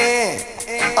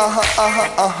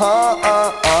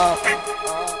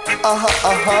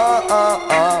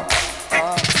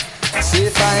 Say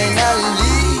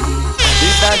finally,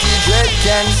 this natty dread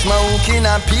can smoke in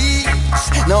a peace.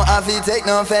 No have to take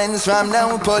no offense from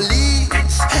no police.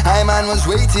 I man was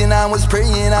waiting, I was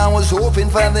praying, I was hoping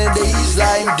for the days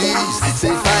like these.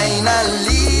 Say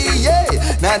finally, yeah,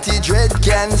 natty dread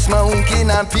can smoke in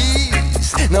a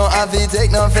peace. No have to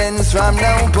take no offense from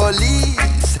no police.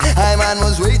 I man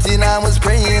was waiting, I was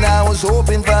praying, I was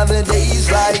hoping for the days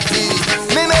like these.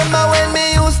 Remember when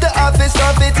me used to have this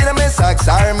stuff it in my socks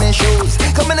or my shoes.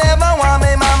 Come and never want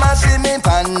me mama see me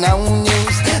pan now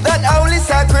news. That holy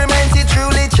sacrament it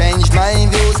truly changed my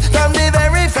views. From the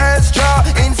very first draw,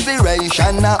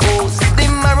 inspiration I owes.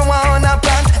 The marijuana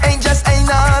plant ain't just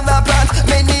another plant.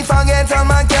 Made me forget all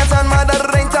my cats and mother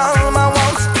rent all my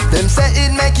wants. Them say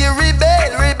it make you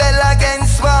rebel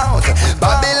against what?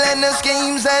 Babylon the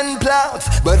schemes and plots.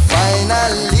 But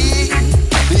finally,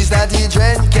 this natty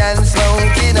dread can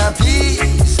smoke in a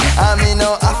peace. I mean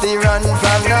no have to run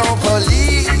from no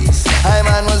police. I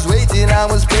man was waiting, I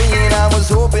was praying, I was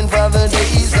hoping for the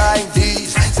days like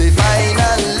these. Say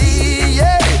finally,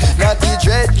 yeah, natty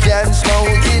dread can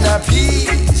smoke in a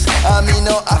peace. I mean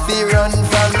no have to run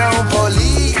from no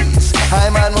police. I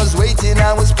man was waiting,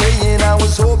 I was praying, I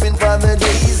was hoping for the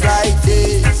days like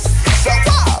this. So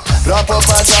wow, drop up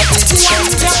a drop it.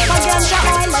 Drop again the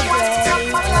oil again.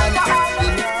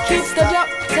 Keeps the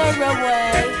doctor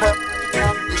away.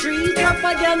 3 drop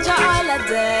again the oil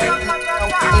again.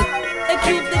 They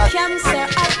keep the cancer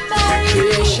at bay.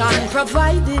 Creation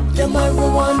provided the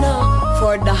marijuana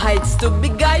for the heights to be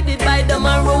guided by the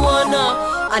marijuana.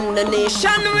 And the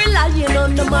nation relying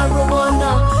on the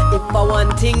marijuana. If I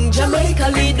want thing, Jamaica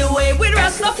lead the way with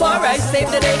Rastafari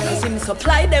save the day. Cause him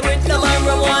supply them with the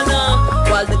marijuana,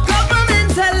 while the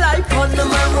government tell life on the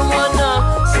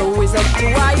marijuana. So it's up to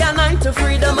I and I to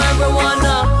free the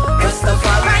marijuana.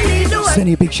 Rastafari lead the way.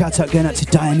 Sending a big shout out going out to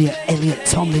Diana Elliott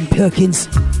Tomlin Perkins.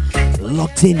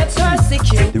 Locked in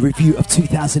the review of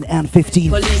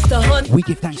 2015. We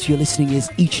give thanks for your listening ears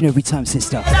each and every time,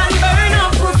 sister.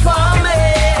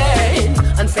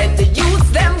 And send the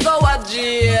youth them go a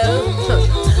jail.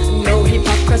 No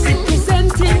hypocrisy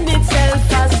presenting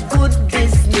itself as good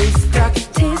business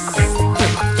practice.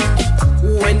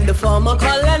 When the former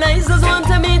colonizers want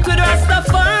to meet with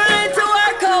Rastafari to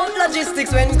work out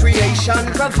logistics, when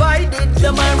creation provided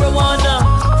the marijuana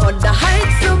for the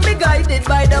heights to be guided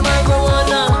by the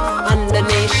marijuana, and the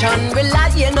nation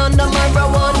relying on the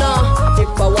marijuana.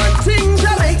 If I want things,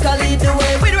 Jamaica lead the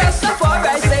way with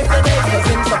Rastafari save the day. Cause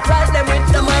him supply them with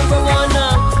the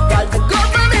marijuana, while the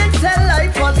government tell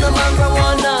life on the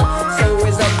marijuana. So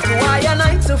it's up to I and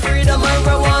I to free the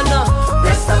marijuana.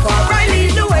 Rastafari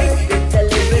lead the way with the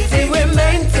liberty we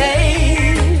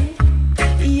maintain.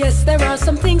 Yes, there are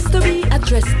some things to be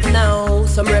addressed now,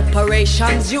 some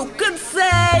reparations you could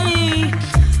say.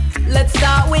 Let's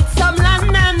start with some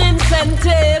land and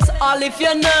incentives, all if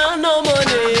you know no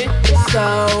money.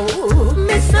 So,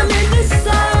 Mr.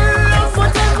 Minister,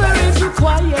 whatever is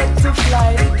required to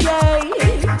fly the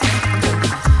gate.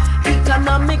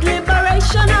 Economic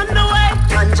liberation on the way.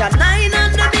 Ganja 9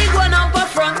 and the big one up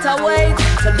front away.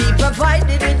 To be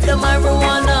provided with the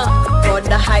marijuana, for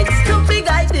the heights to be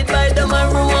guided by the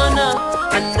marijuana,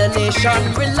 and the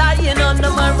nation relying on the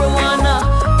marijuana.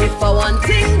 If I want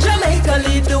thing, Jamaica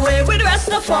lead the way with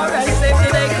Rastafari save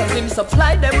the day. Cause him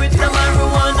supply them with the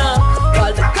marijuana,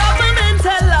 while the government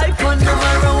tell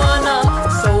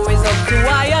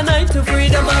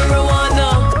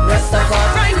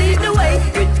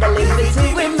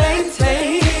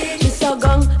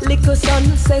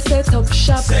say set up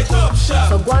shop.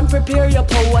 So go and prepare your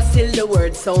power till the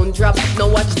word sound drop. Now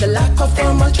watch the lack of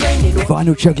formal training.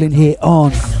 Vinyl juggling here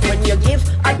on When you give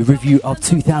the review of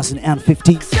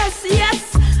 2015. yes.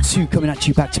 2 coming at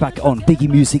you back to back on Biggie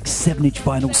Music 7-inch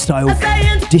vinyl style,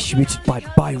 distributed by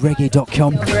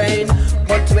BuyReggae.com.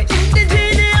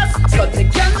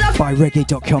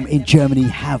 BuyReggae.com in Germany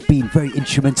have been very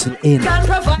instrumental in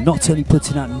not only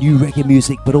putting out new reggae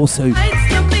music but also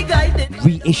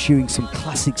reissuing some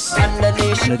classics.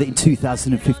 I know that in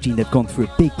 2015 they've gone through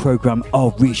a big program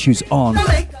of reissues on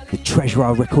the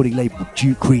Treasurer recording label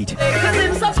Duke Reed.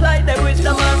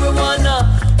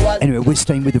 Anyway, we're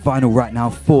staying with the vinyl right now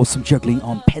for some juggling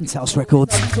on Penthouse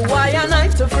Records.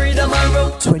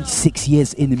 26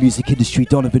 years in the music industry,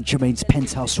 Donovan Jermaine's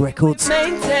Penthouse Records.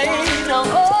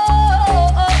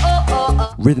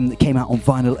 Rhythm that came out on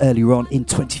vinyl earlier on in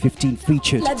 2015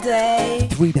 featured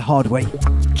 3 The Hard Way,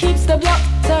 Keeps the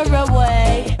water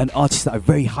away. an artist that I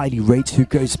very highly rate who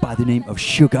goes by the name of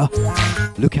Sugar.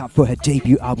 Look out for her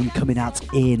debut album coming out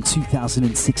in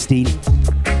 2016.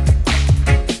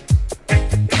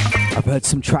 I've heard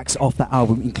some tracks off that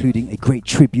album, including a great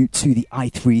tribute to the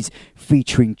I3s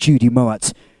featuring Judy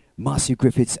Mowatt, Marcia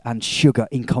Griffiths and Sugar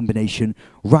in combination.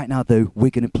 Right now though, we're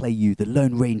going to play you The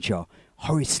Lone Ranger,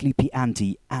 Horace Sleepy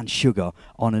Andy and Sugar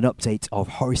on an update of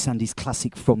Horace Andy's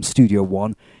classic from Studio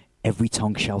One, Every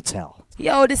Tongue Shall Tell.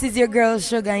 Yo, this is your girl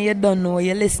Sugar and you don't know,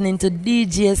 you're listening to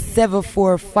DJ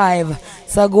 745.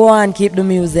 So go on, keep the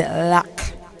music locked.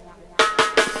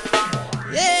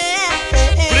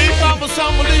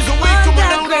 Somebody's a week coming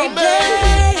down on me.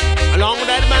 Along with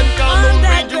that man called Lone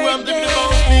Ranger, I'm the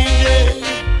boss DJ.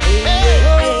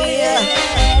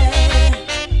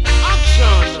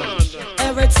 Action.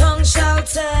 Every tongue shall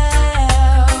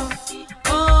tell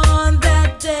on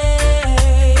that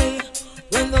day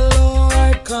when the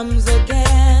Lord comes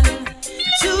again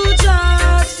to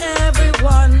judge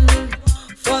everyone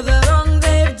for the wrong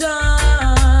they've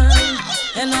done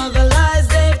and all the lies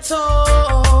they've told.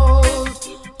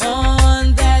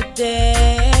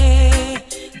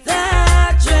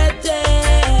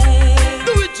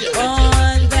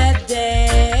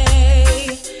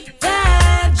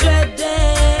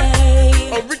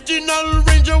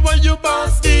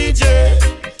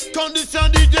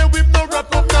 Condition DJ with no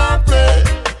rap up now play.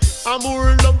 I'm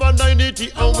more number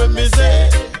 90 and when me say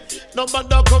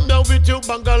nobody come here with you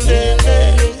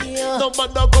bangalele.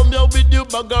 Nobody come here with you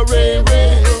bangarere.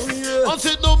 I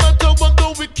said no matter what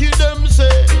the wicked them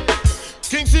say,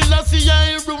 King Selassie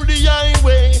I rule the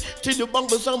highway. Till you bang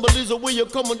with somebody's the way you're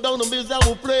coming down the biz I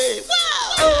will play.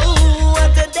 Oh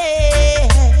what a day.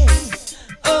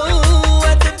 Oh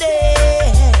what a day.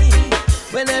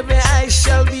 When every eye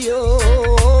shall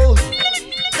behold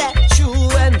that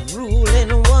true and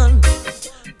ruling one,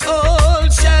 all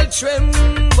shall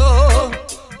tremble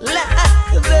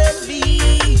like the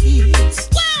leaves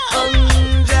on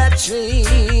that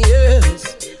trees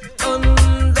on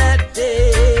that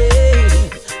day,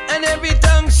 and every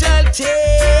tongue shall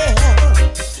tell,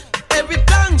 every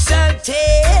tongue shall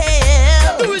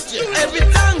tell, every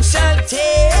tongue shall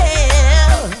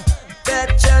tell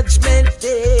that judgment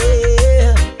day.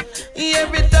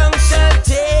 Every tongue shall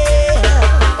tell.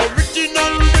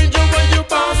 Original Ranger when you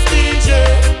boss DJ.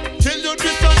 Tell you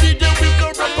this on DJ with no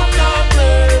rap and not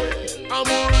play. I'm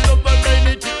all over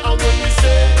 90 and when we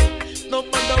say no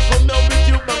matter come here with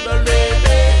you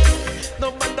bangarere. No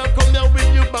matter come here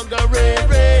with you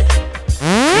bangarere.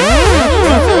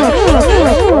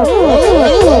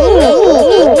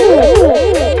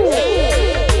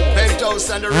 Penthouse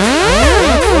and the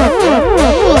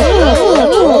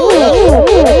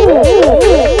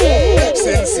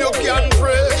since you can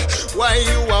pray, why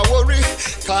you are worried?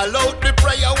 Call out the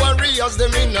prayer warriors,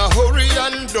 them in a hurry,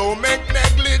 and don't make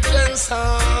negligence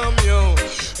harm you.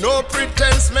 No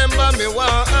pretense, member, me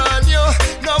want you.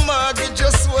 No mortgage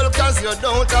your soul, cause you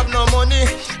don't have no money.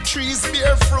 Trees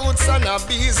bear fruits and a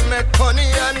bees make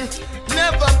honey, and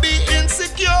never be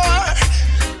insecure.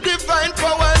 Divine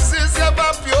powers is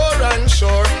ever pure and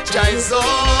sure. Jah is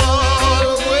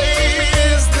always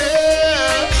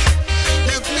there.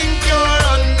 You think you're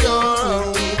on your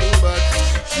own, but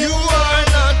you are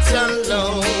not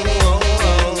alone.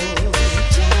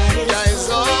 Jah is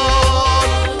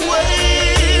always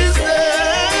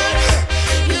there.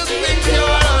 You think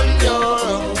you're on your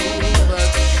own, but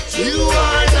you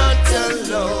are not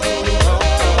alone.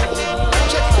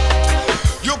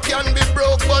 You can be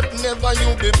broke, but never you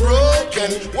be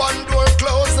broken. One door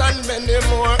closed and many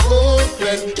more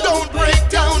open. Don't break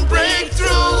down, break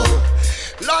through.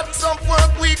 Lots of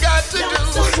work we got to do.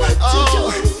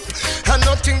 And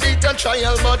nothing beat a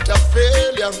trial but a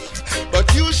failure.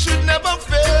 But you should never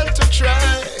fail to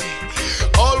try.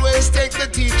 Always take the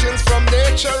teachings from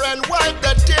nature and wipe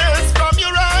the tears from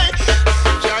your eye.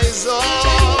 Jah is always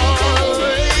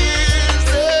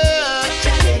there.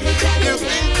 You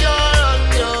think you're on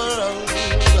your own,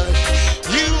 but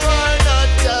you are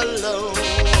not alone.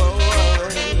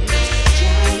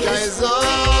 Jah is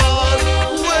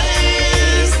always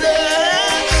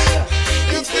there.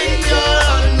 You think you're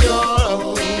on your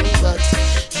own, but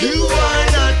you are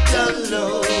not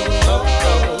alone.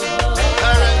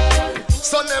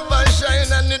 Sun never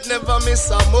shine and it never miss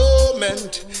a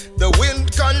moment. The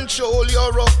wind control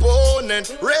your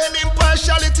opponent. Rain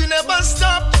impartiality never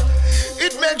stop.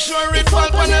 It makes sure it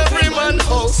fall on every man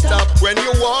host up. When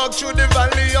you walk through the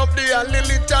valley of the alley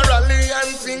literally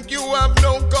and think you have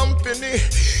no company,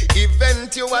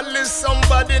 eventually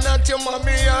somebody, not your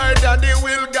mommy or daddy,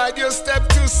 will guide your step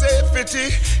to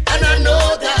safety. And I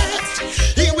know that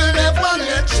he will never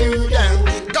let you down.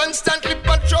 Constantly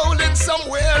patrolling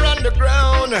somewhere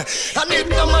underground. And it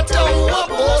no matter who a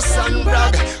boss and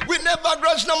brag, we never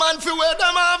grudge no man for where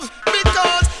them have.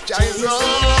 Because Jah is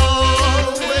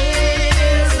always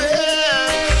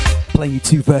there. Playing you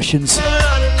two versions.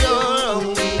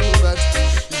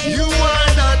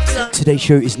 Today's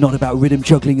show is not about rhythm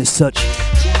juggling as such.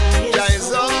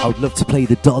 I would love to play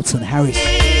the Dalton Harris,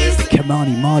 the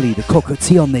Kamani Marley, the Coco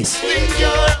T on this.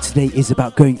 Today is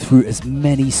about going through as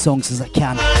many songs as I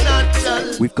can.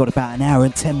 We've got about an hour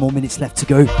and 10 more minutes left to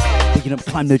go. Picking up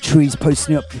Climb No Trees,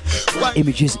 posting up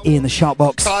images in the shout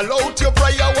box. Call out your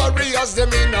prayer warriors,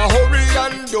 them in a hurry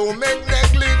and don't make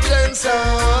negligence.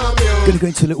 Gonna go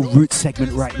into a little root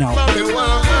segment right now.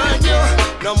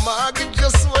 No mortgage your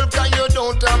soul can you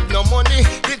don't have no money.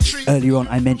 Earlier on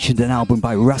I mentioned an album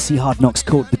by Rassi Hard Knocks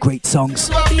called The Great Songs.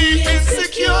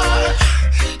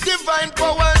 Divine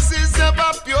powers is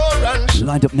ever pure and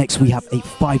lined up next we have a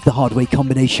 5 the Hard Way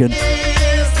combination.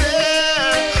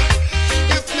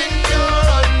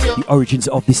 The origins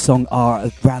of this song are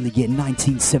around the year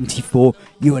 1974.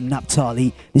 You and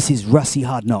Naphtali. This is Rassi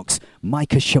Hard Knocks,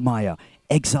 Micah Shamaya,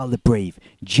 Exile the Brave,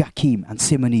 Jakim and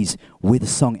Simonis with a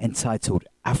song entitled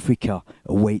Africa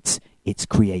Awaits Its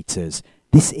Creators.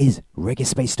 This is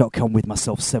reggaespace.com with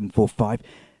myself 745,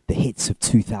 the hits of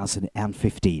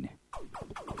 2015.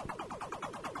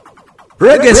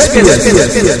 Reggae Space.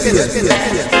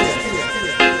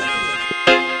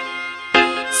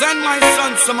 Send my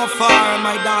son some afar and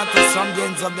my daughter some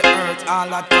ends of the earth. All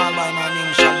that call by my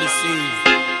name shall be saved.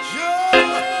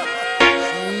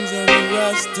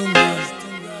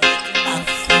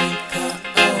 Africa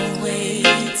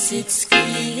awaits its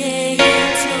creator.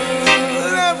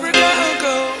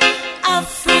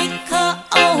 Africa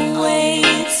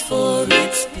awaits for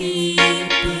its people.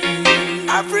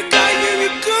 Africa, here we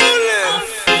go.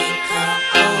 Africa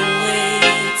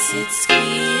awaits its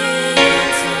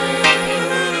creator.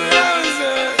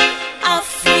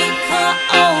 Africa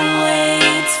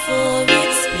awaits for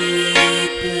its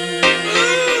people.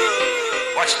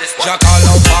 Watch this. Jackal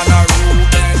up on a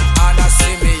Ruben and a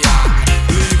Simeon.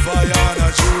 Levi and a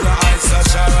Judah, Isa,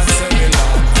 Sharon,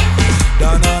 Semilon.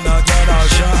 Danana,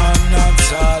 Janasha, and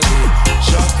Naphtali.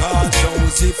 Shaka,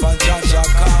 Joseph, and Jaja,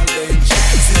 Carl,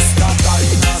 Sister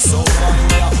Diana,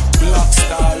 Sophia, Black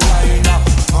Star Liner.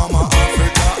 Mama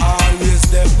Africa, always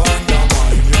the band of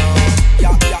mine.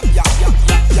 Yeah.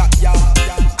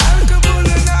 Alcohol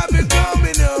and I be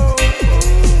coming home.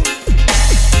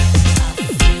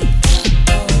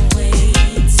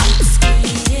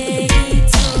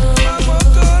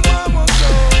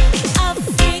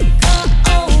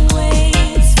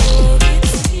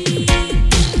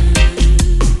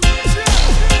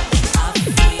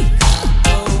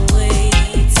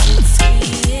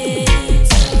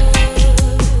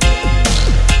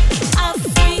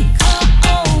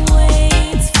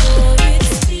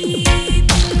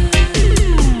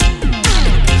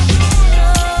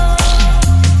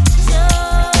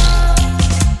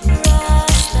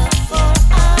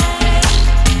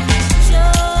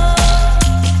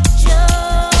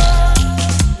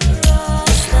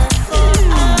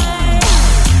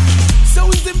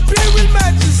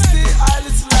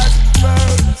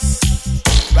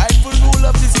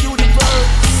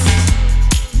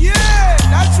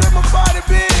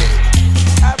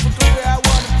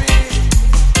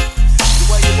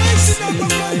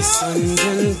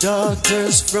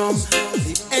 daughters from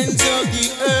the ends of the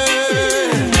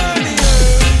earth.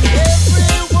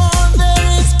 Everyone that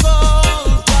is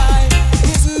called by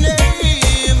his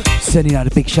name. Sending out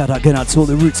a big shout out, going out to all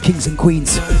the Roots Kings and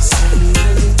Queens.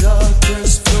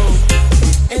 Daughters from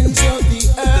the ends of the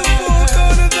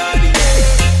earth.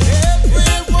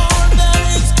 Everyone that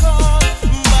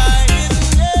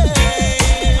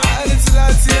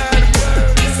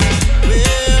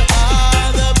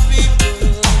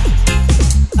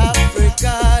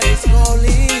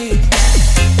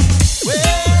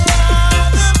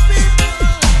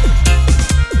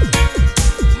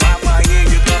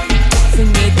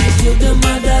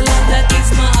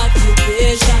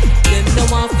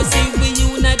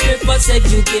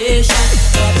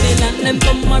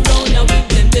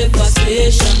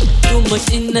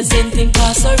much innocent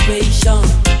incarceration.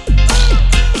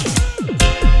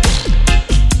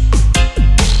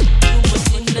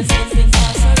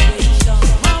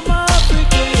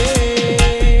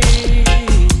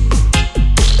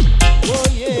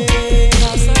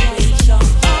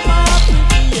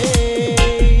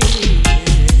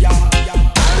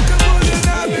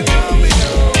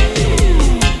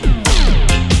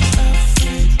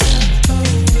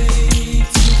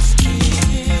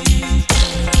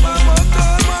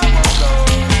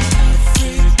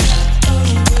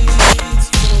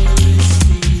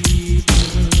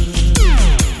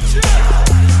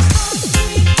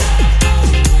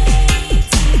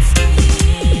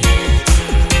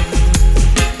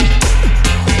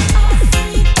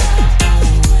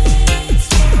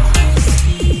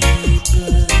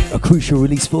 Crucial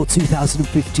release for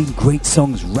 2015. Great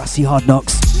songs, Rassi Hard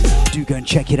Knocks. Do go and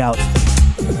check it out.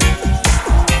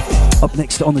 Up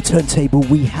next on the turntable,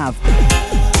 we have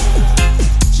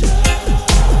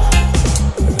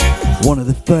one of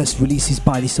the first releases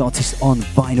by this artist on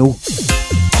vinyl.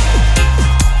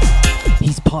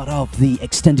 He's part of the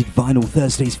extended Vinyl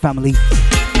Thursdays family.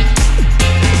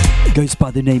 Goes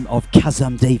by the name of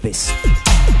Kazam Davis.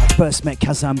 I first met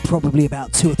Kazam probably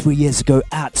about 2 or 3 years ago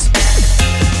at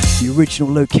the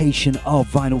original location of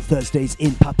Vinyl Thursdays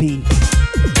in Papine,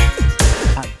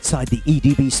 outside the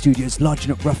EDB studios, large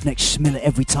enough roughneck schmiller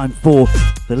every time for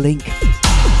the link.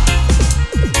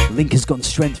 The link has gotten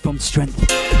strength from strength.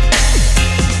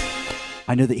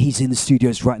 I know that he's in the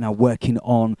studios right now working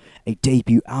on a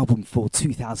debut album for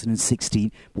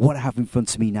 2016. What I have in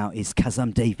front of me now is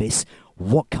Kazam Davis,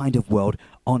 What Kind of World,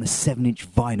 on a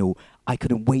 7-inch vinyl. I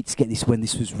couldn't wait to get this when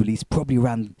this was released, probably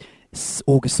around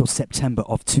August or September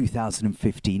of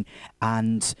 2015,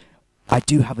 and I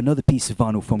do have another piece of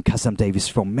vinyl from Kazam Davis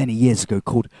from many years ago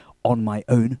called On My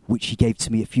Own, which he gave to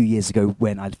me a few years ago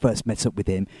when I first met up with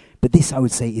him. But this, I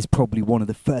would say, is probably one of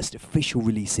the first official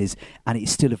releases, and it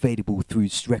is still available through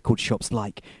record shops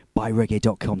like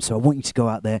buyreggae.com. So I want you to go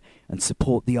out there and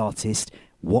support the artist.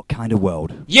 What Kind of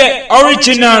World? Yeah,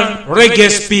 original reggae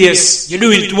space. You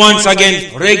do it once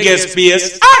again, reggae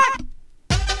space.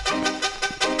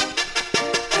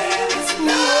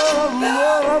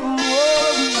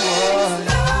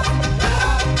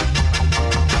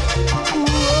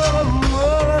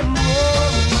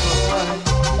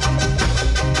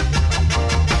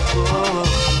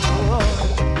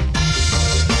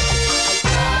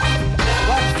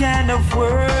 Of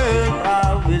world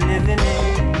are we living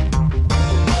in?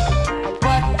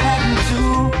 What happened to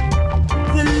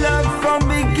the love from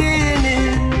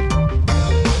beginning?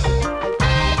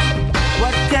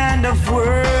 What kind of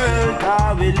world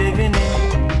are we living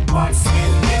in? What's in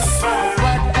this world?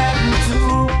 What happened to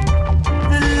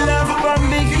the love from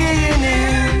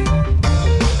beginning?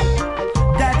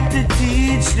 Got to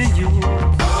teach the youth,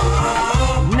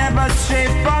 never stray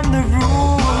from the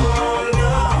rule.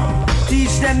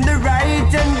 Teach them the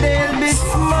right and they'll be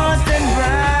smart and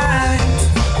bright.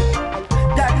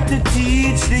 Got to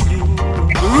teach the youth.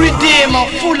 Redeemer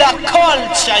full of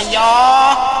culture,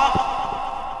 y'all.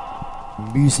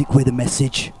 Music with a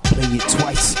message, playing it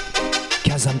twice.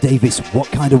 Kazam Davis, What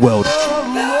Kind of World?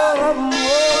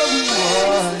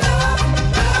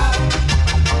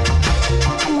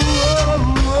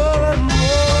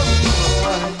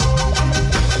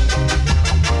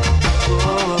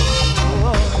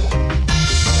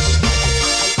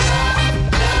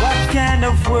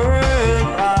 Of world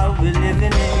are we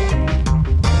living in?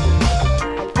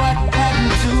 What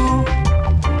happened to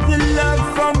the love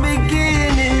from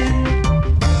beginning?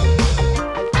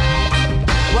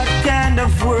 What kind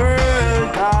of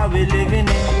world are we living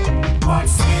in?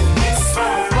 What's in this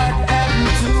world? What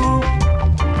happened to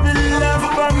the love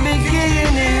from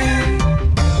beginning?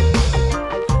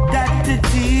 Got to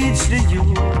teach the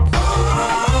youth,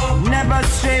 never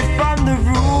stray from the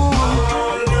rule.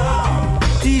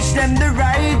 Teach them the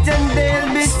right and they'll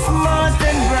be smart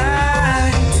and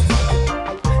bright.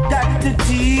 Got to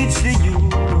teach the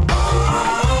youth,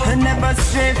 and never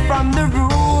stray from the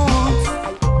rules.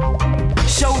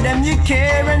 Show them you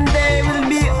care and they will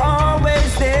be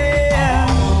always there.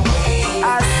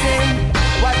 I say,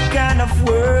 what kind of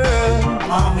world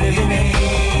I'm living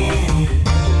in?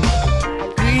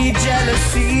 Greed,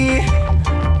 jealousy,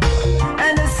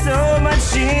 and there's so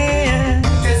much in.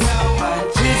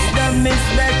 Wisdom is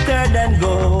better than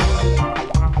gold,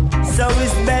 so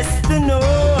it's best to know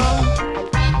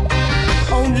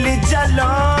only Jah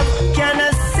love can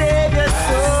save your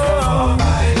soul.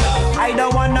 I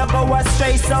don't wanna go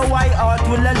astray, so So why art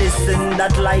will I listen?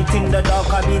 That light in the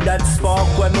dark, I be that spark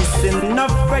we're missing.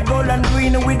 Enough red, gold and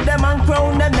green with them and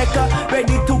crown them maker.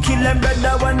 Ready to kill them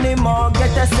brother when they more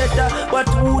get a setter. But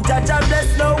who judge a bless,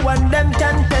 no one them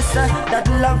can test her. That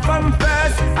love from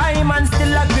first, I man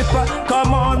still a gripper.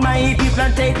 Come on my people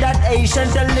and take that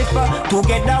Asian deliver.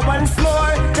 Together once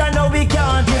more, I know we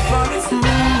can't differ.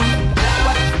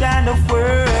 What kind of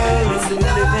world is we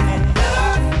living in?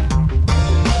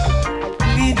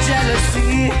 Be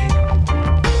jealousy,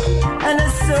 and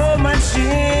there's so much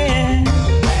in.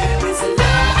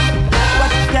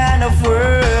 What kind of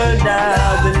world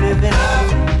are we living in?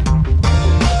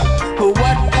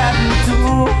 What happened to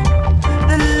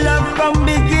the love from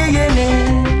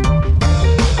beginning?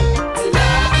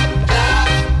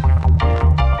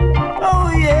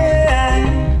 Oh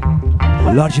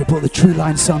yeah. Largely brought the True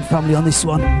Line Sound family on this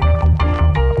one.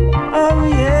 Oh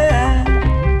yeah.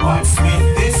 What's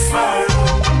with this world?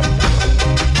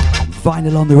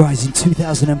 Vinyl on the rise in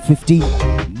 2015.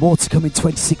 More to come in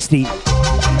 2016. What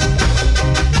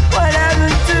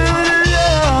happened to the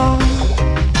love?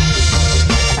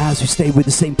 As we stay with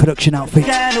the same production outfit,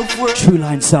 Kind of world True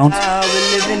Line Sound. are we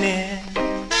living in?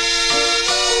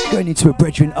 Going into a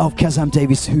brethren of Kazam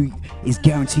Davis, who is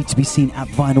guaranteed to be seen at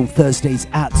Vinyl Thursdays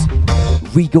at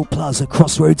Regal Plaza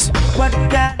Crossroads. What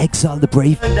kind Exile the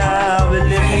Brave. are we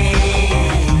living in?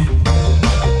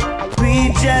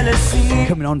 Be jealousy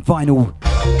Coming on vinyl,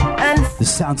 and the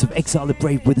sounds of Exile the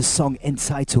Brave with a song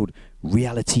entitled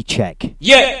Reality Check.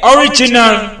 Yeah,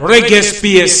 original reggae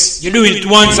space. You do it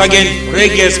once again,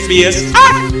 reggae space.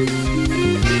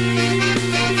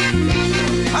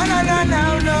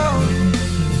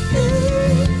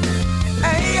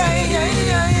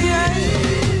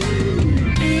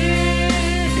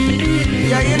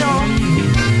 Yeah, you know,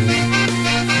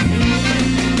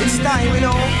 it's time, you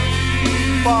know,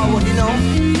 forward, you know.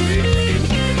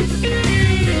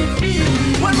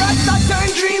 When Rasta turn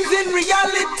dreams in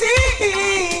reality,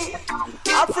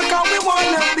 Africa we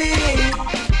wanna be.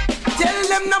 Tell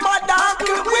them no matter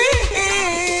we,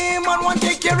 man want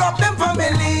take care of them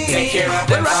family. Take care of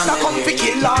when them Rasta family. come fi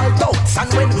kill our doubts,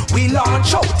 and when we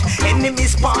launch out,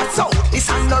 enemies pass out. This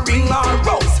and no ring or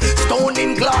rose, stone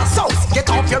in glass house. Get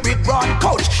off your big broad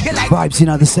couch. You like Vibes in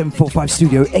the 745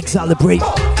 studio, Exile the Brave.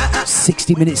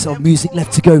 60 minutes of music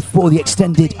left to go for the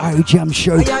extended Irie Jam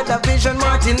show. I had a vision,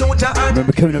 Martin Luther and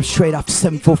Remember, coming up straight after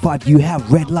 745, you have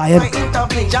Red Lion. my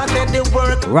intervene. Just said the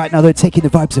work. Right now, they're taking the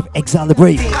vibes of Exile the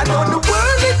Brave. I know the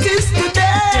world it is today.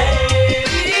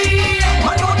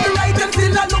 I know the right and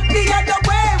still I look the other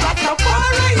way.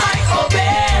 Rastafari, I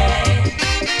obey.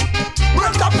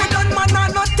 Work up and done, man, I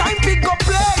no time to go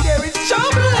play. There is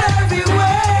trouble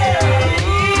everywhere.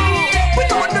 We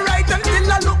know the right and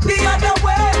still I look the other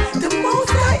way. The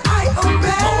most I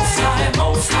obey.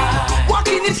 Most high.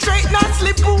 Walking it straight, not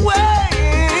slip away.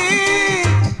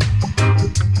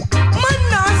 Man,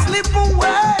 not slip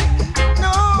away.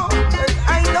 No, I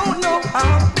don't know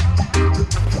how.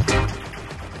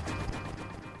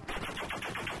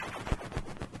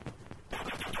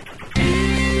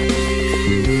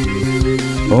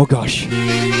 Oh gosh.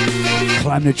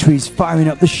 Climb the trees, firing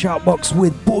up the shout box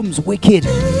with Boom's Wicked.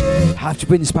 Have to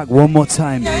bring this back one more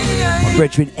time. My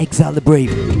brethren, Exile the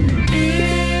Brave.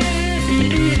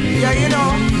 Yeah, you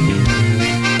know,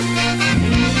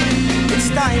 it's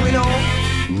time, you know.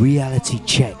 Reality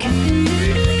check.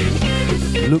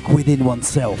 Look within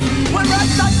oneself. When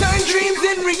Rasta turn dreams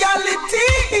in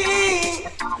reality,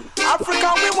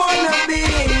 Africa we wanna be.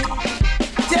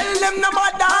 Tell them no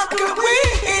matter we,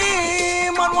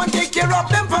 man want take care of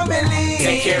them family.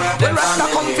 Take care of when them Rasta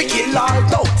family. come fi kill our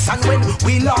doubts, and when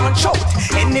we launch out,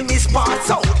 enemies pass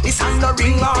out. This and no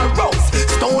ring or rose,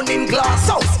 stone in glass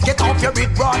house. Get off your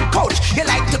big broad couch. You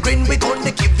like to grin, we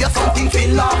gonna give you something to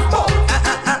laugh about.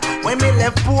 When me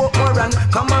left Portmore and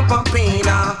come up a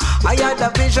Pina, I had a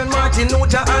vision, Martin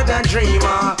Luther had a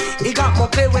dreamer. He got more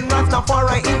clear when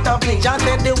Rastafari intervene. Just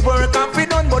said the work of it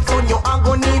done, but soon you are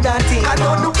gonna need a thing. I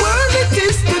know the world it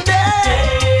is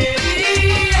today.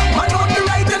 I know the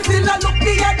right and still I look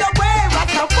the other way.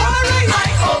 Rastafari, I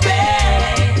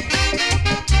obey.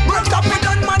 Work up it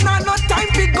done, man, I no time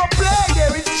to go play.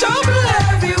 There is trouble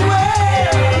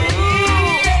everywhere.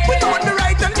 We know the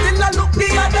right and still I look the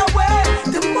other way.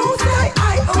 The most I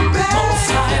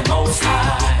obey. Most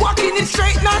high. Walking it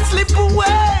straight, not slip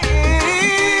away.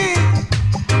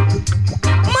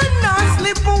 Man, not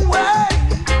slip away.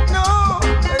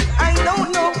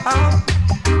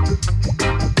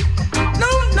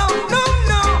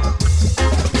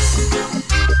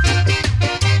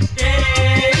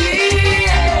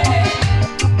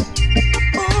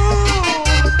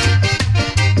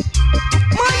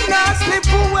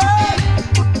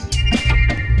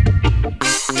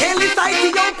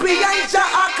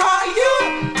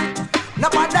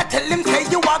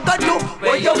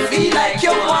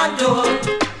 you want to.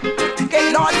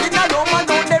 Get lost in a room and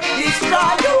don't them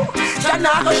destroy you. Shall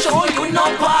not go show you no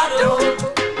part of.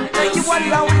 When you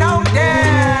alone out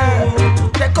there,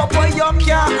 take up what you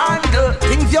can't handle,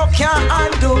 things you can't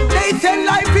handle. They say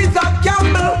life is a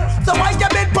gamble, so why you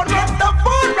been put up the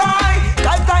phone right?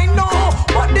 Cause I know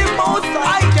what the most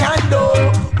I can do.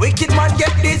 Wicked man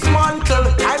get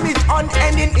dismantled, time is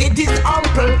unending, it is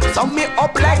ample. Sum me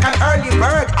up like an early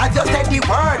bird, as you said the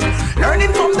word.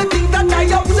 Learning from the things that I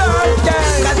observed,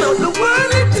 yeah. Cause of the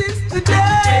world it is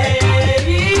today.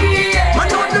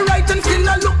 Man on the right and still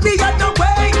I look the other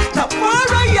way. The far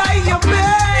I you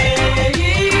pay.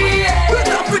 We're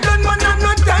not for done, man, and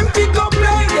no time to go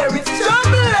play. There is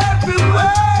trouble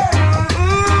everywhere.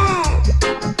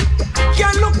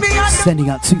 Can't look me at. Sending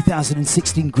out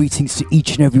 2016 greetings to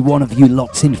each and every one of you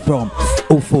locked in from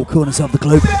all four corners of the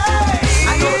globe.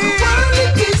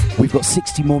 We've got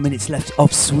 60 more minutes left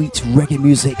of sweet reggae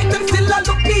music.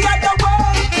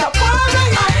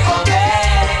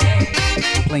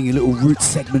 Playing a little root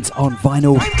segment on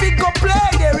vinyl.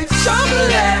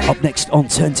 Up next on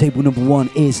turntable number 1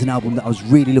 is an album that I was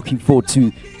really looking forward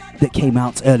to that came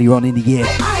out earlier on in the year.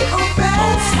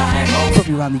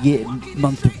 Probably around the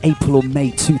month of April or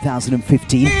May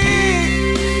 2015.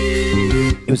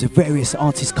 It was a various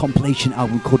artist compilation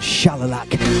album called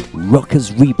Shalalak,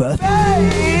 Rocker's Rebirth.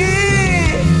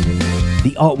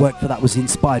 The artwork for that was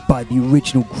inspired by the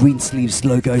original Greensleeves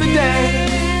logo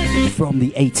from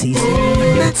the 80s.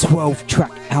 A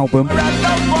 12-track album.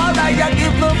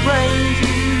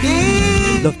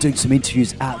 Love doing some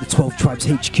interviews at the 12 Tribes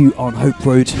HQ on Hope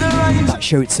Road. That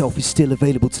show itself is still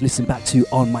available to listen back to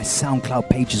on my SoundCloud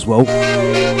page as well.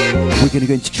 We're going to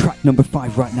go into track number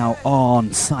 5 right now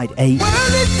on side A.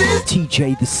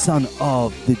 TJ, the son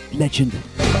of the legend,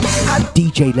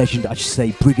 DJ legend I should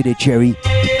say, Brigadier Jerry.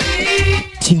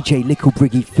 TJ Lickle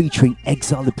Briggy featuring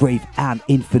Exile the Brave and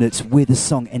Infinite with a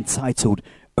song entitled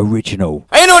Original.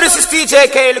 I know this is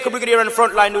TJK, Lickle Brigadier on the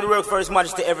front line, do the work for His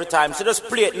Majesty every time, so just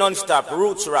play it non-stop,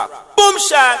 roots rock. Boom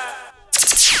shot!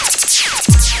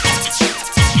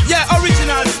 Yeah,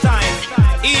 original style,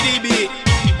 EDB,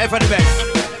 ever the best.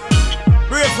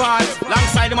 Braveheart,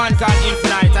 alongside the man called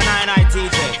Infinite and I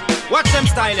TJ. Watch them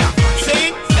style, yeah.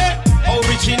 Sing,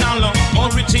 original,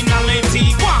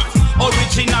 originality, what?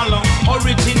 Original,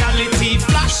 originality,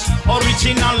 flash,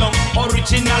 original,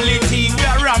 originality. We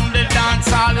are around the dance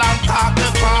hall and talk the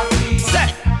party.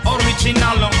 Say,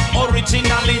 original,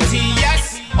 originality,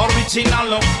 yes.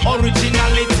 Original,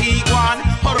 originality, one.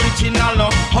 Original,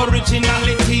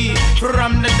 originality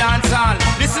from the dance hall.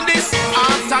 Listen this,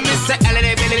 after me say,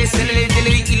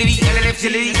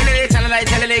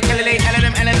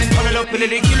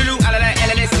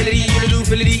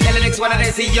 what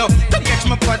I say, yo, don't catch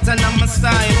my pattern and my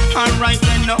style. Alright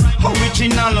then, no,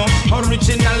 original,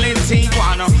 originality,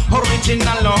 one,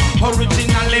 original,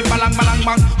 originally, balang, balang,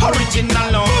 bang,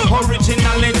 original,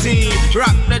 originality,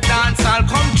 rock the dance, I'll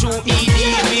come to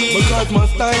EDB. Because my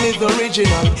style is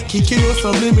original, kicking you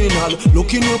subliminal,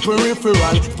 looking you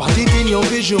peripheral, spot it in your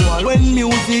visual. When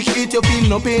music hit, you feel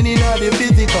no pain in all the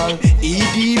physical.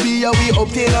 EDB, we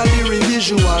obtain all the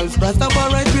residuals.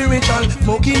 Rastafari spiritual,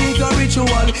 smoking is a ritual.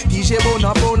 DJ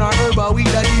Bona herba, weed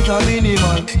that is a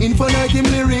minimal. Infinite him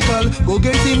lyrical, go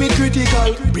get him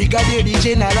critical. Brigadier the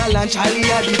general and Charlie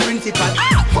are the principal.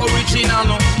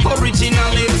 Original,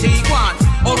 originality, one.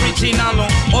 Original,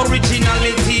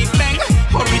 originality, bang.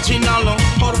 Original,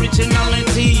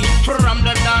 originality. From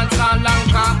the dance hall and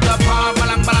cock the power,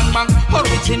 balang, balang, bang.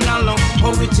 Original,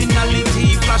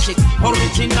 originality, flash it.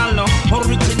 Original,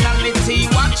 originality,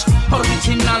 watch.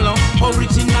 Original,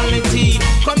 originality.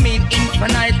 Come in,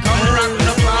 Infinite, come rock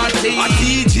the party. A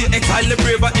DJ, exile the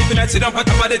brave, Infinite, sit up on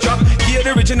top of the drop. Hear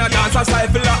the original dance, I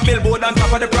cycle up, billboard on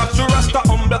top of the props. So Rasta,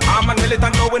 humble, arm and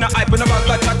militant, go in a hype in a bag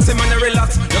of taxi, man,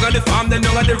 relax. Look at the farm, then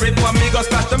look at the rip, one big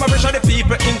splash. Them a pressure the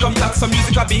people, income tax, some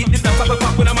music a beat. The dance of a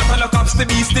pop, when a matter of cops, the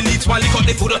beast, the leech, one lick out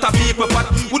the food out of people.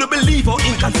 But would you believe how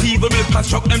inconceivable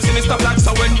construct them sinister plans?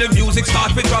 So when the music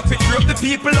start, we drop it, rip the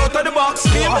people out of the box.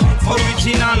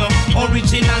 Original,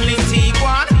 originality,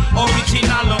 one.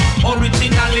 Original,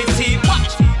 originality,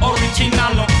 watch.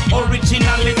 Original,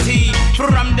 originality.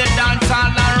 From the dance hall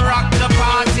and rock the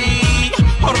party.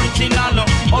 Original,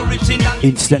 original.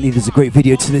 Incidentally, there's a great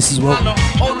video to this as well.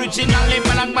 Originally,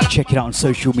 Check it out on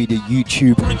social media,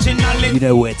 YouTube. You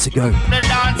know where to go.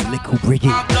 Lickle Briggy.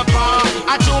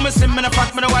 I show me slim, me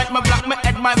fat, me white, me black, me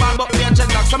head, my ball, but me a jet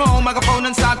lock. Some home microphone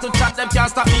and start to chat. Them can't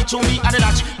stop me, chew me at the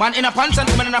latch. Man in a pants and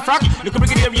woman in a frock. Lickle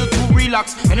Briggy, you to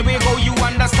relax. Anyway go, you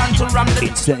understand to ram the.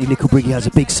 Incidentally, Lickle Briggy has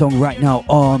a big song right now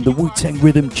on the Wu-Tang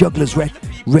Rhythm Jugglers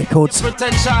Records.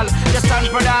 Potential, just stand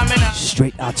predominant.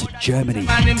 Straight out to Germany.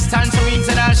 Man, him stand so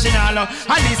international.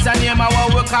 And this a name of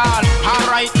what we call.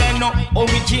 Alright then, no.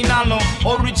 Original,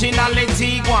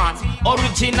 originality one.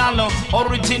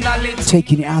 Originality.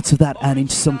 Taking it out of that and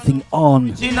into something on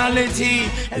Originality.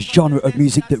 a genre of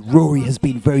music that Rory has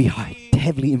been very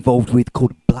heavily involved with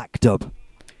called black dub.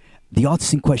 The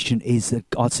artist in question is an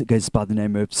artist that goes by the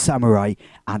name of Samurai,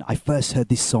 and I first heard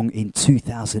this song in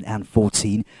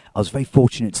 2014. I was very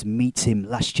fortunate to meet him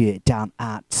last year down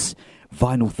at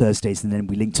Vinyl Thursdays, and then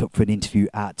we linked up for an interview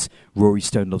at Rory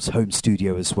Stonelove's home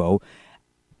studio as well.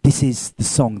 This is the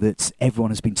song that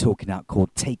everyone has been talking about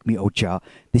called Take Me Oja.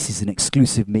 This is an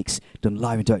exclusive mix done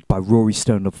live and direct by Rory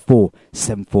Stonelove for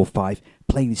 745.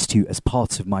 Playing this to you as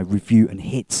part of my review and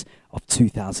hits of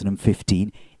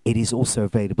 2015. It is also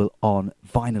available on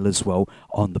vinyl as well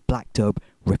on the Black Dub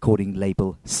recording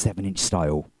label 7-inch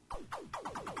style.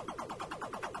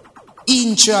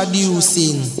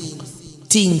 Introducing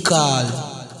thing called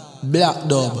Black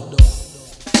Dub.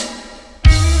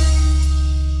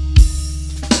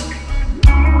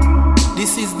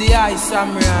 This is the I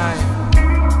Samurai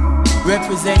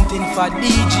representing for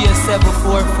DJ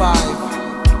 745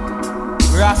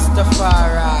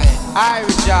 Rastafari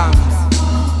Irie Jams.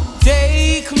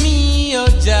 Take me, oh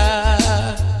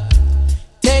Jah,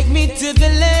 take me to the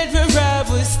land where I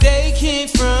was taken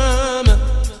from.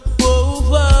 Whoa,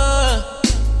 whoa.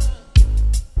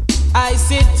 I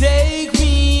said, take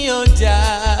me, oh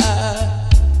Jah,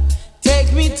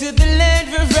 take me to the land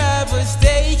where I was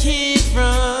taken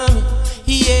from.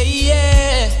 Yeah,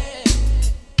 yeah.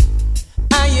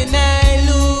 And I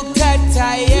looked at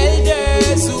our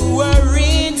elders who were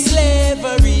in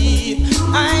slavery.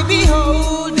 I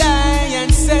behold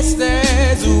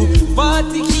ancestors who fought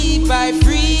to keep I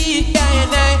free.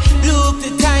 And I looked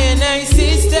at I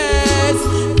sisters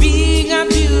being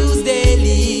abused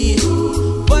daily.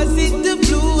 Was it the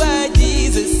blue-eyed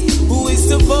Jesus who is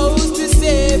supposed to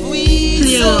save we?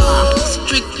 So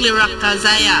strictly rockers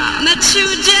I am. Not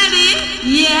true, Jenny?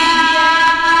 Yeah.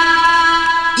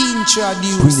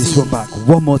 Introducing. Bring this one back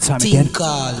one more time again.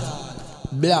 Called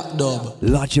Black Dub.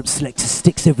 Large up selector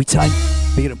sticks every time.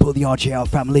 Big up all the RJL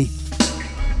family.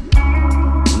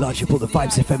 Large up all the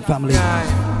Vibes FM family.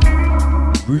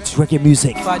 Roots reggae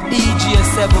music. For DJ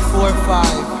 745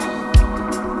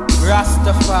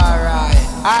 Rastafari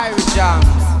Irie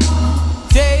Jams.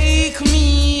 Take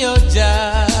me, oh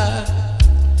Jah,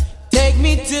 take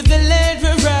me to the land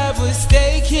where I was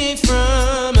taken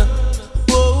from.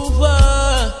 Whoa,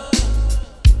 whoa.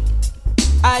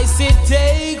 I said,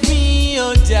 take me,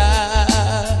 oh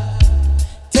Jah,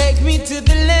 take me to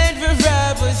the land where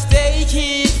I was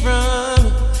taken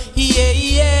from. Yeah,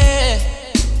 yeah.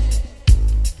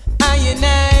 And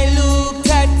I looked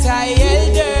at our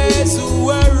elders who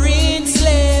were in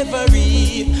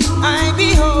slavery. I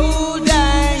behold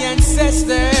our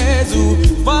ancestors who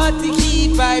fought to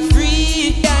keep I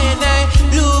free. And I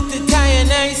looked at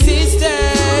our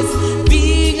sisters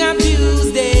being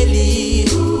abused daily.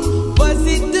 Was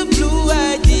it the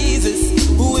blue-eyed Jesus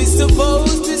who is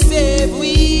supposed to save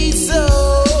we? So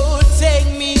take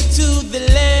me to the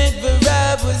land where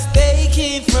I was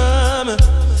taken from.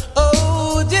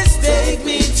 Oh, just take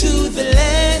me to the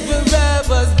land where I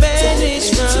was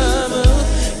banished from.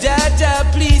 Jaja,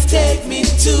 please take me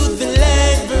to the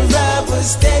land where I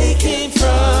was taken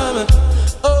from.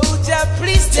 Oh, Jah,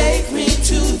 please take me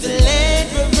to the land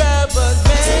where I was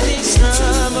banished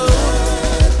from.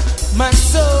 Oh, my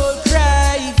soul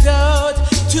cried out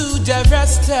to Jah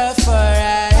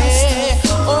Rastafari.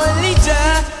 Only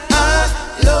Jah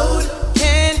alone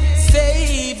can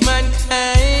save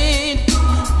mankind.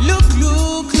 Look,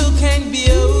 look, look and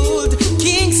behold,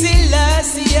 King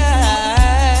Selassie.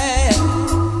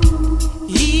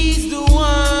 He's the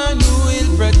one who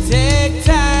will protect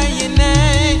I and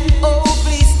I. Oh,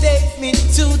 please take me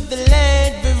to the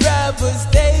land where I was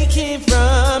taken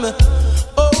from.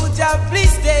 Oh, Jah,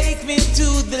 please take me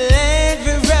to the land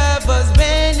where I was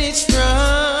banished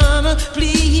from.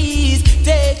 Please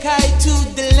take I to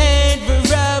the land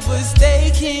where I was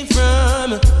taken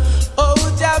from.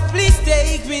 Oh, Jah, please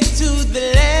take me to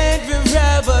the land where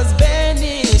I was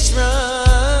banished from.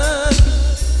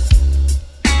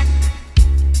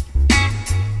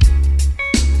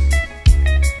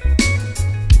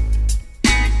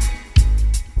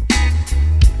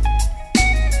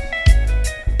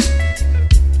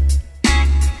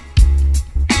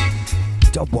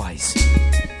 Dubwise.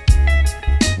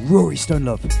 Rory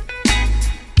Stonelove.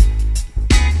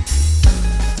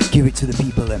 Give it to the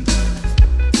people then.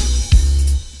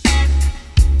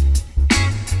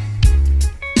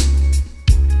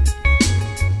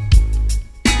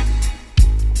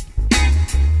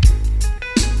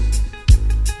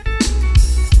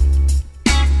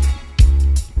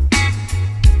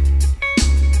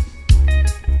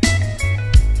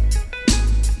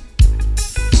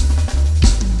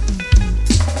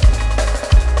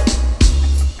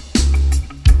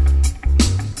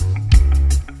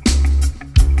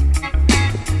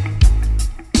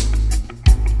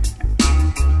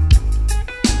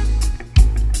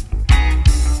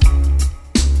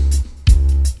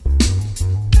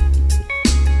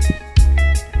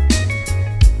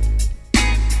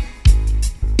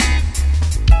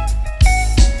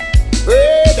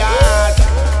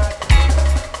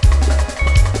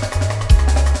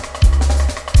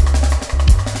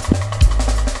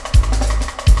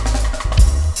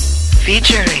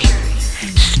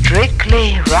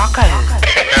 Strictly rockers.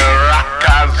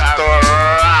 Rockers to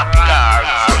rockers.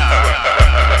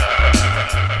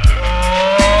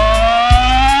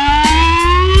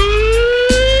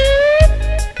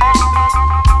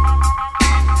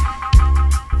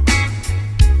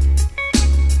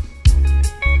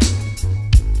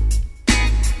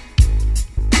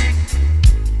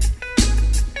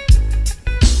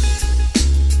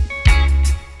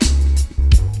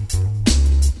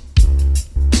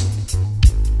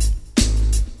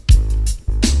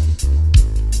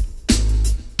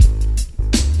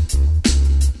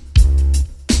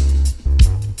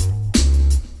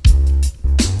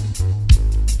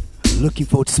 Looking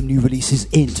forward to some new releases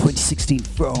in 2016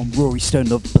 from Rory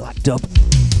Stone of Black Dub.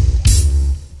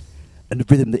 And the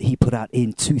rhythm that he put out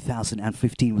in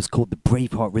 2015 was called the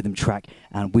Braveheart rhythm track,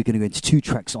 and we're going to go into 2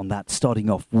 tracks on that,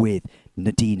 starting off with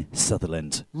Nadine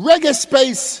Sutherland. Reggae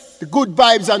Space, the good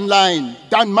vibes online.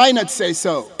 Dan Minot say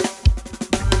so.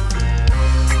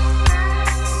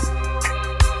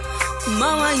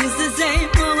 Mama used to say,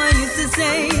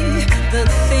 the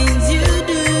things you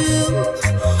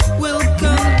do will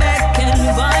come back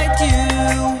and bite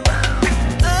you.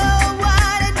 Oh,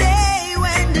 what a day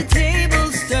when the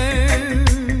tables turn.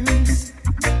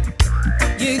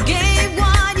 You gave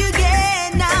what you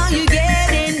get, now you're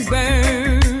getting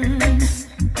burned.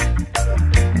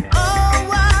 Oh,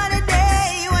 what a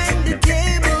day when the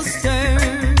tables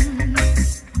turn.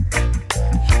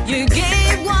 You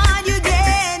gave what you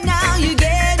get, now you're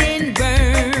getting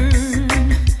burned.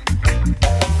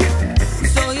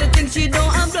 So you think she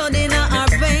don't have blood in her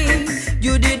vein?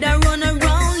 You did a run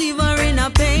around, leave her in a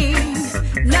pain.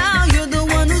 Now you're the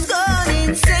one who's gone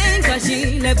insane, cause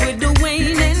she left with the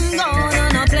Wayne and gone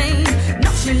on a plane.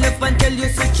 Now she left and tell you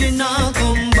so she not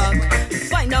come back.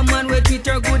 Find a man where treat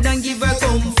her good and give her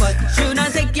comfort. Should I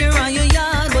take care of your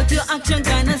yard, but your action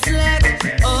kinda slack.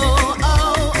 Oh,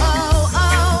 oh, oh,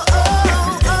 oh,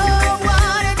 oh, oh,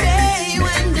 what a day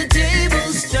when the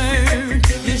tables turn.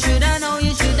 You shoulda know,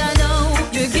 you shoulda know.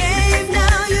 You gave,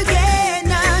 now you get,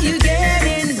 now you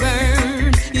getting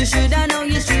burned. You shoulda know,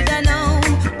 you shoulda know.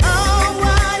 Oh,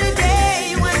 what a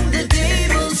day when the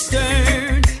tables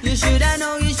turn. You shoulda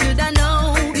know, you shoulda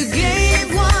know. You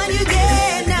gave what you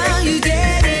get, now you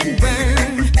getting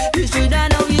burned. You shoulda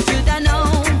know, you shoulda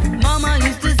know. Mama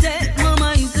used to say,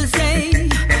 mama used to say,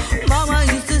 mama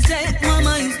used to say,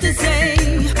 mama used to say,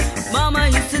 mama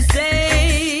used to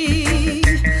say,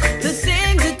 the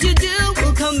things that you do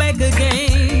will come back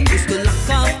again. Used to lock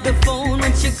off the phone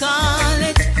when she call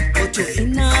it, put you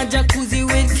in a jacuzzi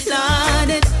with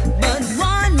Claudette. But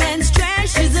one man's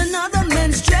trash is another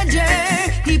man's treasure.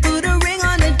 He put a ring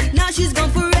on it, now she's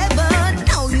gone forever.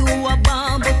 Now you a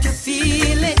bomb, but you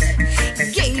feel it.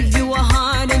 Gave you a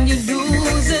heart and you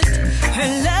lose it. Her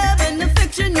love and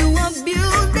affection, you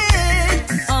abused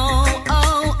it. Oh,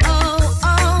 oh, oh,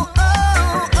 oh,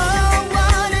 oh, oh,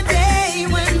 what a day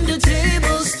when the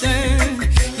tables turn.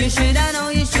 You shoulda know,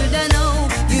 you shoulda know.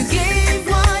 You gave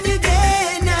what you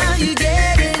get, now you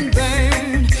getting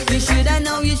burned. You shoulda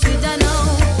know, you shoulda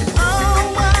know.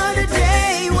 Oh, what a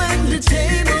day when the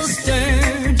tables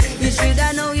turn. You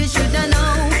shoulda know, you shoulda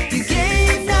know. You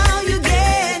gave, now you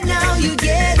get, now you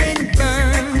getting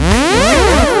burned. You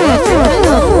shoulda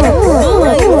know.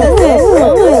 Mama used to say,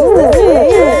 mama used to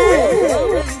say,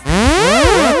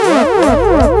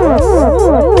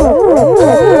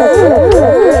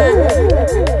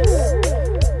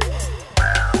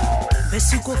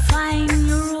 Best you go find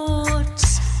your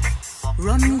roots.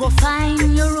 Run go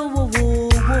find your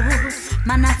roots.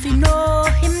 Man, if you know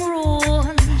him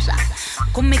rules,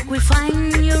 come make we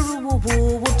find your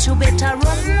roots. You better run,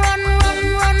 run, run,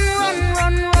 run, run,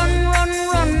 run, run, run,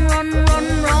 run, run, run,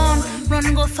 run, run,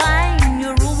 go find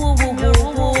your roots.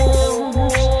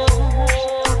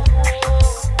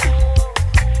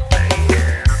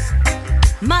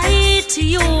 Mighty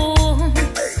you,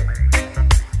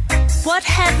 what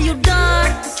have you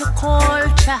done with your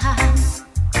culture?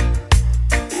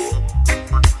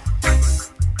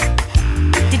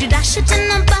 Did you dash it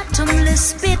in a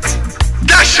bottomless pit?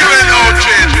 Dash you in out,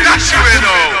 Jane. Dash you in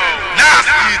out.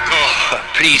 Nasty talk.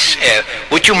 Please,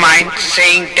 would you mind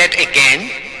saying that again?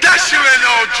 Dash you in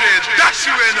out, Jane. Dash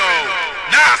you in out.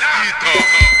 Nasty talk.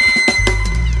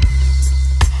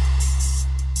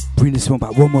 Bring this one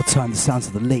back one more time, the sounds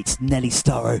of the late Nelly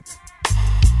Starro.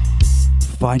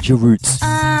 Find your roots.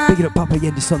 Big it up, Papa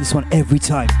Yendis on this one every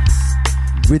time.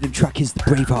 Rhythm track is the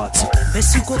Braveheart.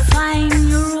 Best you go find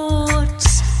your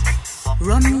roots.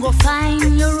 Run go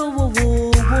find your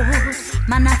roots.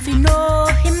 Man, if you know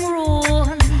him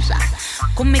rules,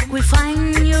 come make we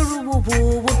find your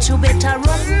roots. You better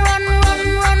run, run, run,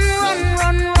 run, run,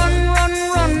 run, run, run,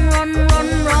 run,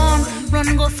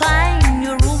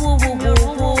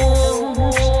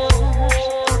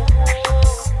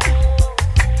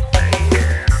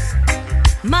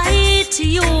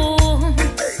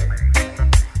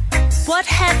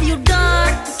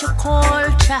 about your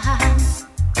culture?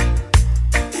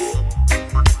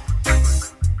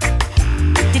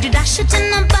 Did you dash it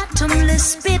in a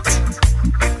bottomless pit?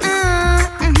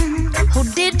 Or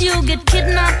did you get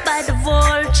kidnapped by the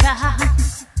vulture?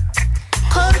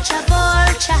 Culture,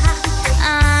 vulture.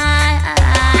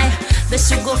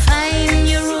 Best you go find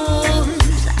your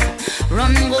rules.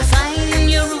 Run, go find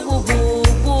your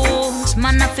rules.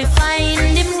 Man, if you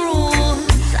find them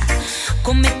rules,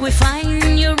 come make we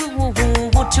find your rules.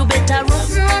 You better run,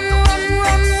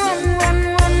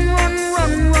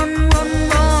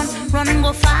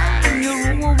 go find your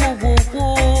rules.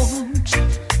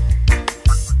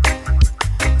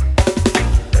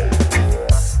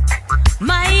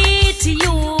 Mighty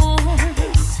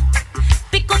youth,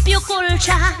 pick up your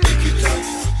culture,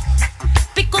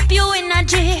 pick up your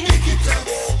energy,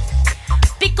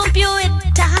 pick up your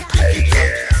head top,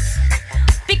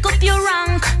 pick up your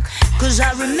rank. Cause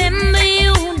I remember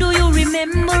you, do you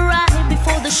remember right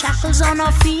before the shackles on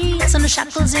our feet and the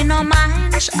shackles in our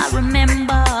minds? I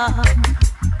remember.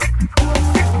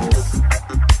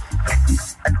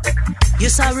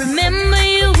 Yes, I remember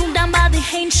you down by the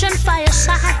ancient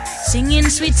fireside, singing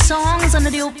sweet songs under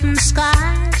the open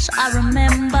skies. I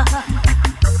remember.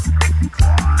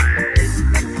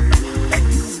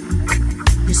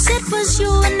 Yes, it was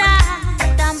you and I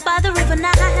down by the river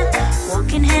Nile,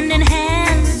 walking hand in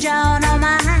hand, Jah on our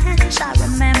minds. I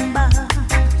remember.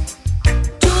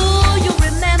 Do you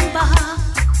remember?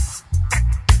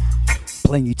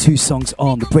 Playing you two songs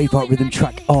on the Braveheart rhythm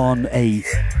track, on a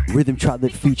rhythm track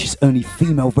that features only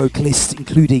female vocalists,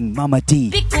 including Mama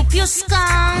D,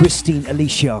 Christine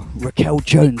Alicia, Raquel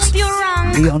Jones,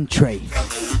 Leon Trey.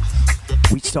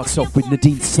 We started off with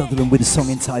Nadine Sutherland with a song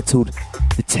entitled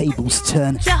The Tables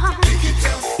Turn.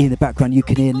 In the background you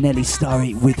can hear Nelly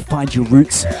Starry with Find Your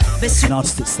Roots, an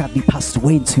artist that sadly passed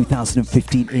away in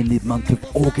 2015 in the month of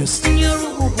August.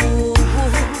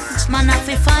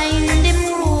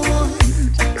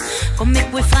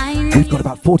 We've got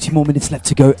about 40 more minutes left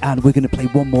to go, and we're going to play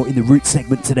one more in the Roots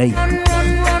segment today.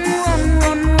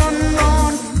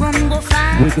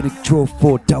 We're going to draw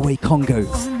for Dawe Congo.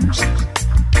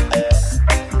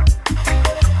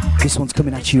 This one's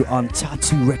coming at you on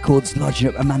Tattoo Records, larging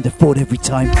up Amanda Ford every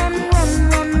time. I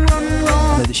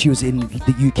know that she was in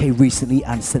the UK recently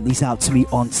and sent these out to me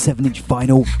on 7-inch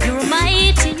vinyl. You're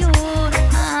mighty, you.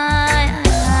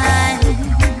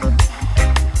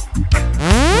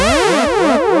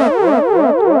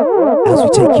 As we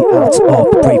take you out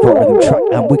of the Braveheart rhythm track,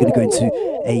 and we're going to go into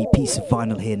a piece of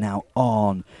vinyl here now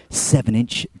on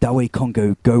 7-inch. Dawe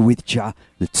Congo, Go With Jah,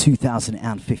 the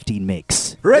 2015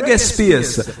 mix. Reggae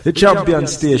Space, the champion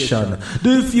station.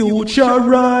 The future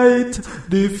right,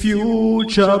 the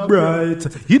future bright.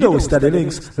 You know it's the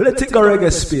links. Let's take a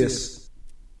Reggae Space.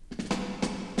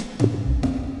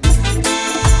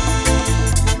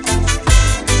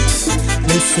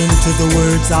 Listen to the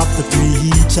words of the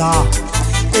preacher.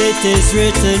 It is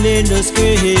written in the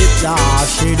scripture.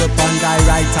 Shade upon thy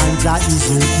right hand, that is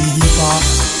your keeper.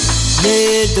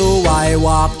 Yea, though I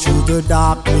walk through the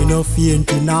dark, me no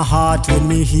faint in a heart when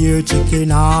me hear chicken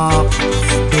hawk.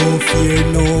 Don't fear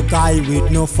no guy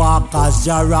with no fork, cause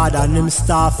Jarrad and him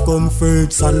staff come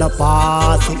first on the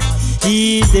path.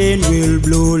 He then will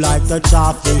blow like the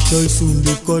chaff, they shall soon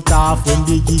be cut off when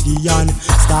the Gideon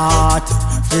start.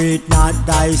 Fret not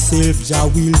thyself, Jah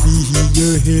will be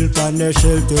your help and the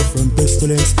shelter from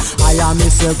pestilence. I am a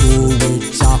say go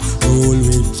with Jah, roll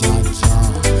with Jah, Jah.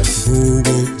 Go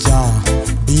with Jah,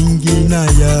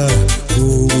 Binginaya. Go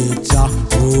with Jah,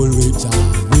 roll with Jah.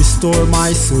 Restore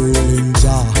my soul in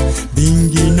Jah,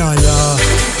 Binginaya.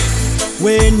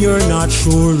 When you're not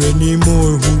sure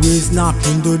anymore who is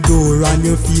knocking the door and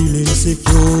you're feeling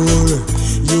secure,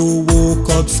 you woke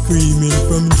up screaming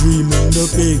from dreaming the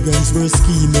pagans were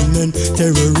scheming and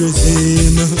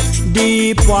terrorism.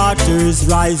 Deep waters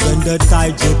rise and the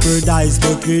tide jeopardize,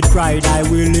 but with pride I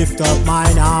will lift up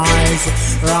mine eyes.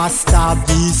 Rasta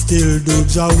be still, do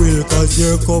Jah will, cause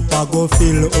your cup a go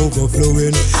fill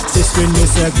overflowing. Sister me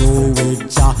say go with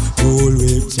Jah, roll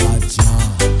with Jah, Jah.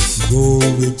 Go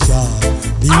with Jah.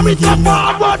 I'm in the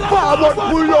forward,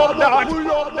 pull up that.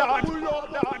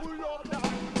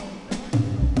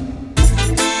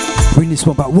 Bring this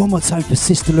one back one more time for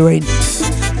Sister Lorraine.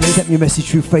 Sent me a message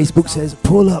through Facebook, says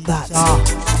pull up that.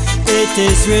 It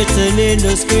is written in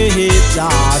the scripture.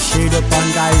 Shade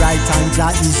upon thy right hand,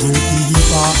 that is your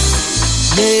keeper.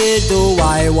 Though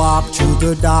I walk through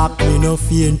the dark, me no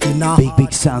faint in a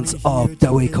Big sounds of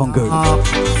Dawei Congo.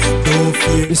 Don't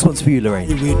fear. This one's for you, Lorraine.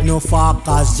 With no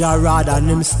focus, Jarrad and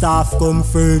him staff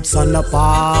comforts on the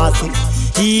path.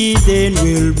 He then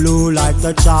will blow like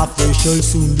the chaff. They shall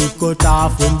soon be cut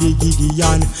off when the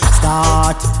Gideon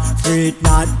start. Fret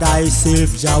not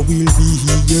thyself, Jah will be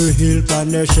your help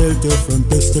and a shelter from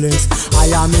pestilence. I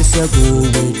am Mr. Go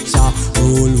with Jah,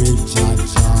 roll with Jah,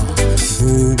 Jah. Go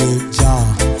with Jah,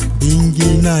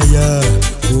 Binginaya.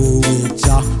 Go with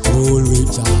Jah, roll with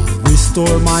Jah.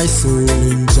 Restore my soul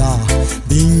in Jah,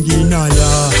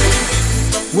 Binginaya.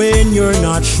 When you're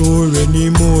not sure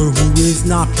anymore who is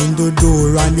knocking the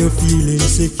door and you're feeling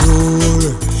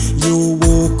secure, you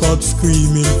woke up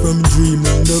screaming from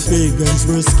dreaming the pagans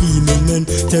were scheming and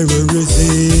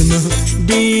terrorism.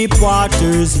 Deep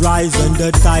waters rise and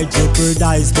the tide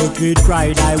jeopardize, but with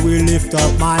pride I will lift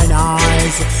up mine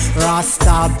eyes.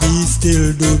 Rasta be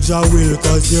still, do Jah will,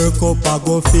 cause your cup a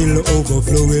go fill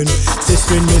overflowing.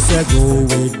 Sister me say go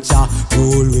with Jah,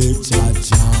 roll with Jah,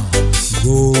 Jah.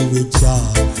 Go with Jah,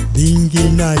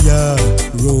 Binginaya.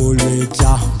 Roll with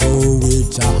Jah, go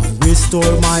with Jah.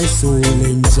 Restore my soul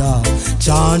in Jah.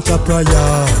 Chant a prayer.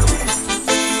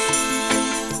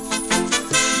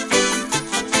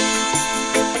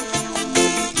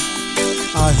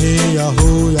 Ahe,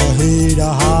 aho, ahe,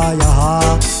 aha,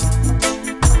 aha.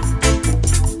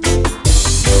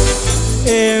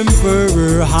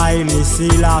 Emperor Haile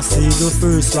Selassie, the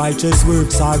first righteous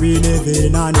works are in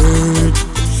heaven and earth.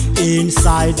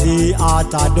 Inside the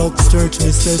Orthodox Church,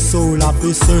 Mr. Soul of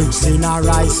the Search, sin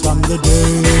arise from the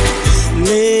dirt.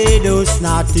 Lead us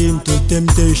not into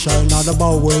temptation, not the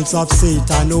bowels of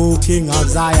Satan, O King of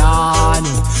Zion.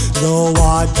 Thou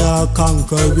art the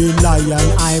conquering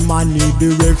lion, I'm on the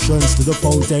directions to the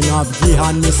fountain of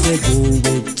Gihon. Me say go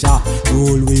with Jah,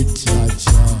 roll with Jah,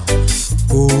 Jah.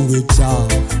 Go with Jah,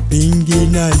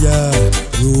 Binginaya.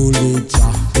 Roll with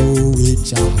Jah, go with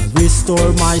Jah.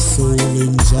 Restore my soul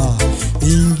in Jah,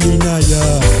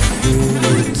 Binginaya. Go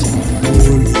with Jah,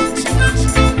 roll with Jah.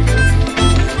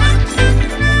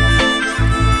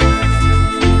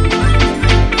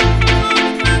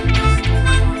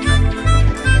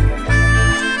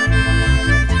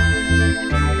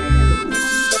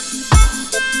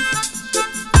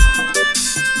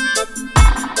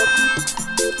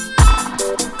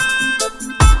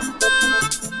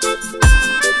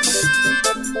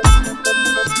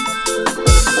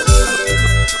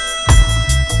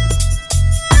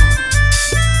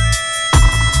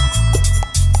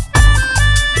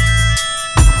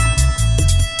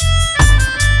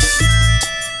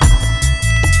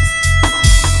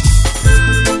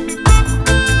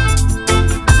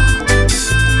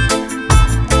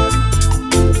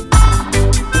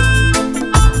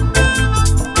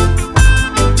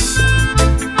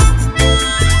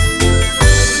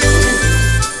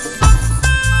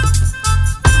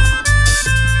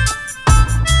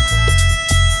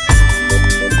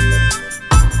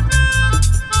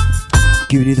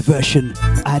 Giving you the version,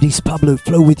 Addis Pablo,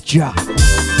 Flow with Jah.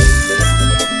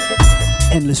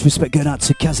 Endless respect going out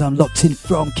to Kazam, locked in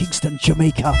from Kingston,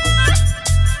 Jamaica.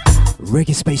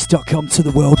 ReggaeSpace.com to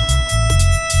the world.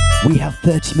 We have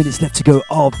 30 minutes left to go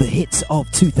of the hits of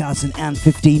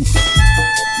 2015.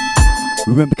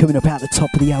 Remember, coming up at the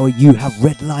top of the hour, you have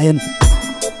Red Lion,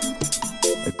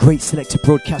 a great selector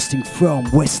broadcasting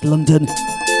from West London.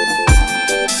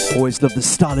 Always love the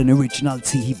style and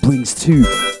originality he brings to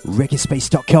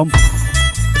ReggaeSpace.com.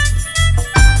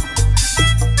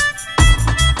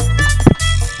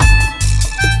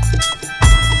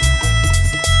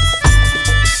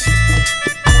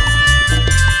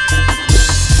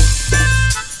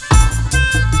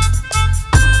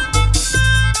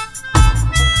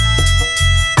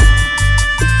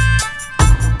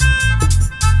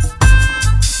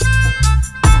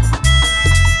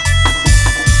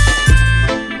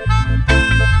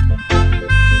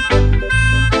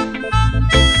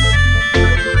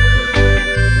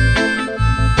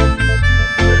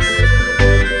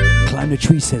 The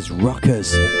tree says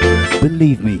rockers,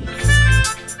 believe me.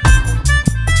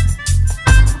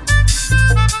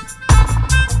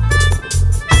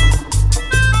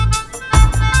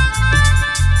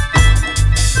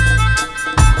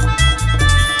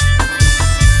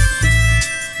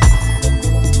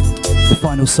 The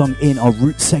final song in our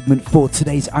root segment for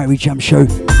today's Irie Jam show.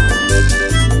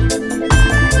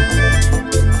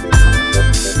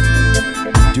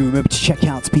 Do remember to check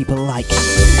out people like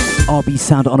RB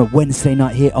Sound on a Wednesday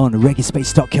night here on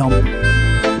ReggaeSpace.com.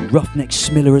 Roughneck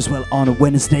Schmiller as well on a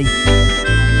Wednesday.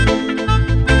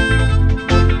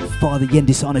 Father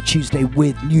Yendis on a Tuesday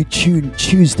with New Tune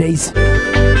Tuesdays.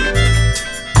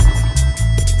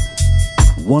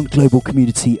 one global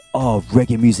community of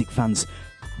reggae music fans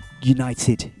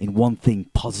united in one thing,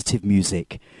 positive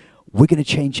music. We're going to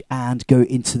change and go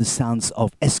into the sounds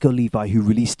of Esco Levi, who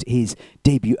released his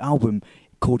debut album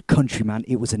called Countryman.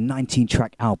 It was a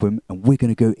 19-track album, and we're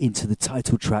going to go into the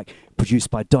title track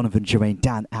produced by Donovan Jermaine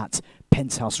Dan at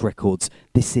Penthouse Records.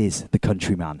 This is The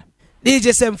Countryman.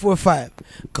 DJ 745,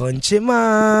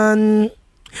 Countryman.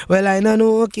 Well, I don't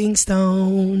know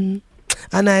Kingston,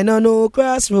 and I don't know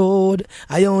Crossroad.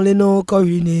 I only know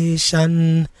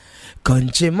Coronation.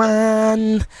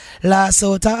 Countryman, last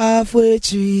out a halfway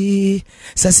tree.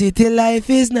 So city life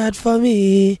is not for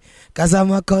me, 'cause I'm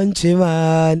a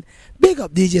countryman. Big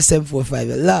up DJ 745,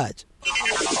 large.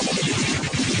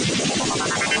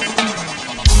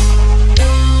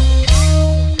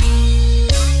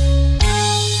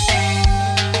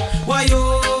 Why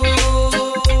yo,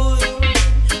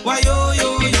 yo,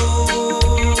 yo.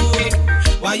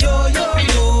 Why yo, yo,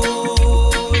 yo.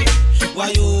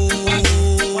 Why yo.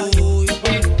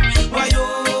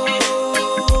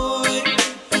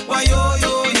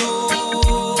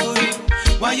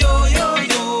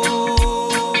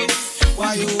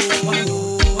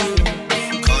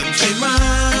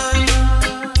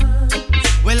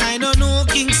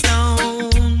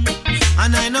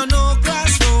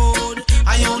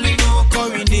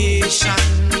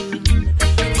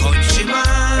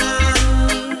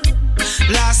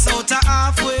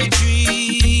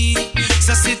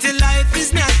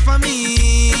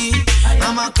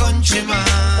 Countryman,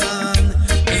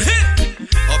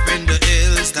 up in the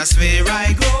hills, that's where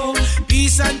I go.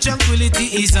 Peace and tranquility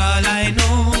is all I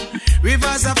know.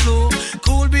 Rivers are flow,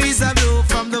 cool breeze are blow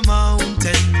from the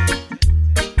mountain.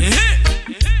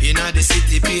 In the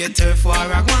city, pay turf for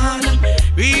a one.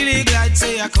 Really glad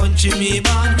say a country me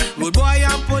born. Road boy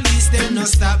and police, them no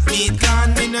stop me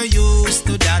can. Me no used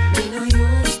to that.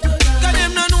 Cause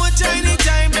them no know Chinese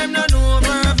time, them no know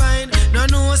Mervine. No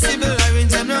know civil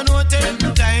lines, them no know term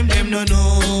time, them no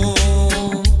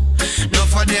know. No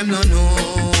for them no know.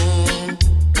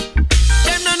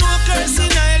 Them no know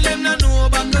cursing Isle, them no know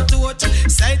back to touch.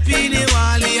 Side Pini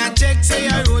Wally and check say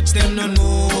I roach, them no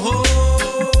know.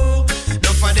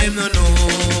 No for them no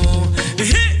know.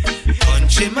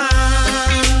 Countryman,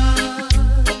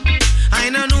 I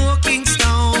no know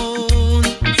Kingston,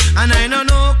 and I no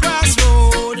know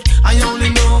Crossroad. I only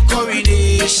know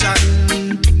Coronation.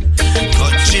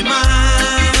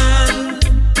 Countryman,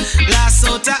 last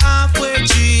out a halfway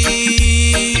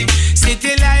tree.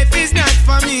 City life is not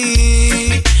for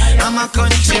me, I'm a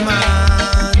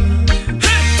countryman.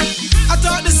 I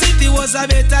thought the city was a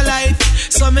better life,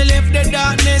 so me left the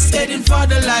darkness heading for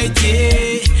the light,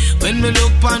 yeah. When me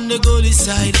look on the gully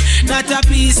side, not a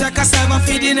piece of cassava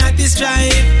feeding at this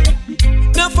drive.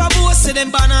 No for both say them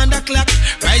ban on the clock.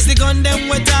 Rise the gun them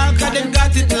we talk, cause them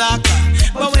got it locked.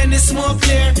 But when the smoke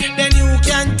clear, then you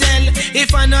can tell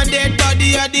if I'm not dead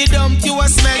body or the dump you a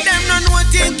smell. Them no know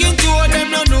thinking too,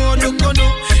 them no know look no.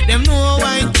 Them know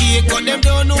wine cake, but them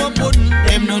don't know pudding.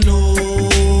 Them no know,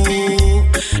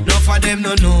 no for them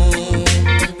no know.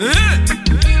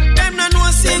 Them no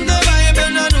know single vibe,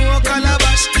 them no know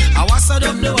calabash. I wash out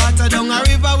up the water down a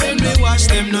river when we wash.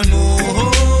 Them no know,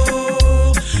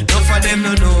 no for them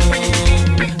no know.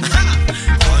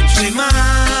 Countryman,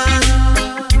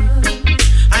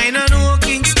 I no know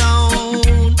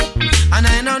Kingston, and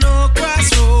I no know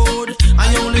Crossroad.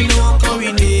 I only know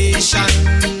Coronation.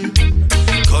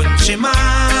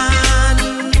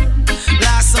 Countryman,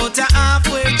 last out a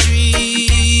halfway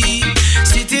tree.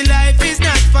 City life is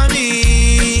not for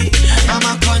me, I'm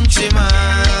a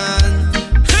countryman.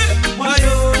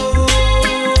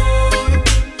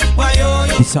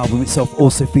 This album itself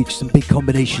also features some big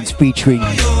combinations featuring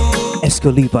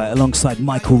Esco Levi alongside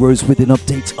Michael Rose with an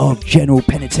update of General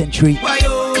Penitentiary.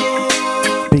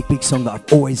 Big song that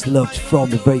I've always loved from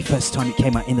the very first time it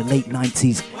came out in the late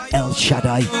 90s, El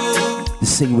Shaddai. The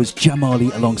singer was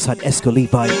Jamali alongside Esco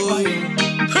Levi.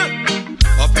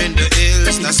 Up in the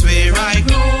hills, that's where I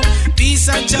go.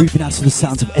 Moving out to the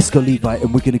sounds of Esco Levi,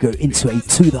 and we're going to go into a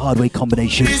To The Hard Way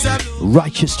combination.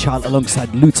 Righteous Child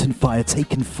alongside Luton Fire,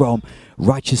 taken from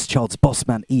Righteous Child's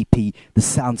Bossman EP, the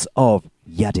sounds of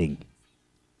Yadding.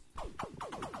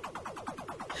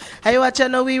 Hey, watch out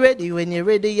now, we ready when you're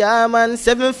ready, yeah, man.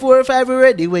 745, we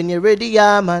ready when you're ready,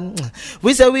 yeah, man.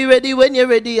 We say we ready when you're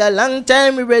ready, a long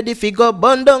time we ready. Figure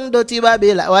bun down, dirty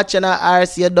baby. Like watching our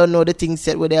RC, you don't know the thing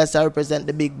set where they are to represent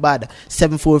the big bad.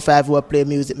 745, we play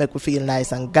music, make we feel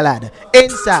nice and glad.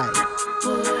 Inside.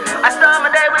 I saw my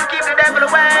day will keep the devil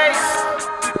away.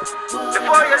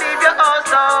 Before you leave your house,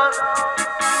 dog,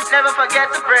 never forget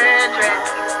to pray,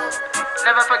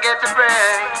 Never forget to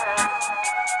pray.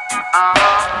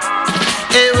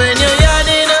 Hey,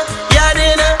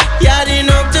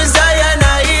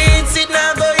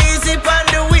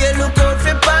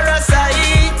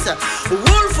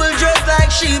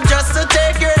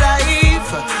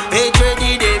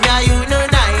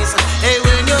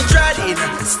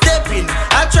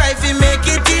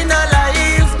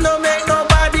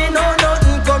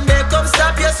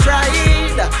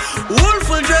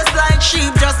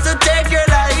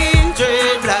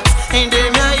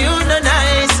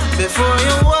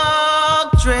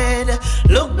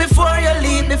 Look before you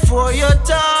lead, before you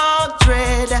talk,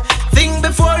 dread. Think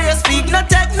before you speak, not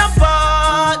take no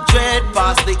part, dread.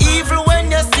 Pass the evil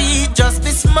when you see it, just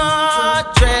be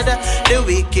smart, dread. The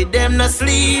wicked them no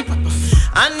sleep,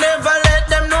 and never let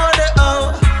them know the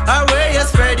hour or where you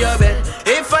spread your bed.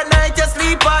 If a night you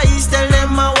sleep or east, tell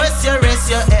them west you rest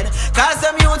your head. Cause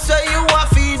them youths where you a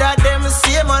feed at them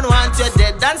same and want you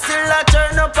dead. And still I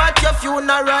turn up at your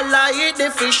funeral, I eat the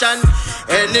fish. And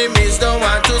enemies don't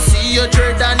want to see you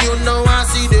dread, and you know I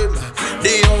see them.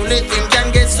 The only thing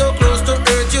can get so close to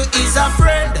hurt you is a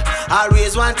friend.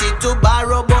 Always wanted to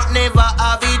borrow but never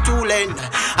have it to lend.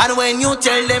 And when you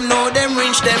tell them no, them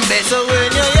reach them best. So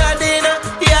when you're yadding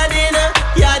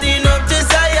up to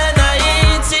Zion,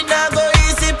 sit down, go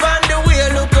easy on the way,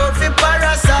 look out for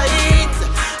parasite.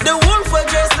 The wolf will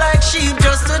dress like sheep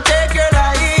just to take your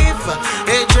life.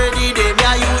 Hey, dready them,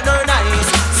 yeah, you know nice.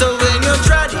 So when you're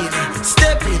trying,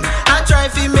 step in and try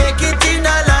to make it in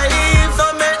a life.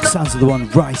 Sounds of the one,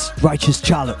 Righteous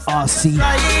Child, RC,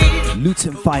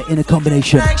 Luton Fight in a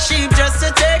combination. Like sheep just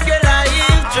to take your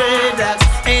life, dread.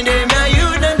 And them, yeah,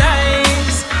 you know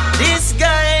nice.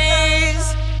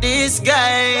 Disguise.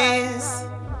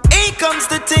 Here comes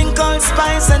the thing called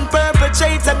spice, and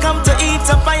perpetrator come to eat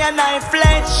up fire knife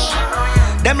flesh.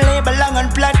 Them label long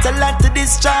and plot a lot to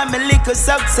destroy my little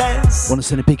success. Want to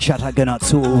send a big shout out going out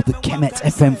to all the Kemet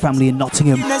FM family in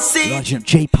Nottingham. Sergeant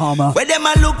J Palmer.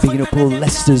 Picking up all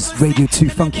Leicester's Radio 2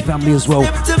 Funky family as well.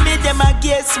 To me, them I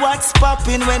guess what's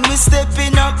popping when we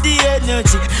stepping up the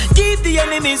energy. Keep the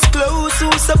enemies close,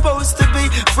 who's supposed to be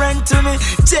friend to me.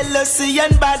 Jealousy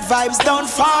and bad vibes don't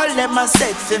fall, them I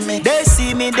set for me. They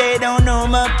see me, they don't know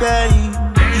my pain.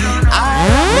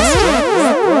 I'm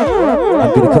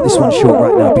going to cut this one short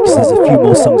right now because there's a few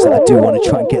more songs that I do want to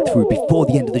try and get through before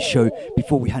the end of the show,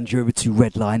 before we hand you over to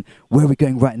Redline. Where we're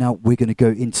going right now, we're going to go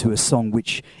into a song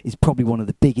which is probably one of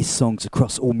the biggest songs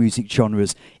across all music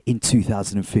genres in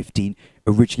 2015,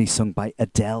 originally sung by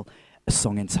Adele, a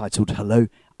song entitled Hello.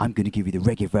 I'm going to give you the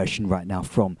reggae version right now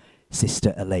from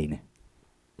Sister Elaine.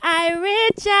 Irie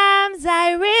jams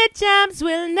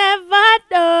will never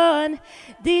done.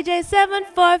 DJ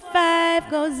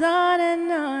 745 goes on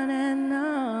and on and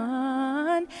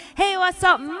on. Hey, what's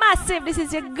up, massive? This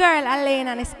is your girl Elaine,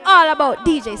 and it's all about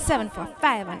DJ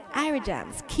 745 and Irie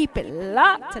Jams. Keep it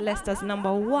locked to Leicester's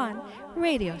 #1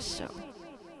 radio show.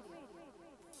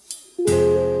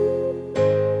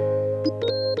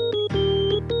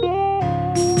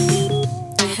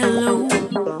 Hello,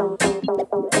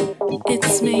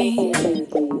 it's me.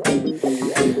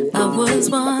 I was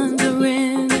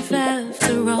wondering if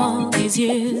after all these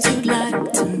years you'd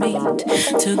like to meet,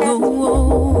 to go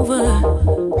over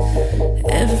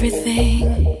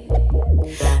everything.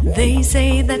 They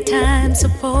say that time's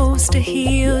supposed to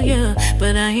heal you,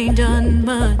 but I ain't done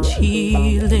much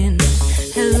healing.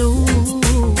 Hello,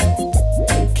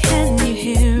 can you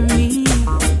hear me?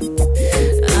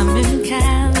 I'm in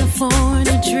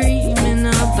California dreaming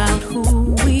about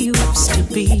who we used to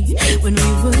be when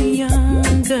we were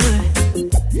younger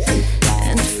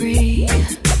and free.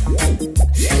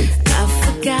 I've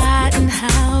forgotten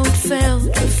how it felt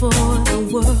before the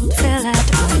world fell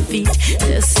at our feet.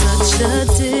 There's such a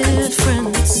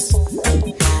difference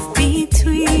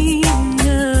between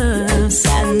us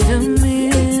and a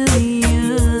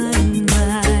million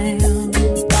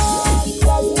miles.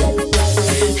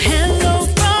 Hello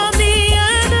from the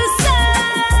other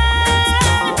side.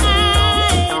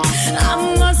 I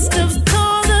must have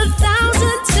called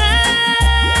 1,000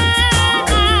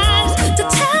 times to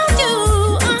tell you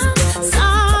I'm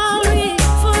sorry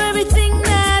for everything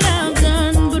that I've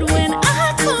done. But when I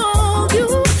call, you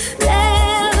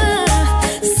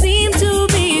never seem to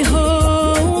be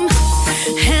home.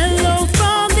 Hello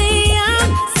from the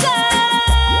outside.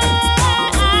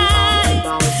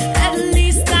 At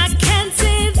least I can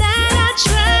say that I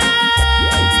tried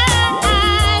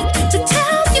to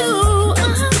tell you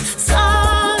I'm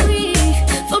sorry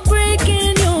for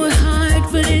breaking your heart,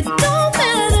 but it don't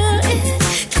matter. It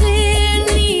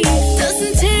clearly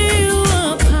doesn't tear you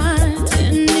apart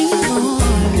anymore.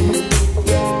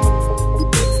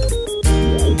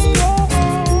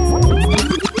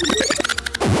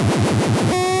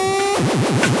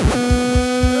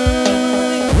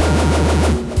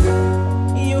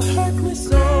 You hurt me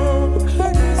so.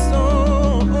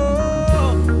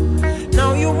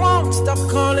 Now you won't stop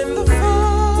calling the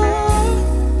phone.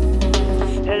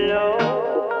 Hello,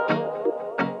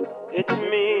 it's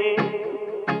me.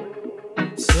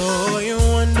 So you're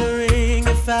wondering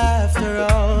if after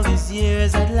all these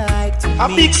years I'd like to A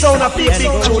big sound, a big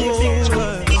sound.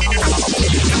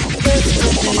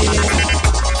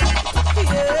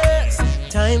 Yes,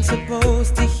 time I'm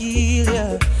supposed to heal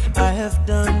ya. I have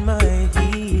done my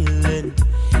healing.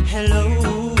 Hello,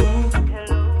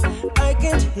 I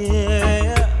can't hear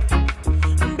ya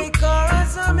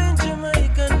because I'm in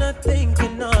Jamaica, not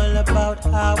thinking all about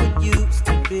how it used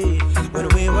to be when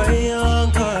we were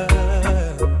younger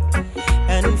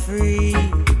and free.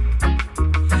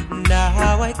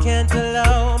 Now I can't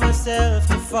allow myself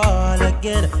to fall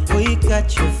again. We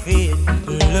got your feet.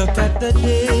 Look at the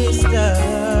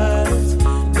distance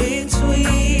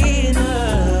between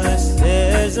us.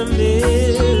 There's a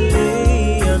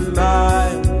million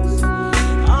miles.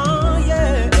 Oh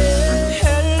yeah.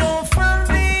 Hello from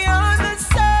the other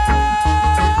side.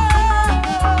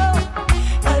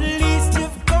 At least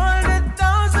you've called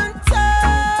 1,000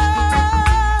 times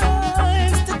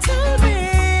to tell me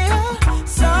I'm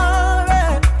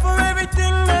sorry for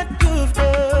everything that you've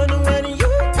done. When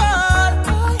you call, I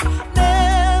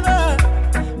never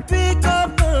pick up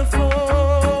the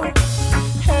phone.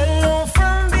 Hello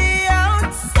from the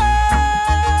outside.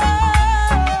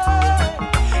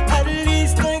 At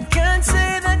least I can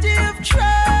say that you've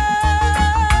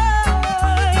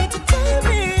tried to tell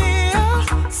me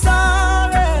I'm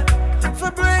sorry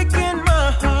for breaking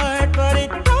my heart, but it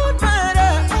don't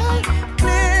matter. I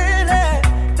clearly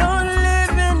don't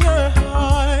live in your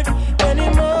heart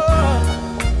anymore.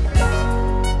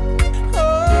 Oh,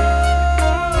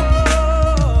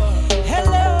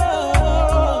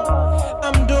 hello,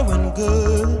 I'm doing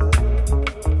good.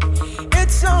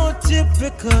 It's so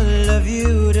typical of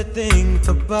you to think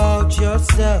about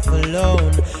yourself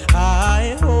alone.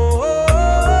 I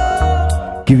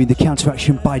hope. Giving the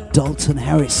counteraction by Dalton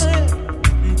Harris.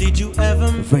 Did you ever A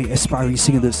very aspiring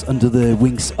singer that's under the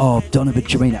wings of Donovan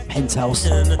Jermaine at Penthouse.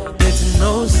 There's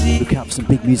no Look out for some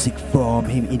big music from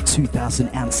him in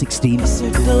 2016.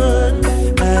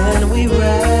 and we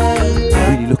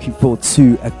ran. Really looking forward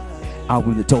to an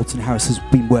album that Dalton Harris has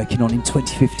been working on in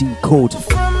 2015 called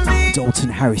Dalton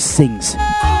Harris Sings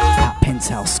at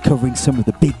Penthouse, covering some of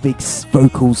the big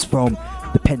vocals from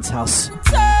the Penthouse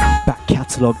back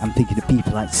catalogue. I'm thinking of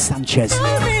people like Sanchez,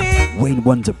 Wayne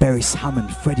Wonder, Beres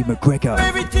Hammond, Freddie McGregor,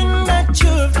 Everything that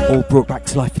you've done. all brought back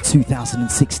to life for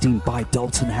 2016 by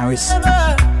Dalton Harris.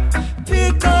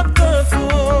 Pick up the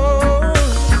phone.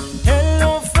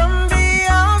 Hello from the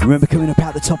outside. Remember, coming up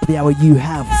at the top of the hour, you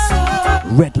have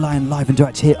Red Lion live and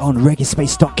direct here on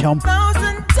reggaespace.com.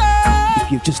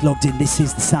 If you've just logged in, this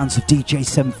is the sounds of DJ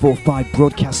 745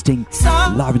 broadcasting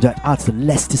live and direct out of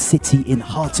Leicester City in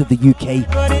heart of the UK.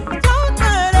 But it don't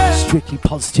matter. Strictly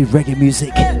positive reggae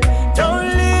music. Don't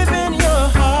live in your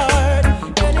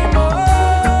heart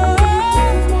anymore.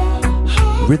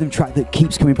 Rhythm track that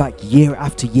keeps coming back year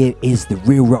after year is the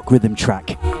Real Rock Rhythm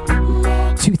track.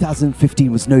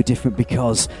 2015 was no different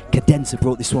because Cadenza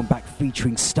brought this one back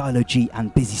featuring Stylo G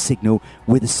and Busy Signal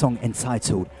with a song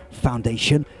entitled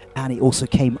Foundation, and it also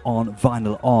came on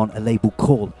vinyl on a label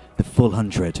called The Full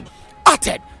 100.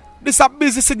 Atted. This a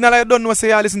Busy Signal. I don't know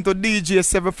say I listen to DJ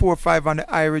 745 on the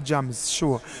Irie Jams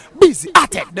show. Busy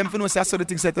Atted. Them for know say I saw the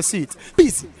things like to see it.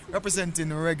 Busy representing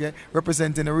reggae,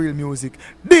 representing the real music.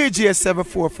 DJ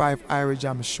 745 Irie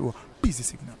Jams show. Busy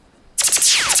Signal.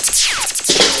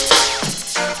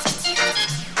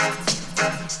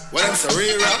 Well, it's a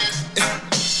real rock.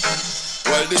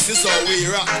 Well, this is how we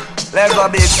rock. Let's go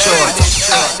big short.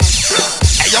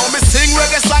 Hey, yo, me sing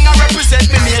reggae song and represent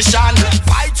me nation.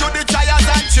 Fight to the trials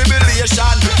and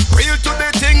tribulation. Real to the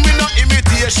thing, me no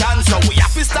imitation. So we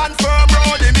have to stand firm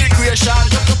round immigration.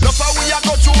 Look how we are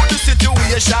go through the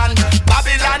situation.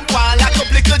 Babylon one like a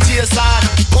little Jason.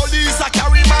 Police a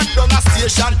carry man down a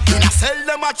station. In a cell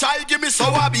them a try give me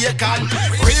sour bacon.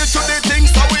 Real to the thing,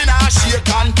 so we not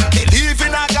shaken. Believe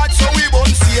in a God, so we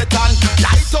burn Satan.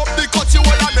 Light up the cut, you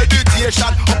all a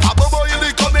meditation. Up above oil,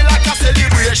 it coming like a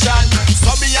celebration.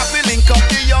 So me have to link up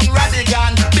the young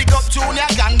Radigan. Big up Junior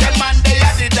Gang, them man they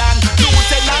are the dan.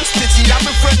 Lieutenant Stitchy and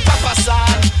my friend Papa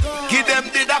San. Give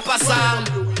them the dapper sound.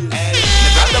 Hey, me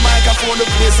grab the microphone, the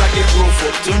place I get rough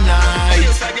up tonight.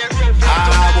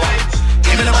 Ah boy,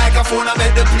 give me the microphone, I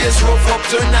make the place rough up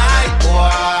tonight.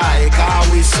 Boy, cause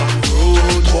we some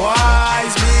rude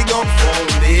boys. Big up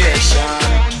foundation,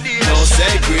 no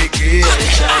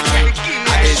segregation.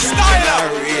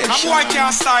 Style I'm boy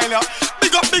can't style ya.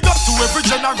 Big up to every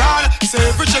general. Say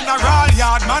every general,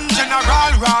 yard man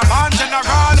general, raw man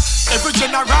general. Every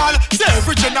general, say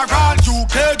every general,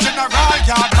 UK general,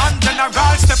 Yardman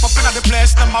general, step up in the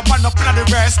place, them a one up in the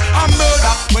rest. I'm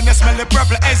murder when you smell the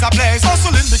purple as a blaze.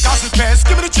 Hustling because it's best,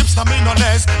 give me the chips, no me no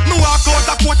less. Me walk out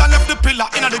a court and left the pillar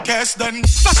in the case. Then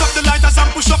flash up the lighters and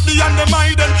push up the hand the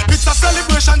maiden. It's a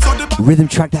celebration, so the rhythm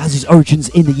track that has its origins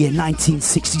in the year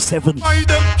 1967.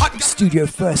 Studio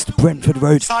first, Brentford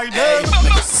Road.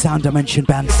 Sound Dimension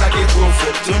Band.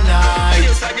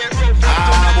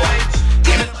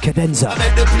 Cadenza,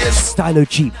 Stylo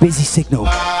G, Busy Signal.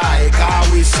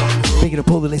 Big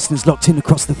up all the listeners locked in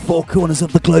across the four corners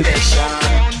of the globe. Big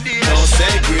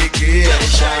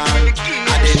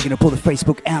up all the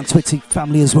Facebook and Twitter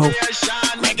family as well.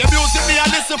 Reggae music me a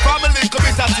listen from a little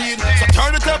bit of teen. So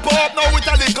turn the tempo up now with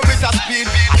a little bit of speed.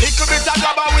 A little bit of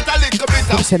grabber with a little bit of.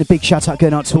 I want to send a big shout out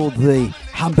going out to all the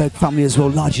Hamburg family as well,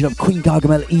 larging up Queen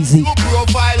Gargamel Easy.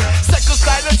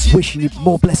 Wishing you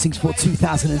more blessings for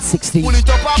 2016.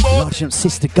 Larging up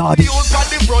Sister Garden. Before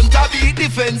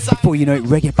you know it,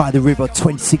 Reggae by the River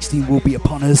 2016 will be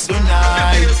upon us. Give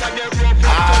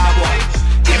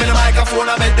me the microphone,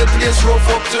 I make the place rough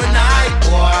up tonight.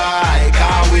 Why?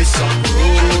 Cause we some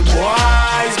rude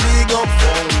boys. Big up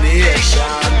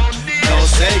foundation. No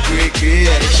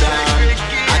segregation.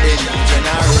 And the new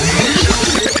generation.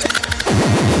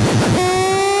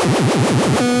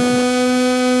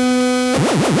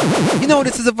 You know,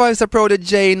 this is the voice of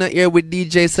Prodigy here with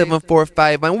DJ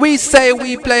 745, and we say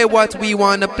we play what we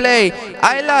wanna play.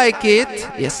 I like it.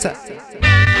 Yes, sir.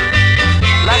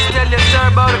 Let's tell you, sir,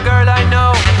 about a girl I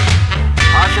know.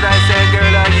 Or should I say a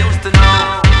girl I used to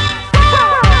know?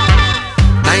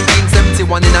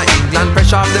 1971 in England,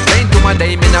 fresh off the plane to my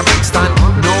dame in a Brixton.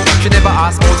 No, she never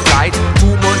asked about flight. 2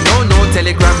 months, no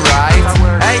telegram right.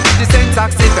 Hey, this ain't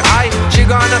taxi for I. She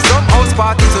gonna some house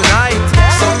party tonight.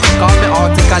 So call me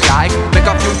article like, make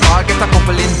a few calls, get a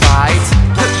couple invites.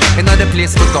 Another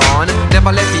place we're gone.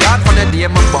 Never left the yard from the day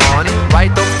I'm born.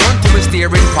 Right up front to the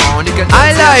steering pound.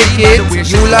 I like it.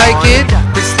 You like it?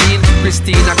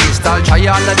 Christina Crystal, try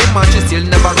all of them and she still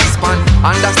never respond.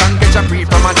 Understand, catch a breathe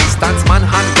from a distance. Man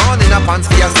hand gone in a pants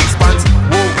for your 6 pants.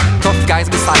 Whoa, tough guys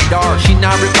beside her. She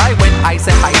not reply when I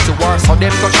say hi to her. So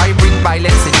them go try bring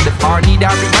violence in the bar. Need a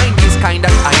remind this kind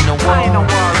that I know war.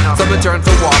 So me turn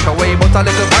to walk away, but a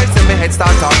little voice in my head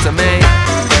start talk to me.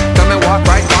 Tell me walk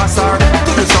right past her.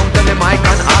 To the song, tell me mic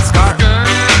and ask her.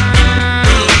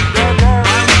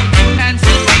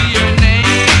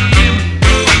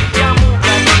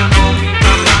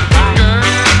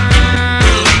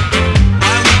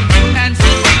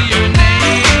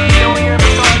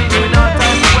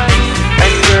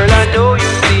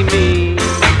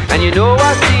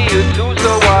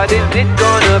 It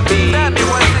gonna be?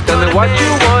 Tell me what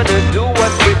you wanna do,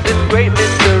 what's with this great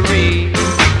mystery?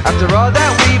 After all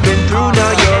that we've been through,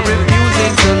 now you're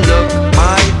refusing to look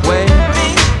my way.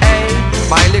 Hey,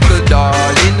 my little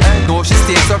darling, no, she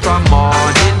stays up from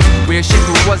morning. Where she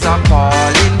grew was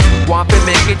appalling. Want to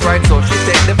make it right, so she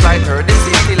take the flight, heard the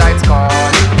city lights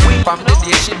calling. From the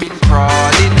day she been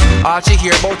crawling, all she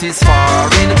hear about is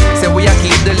foreign. Say we a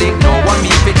keep the link, no one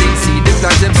me fitting. See the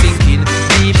plans them sinking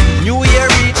deep. New year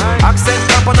reach, accent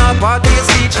up on our party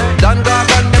speech. Done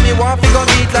gargan, then me want to go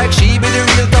meet like she be the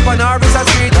real top on our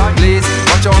street. Please,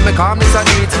 watch out me calmness and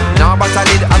do it. Now but I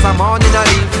did as I'm on in a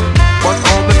leaf. But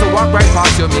how me to walk right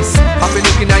past your miss. Happy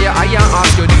looking at your eye and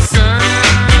ask you this.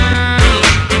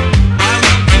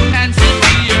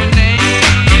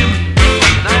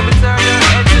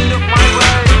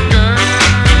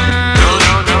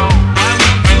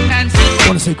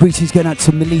 So greetings going out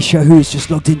to Militia, who has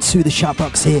just logged into the chat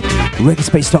box here.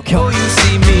 ReggaeSpace.com.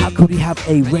 How could we have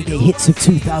a Reggae Hits of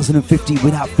 2050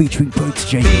 without featuring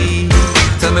Prodigy?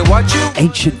 Tell me what you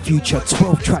Ancient Future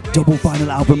 12-track double vinyl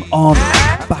album on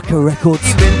Bacco Records.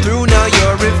 You've been through, now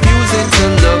you're refusing to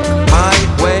look my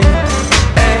way.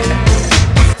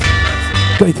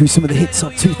 Going through some of the hits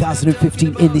of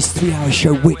 2015 in this 3-hour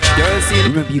show, which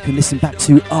remember you can listen back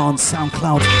to on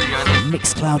SoundCloud,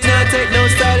 Mixcloud. No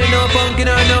style, no punkin'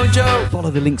 or no joke.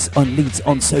 Follow the links on leads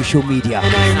on social media.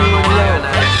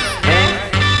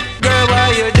 Girl, why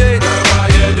you do it?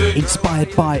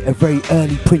 Inspired by a very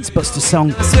early Prince Buster song.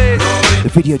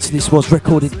 The video to this was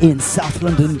recorded in South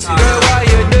London. Girl, why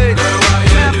you do it? No,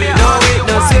 it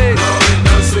no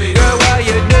sweet. Girl, why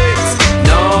you do it?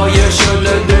 No, you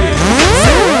shouldn't do it.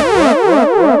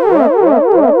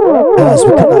 As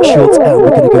we cut that short, we're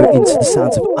going to go into the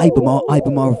sounds of Ibamar.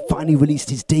 Ibamar finally released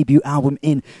his debut album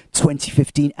in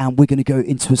 2015, and we're going to go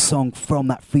into a song from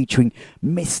that featuring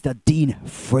Mr. Dean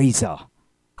Fraser.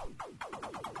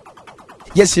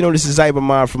 Yes, you know, this is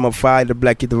Ibamar from a fire, the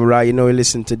Black Kid of Irie. You know, you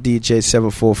listen to DJ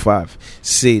 745.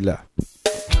 Sailor.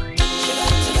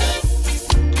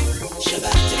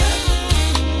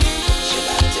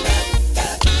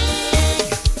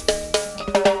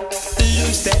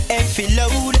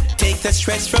 the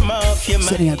stress from off your mind.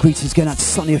 Sending out greetings going out to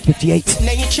Sonia58.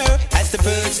 Nature as the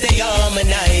birds they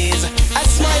harmonize. A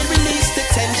smile release the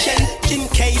tension in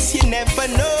case you never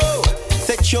know.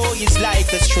 The joy is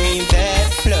like a stream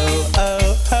that flows.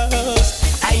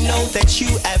 I know that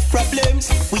you have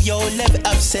problems, we all have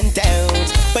ups and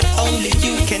downs, but only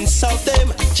you can solve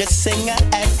them. Just sing a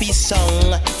happy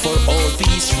song for all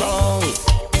be strong.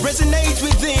 Resonate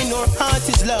within our heart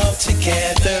is love.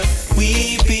 Together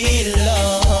we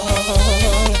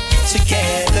belong.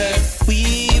 Together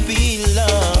we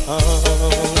belong.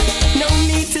 No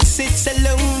need to sit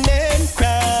alone and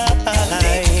cry.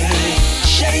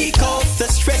 Shake off the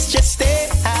stress, just stay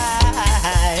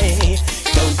high.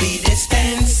 Don't be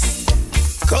distant.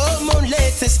 Come on,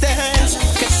 let us dance.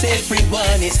 Cause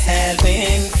everyone is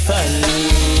having fun.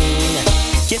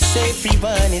 Yes,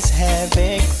 everyone is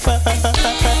having fun.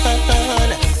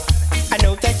 I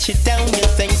know that you're down, you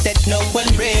think that no one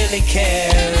really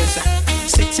cares.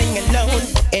 Sitting alone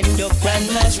in your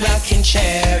grandma's rocking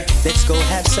chair. Let's go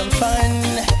have some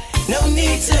fun. No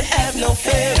need to have no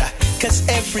fear. Cause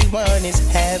everyone is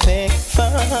having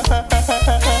fun.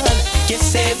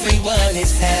 Yes, everyone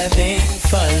is having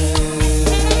fun.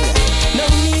 No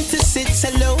need to sit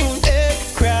alone and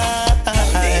cry.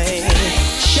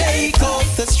 Shake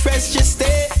off the stress, just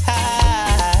stay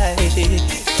high.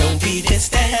 Don't be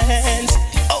distant.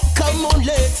 Oh, come on,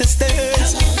 let us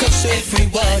dance. Cause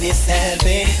everyone is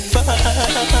having fun.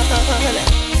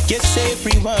 Yes,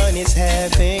 everyone is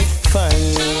having fun.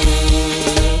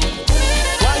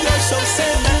 Why you're so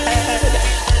sad?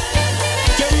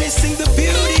 You're missing the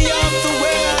beauty of the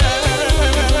world.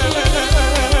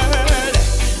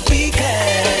 Be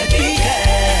glad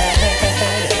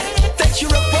that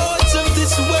you're a part of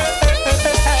this world.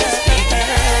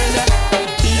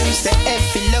 Lose the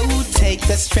heavy load, take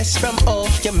the stress from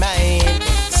off your mind.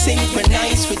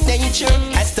 Synchronize with nature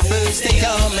as the birds they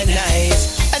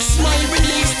harmonize. A smile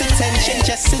release the tension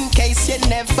just in case you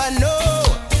never know.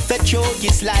 The joke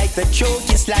is like, the joke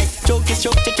is like, joke is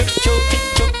joke, joke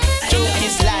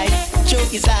is like,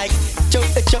 joke is like,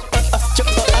 joke is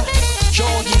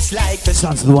like.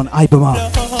 Sounds of the one,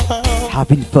 Ibama.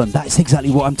 Having fun. That's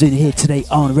exactly what I'm doing here today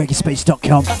on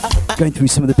reggaespace.com. Going through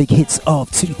some of the big hits of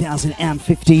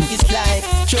 2015.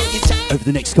 Over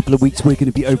the next couple of weeks, we're going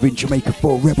to be over in Jamaica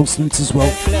for Rebel Salutes as well.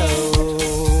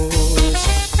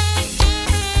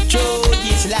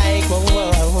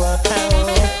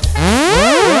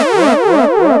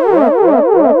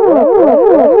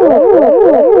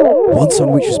 One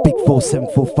song which was big for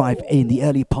 745 in the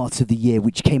early parts of the year,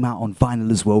 which came out on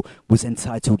vinyl as well, was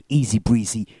entitled Easy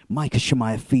Breezy. Micah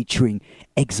Shemaiah featuring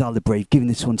Exile the Brave, giving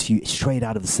this one to you straight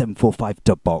out of the 745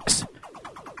 dub box.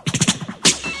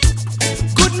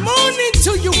 Good morning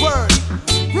to you world,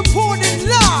 reporting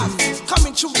live,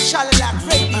 coming through Shalalat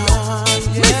Radio.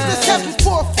 Mr.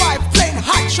 745 playing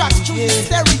hot tracks through the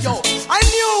stereo. A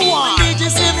new one. DJ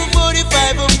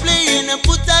 745 I'm playing and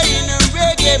put her in a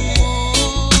reggae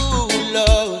mood,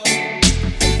 Lord.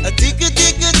 A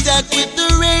tick-a-tick-a-tack with the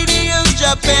radio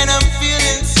drop and I'm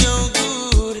feeling so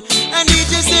good. And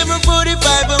DJ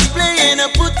 745 I'm playing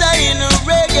and put her in a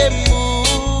reggae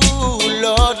mood,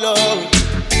 Lord, Lord.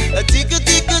 A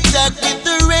tick-a-tick-a-tack with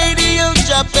the radio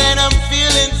drop and I'm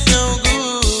feeling so good.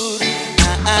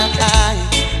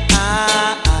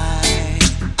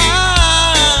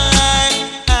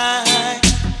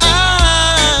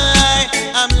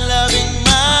 I'm loving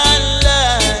my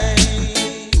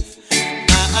life.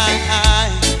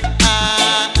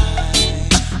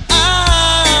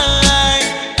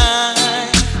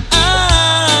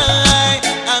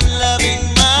 I'm loving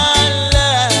my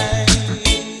life.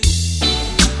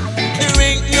 There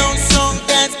ain't no song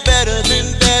that's better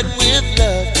than that with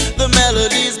love. The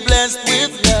melody's blessed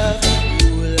with love.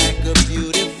 Ooh, like a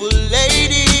beautiful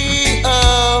lady.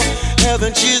 Oh,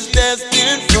 heaven she's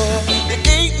destined for. There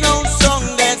ain't no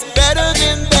song that's better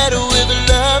than that with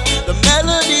love. The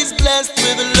melody's blessed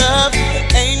with love.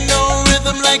 Ain't no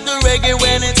rhythm like the reggae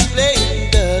when it's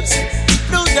playing dubs.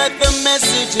 Know that the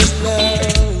message is love.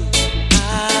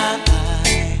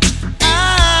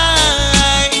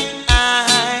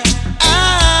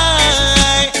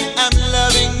 I'm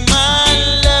loving my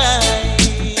life.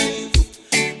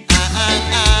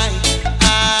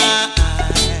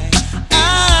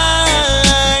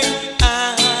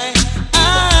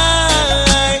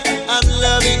 I'm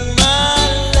loving my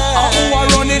life. Who are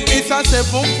running is a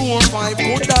 745.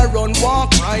 Could I run,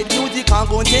 walk, ride, music and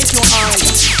go take your eye.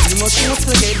 You must choose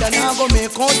together now go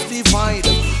make us divide.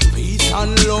 Peace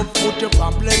and love, put your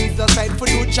problems aside for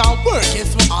you child work.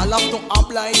 Yes, we all have to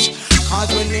oblige.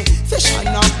 Cause when the session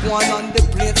up one on the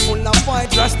plate full of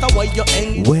fight, just the way you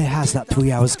end. Where has that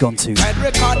 3 hours gone to? Red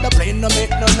record the plane, no make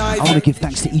no noise. I want to give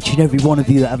thanks to each and every one of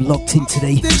you that have locked in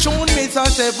today. The tune is a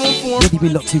 7-4. Whether you've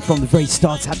been locked in from the very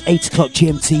start at 8 o'clock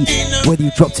GMT, whether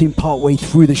you dropped in partway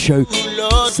through the show,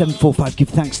 745, give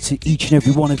thanks to each and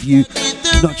every one of you,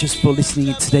 not just for listening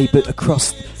in today, but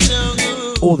across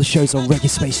all the shows on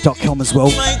reggaespace.com as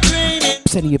well.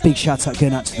 Sending a big shout out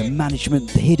going out to the management,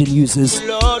 the hidden users,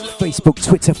 Facebook,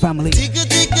 Twitter family,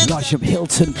 Elijah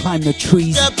Hilton, Climb the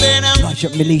Trees, Elijah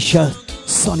Militia,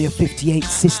 Sonia58,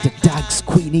 Sister Dags,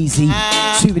 Queen Easy,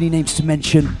 too many names to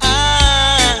mention.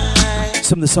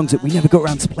 Some of the songs that we never got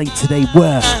around to playing today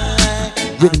were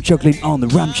Rhythm Juggling on the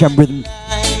Ram Jam Rhythm,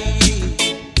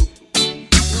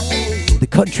 the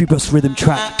Country Bus Rhythm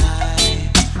track,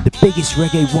 the biggest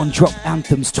reggae one-drop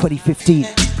anthems 2015,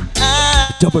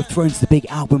 Double of Thrones, the big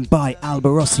album by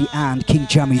Albarossi and King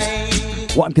Jammies.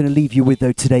 What I'm going to leave you with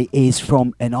though today is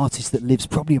from an artist that lives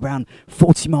probably around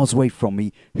 40 miles away from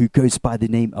me, who goes by the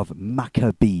name of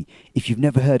Maccabee. If you've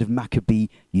never heard of Maccabee,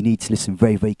 you need to listen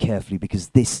very, very carefully, because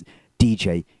this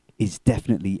DJ is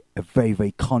definitely a very,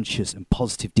 very conscious and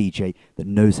positive DJ that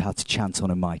knows how to chant on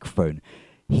a microphone.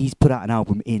 He's put out an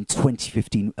album in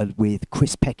 2015 with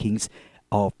Chris Peckings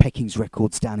of Peckings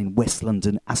Records down in West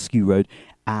London, Askew Road,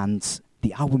 and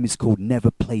the album is called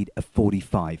Never Played a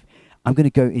 45. I'm going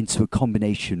to go into a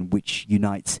combination which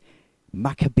unites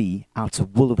Maccabee out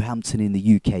of Wolverhampton in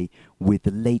the UK with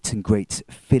the late and great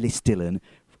Phyllis Dillon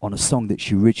on a song that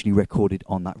she originally recorded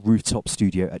on that rooftop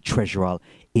studio at Treasure Isle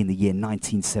in the year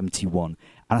 1971.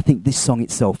 And I think this song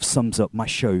itself sums up my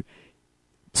show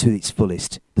to its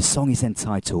fullest. The song is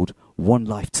entitled One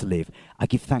Life to Live. I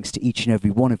give thanks to each and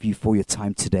every one of you for your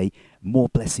time today. More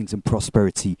blessings and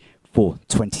prosperity for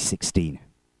 2016.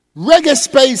 Reggae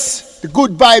Space, the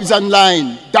good vibes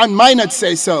online. Dan Minot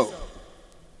say so.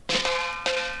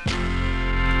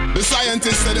 The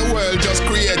scientists say the world just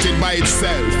created by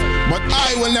itself, but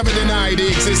I will never deny the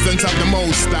existence of the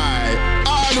Most High.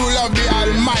 All who love the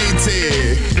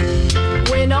Almighty,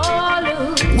 Win or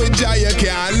lose, with Jah you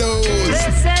can't lose.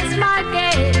 this is my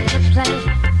game to play.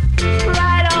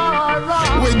 Right or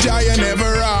wrong, With Jah you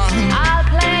never wrong. I'll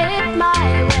play it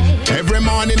my way. Every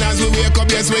morning as we wake up,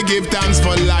 yes, we give thanks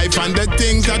for life and the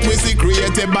things that we see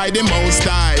created by the Most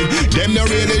High. Them not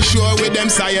really sure with them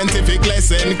scientific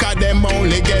lesson, cause them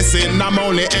only guessing, I'm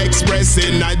only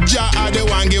expressing. Now Jah are the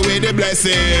one give away the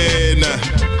blessing.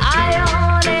 I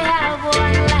only have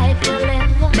one life to live.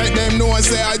 Make them know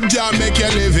say Jah make you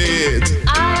live it.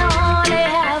 I only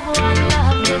have one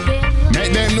love to give.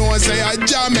 Make them know say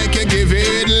Jah make you give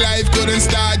it. Life couldn't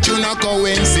start, you no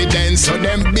coincidence. So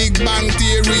them big bang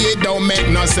theory it don't make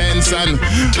no sense. And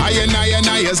I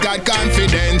has got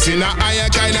confidence in a higher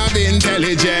kind of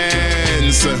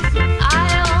intelligence. I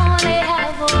only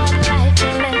have one life to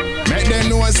live. Make them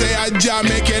know say Jah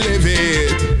make you live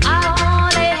it. I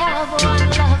only have one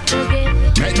love to give.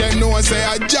 Make them know say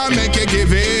Jah make you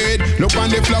give it. Look on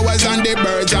the flowers and the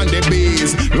birds and the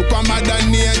bees. Look on Mother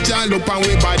Nature, look on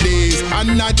we bodies.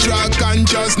 And natural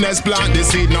consciousness plant the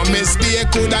seed. No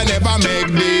mistake could I never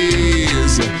make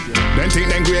this. Them think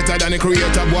them greater than the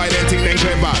creator, boy. Them think them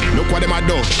clever. Look what them a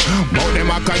do. But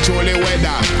them a control the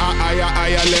weather. A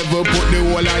higher level put the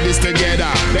whole of this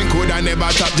together. Them could I never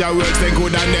top Jah works. Them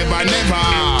could I never.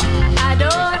 I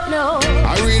don't know.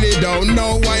 I really don't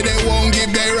know why they won't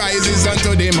give their rises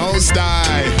unto the Most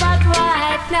High. But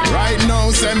right now,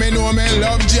 say me know me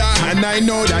love Jah, and I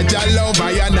know that Jah love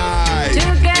I and I.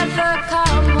 Together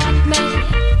come what may,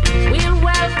 we'll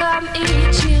welcome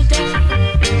each new day,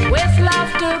 with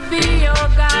love to be your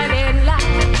guiding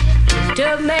light,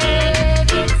 to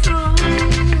make it through.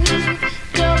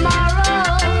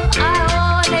 Tomorrow,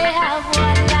 I only have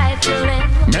one life to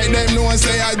live. Make them know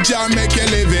say Jah make you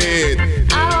live it.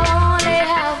 I only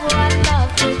have one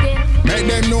love to give. Make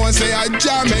them know say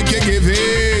Jah make you give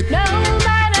it. No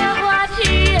matter what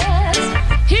he is,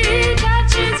 he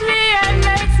touches me and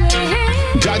makes me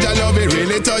his. Jah love it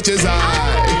really touches I.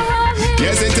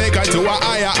 Yes, it take her to a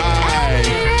higher high.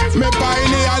 Me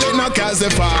pioneer let no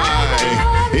calcify.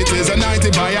 It is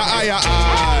anointed by a higher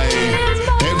high.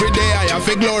 Every day I have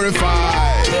to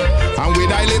glorify. And with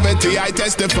thy liberty I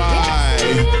testify.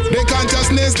 The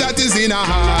consciousness that is in a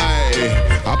high.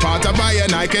 A part of I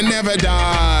and I can never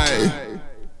die.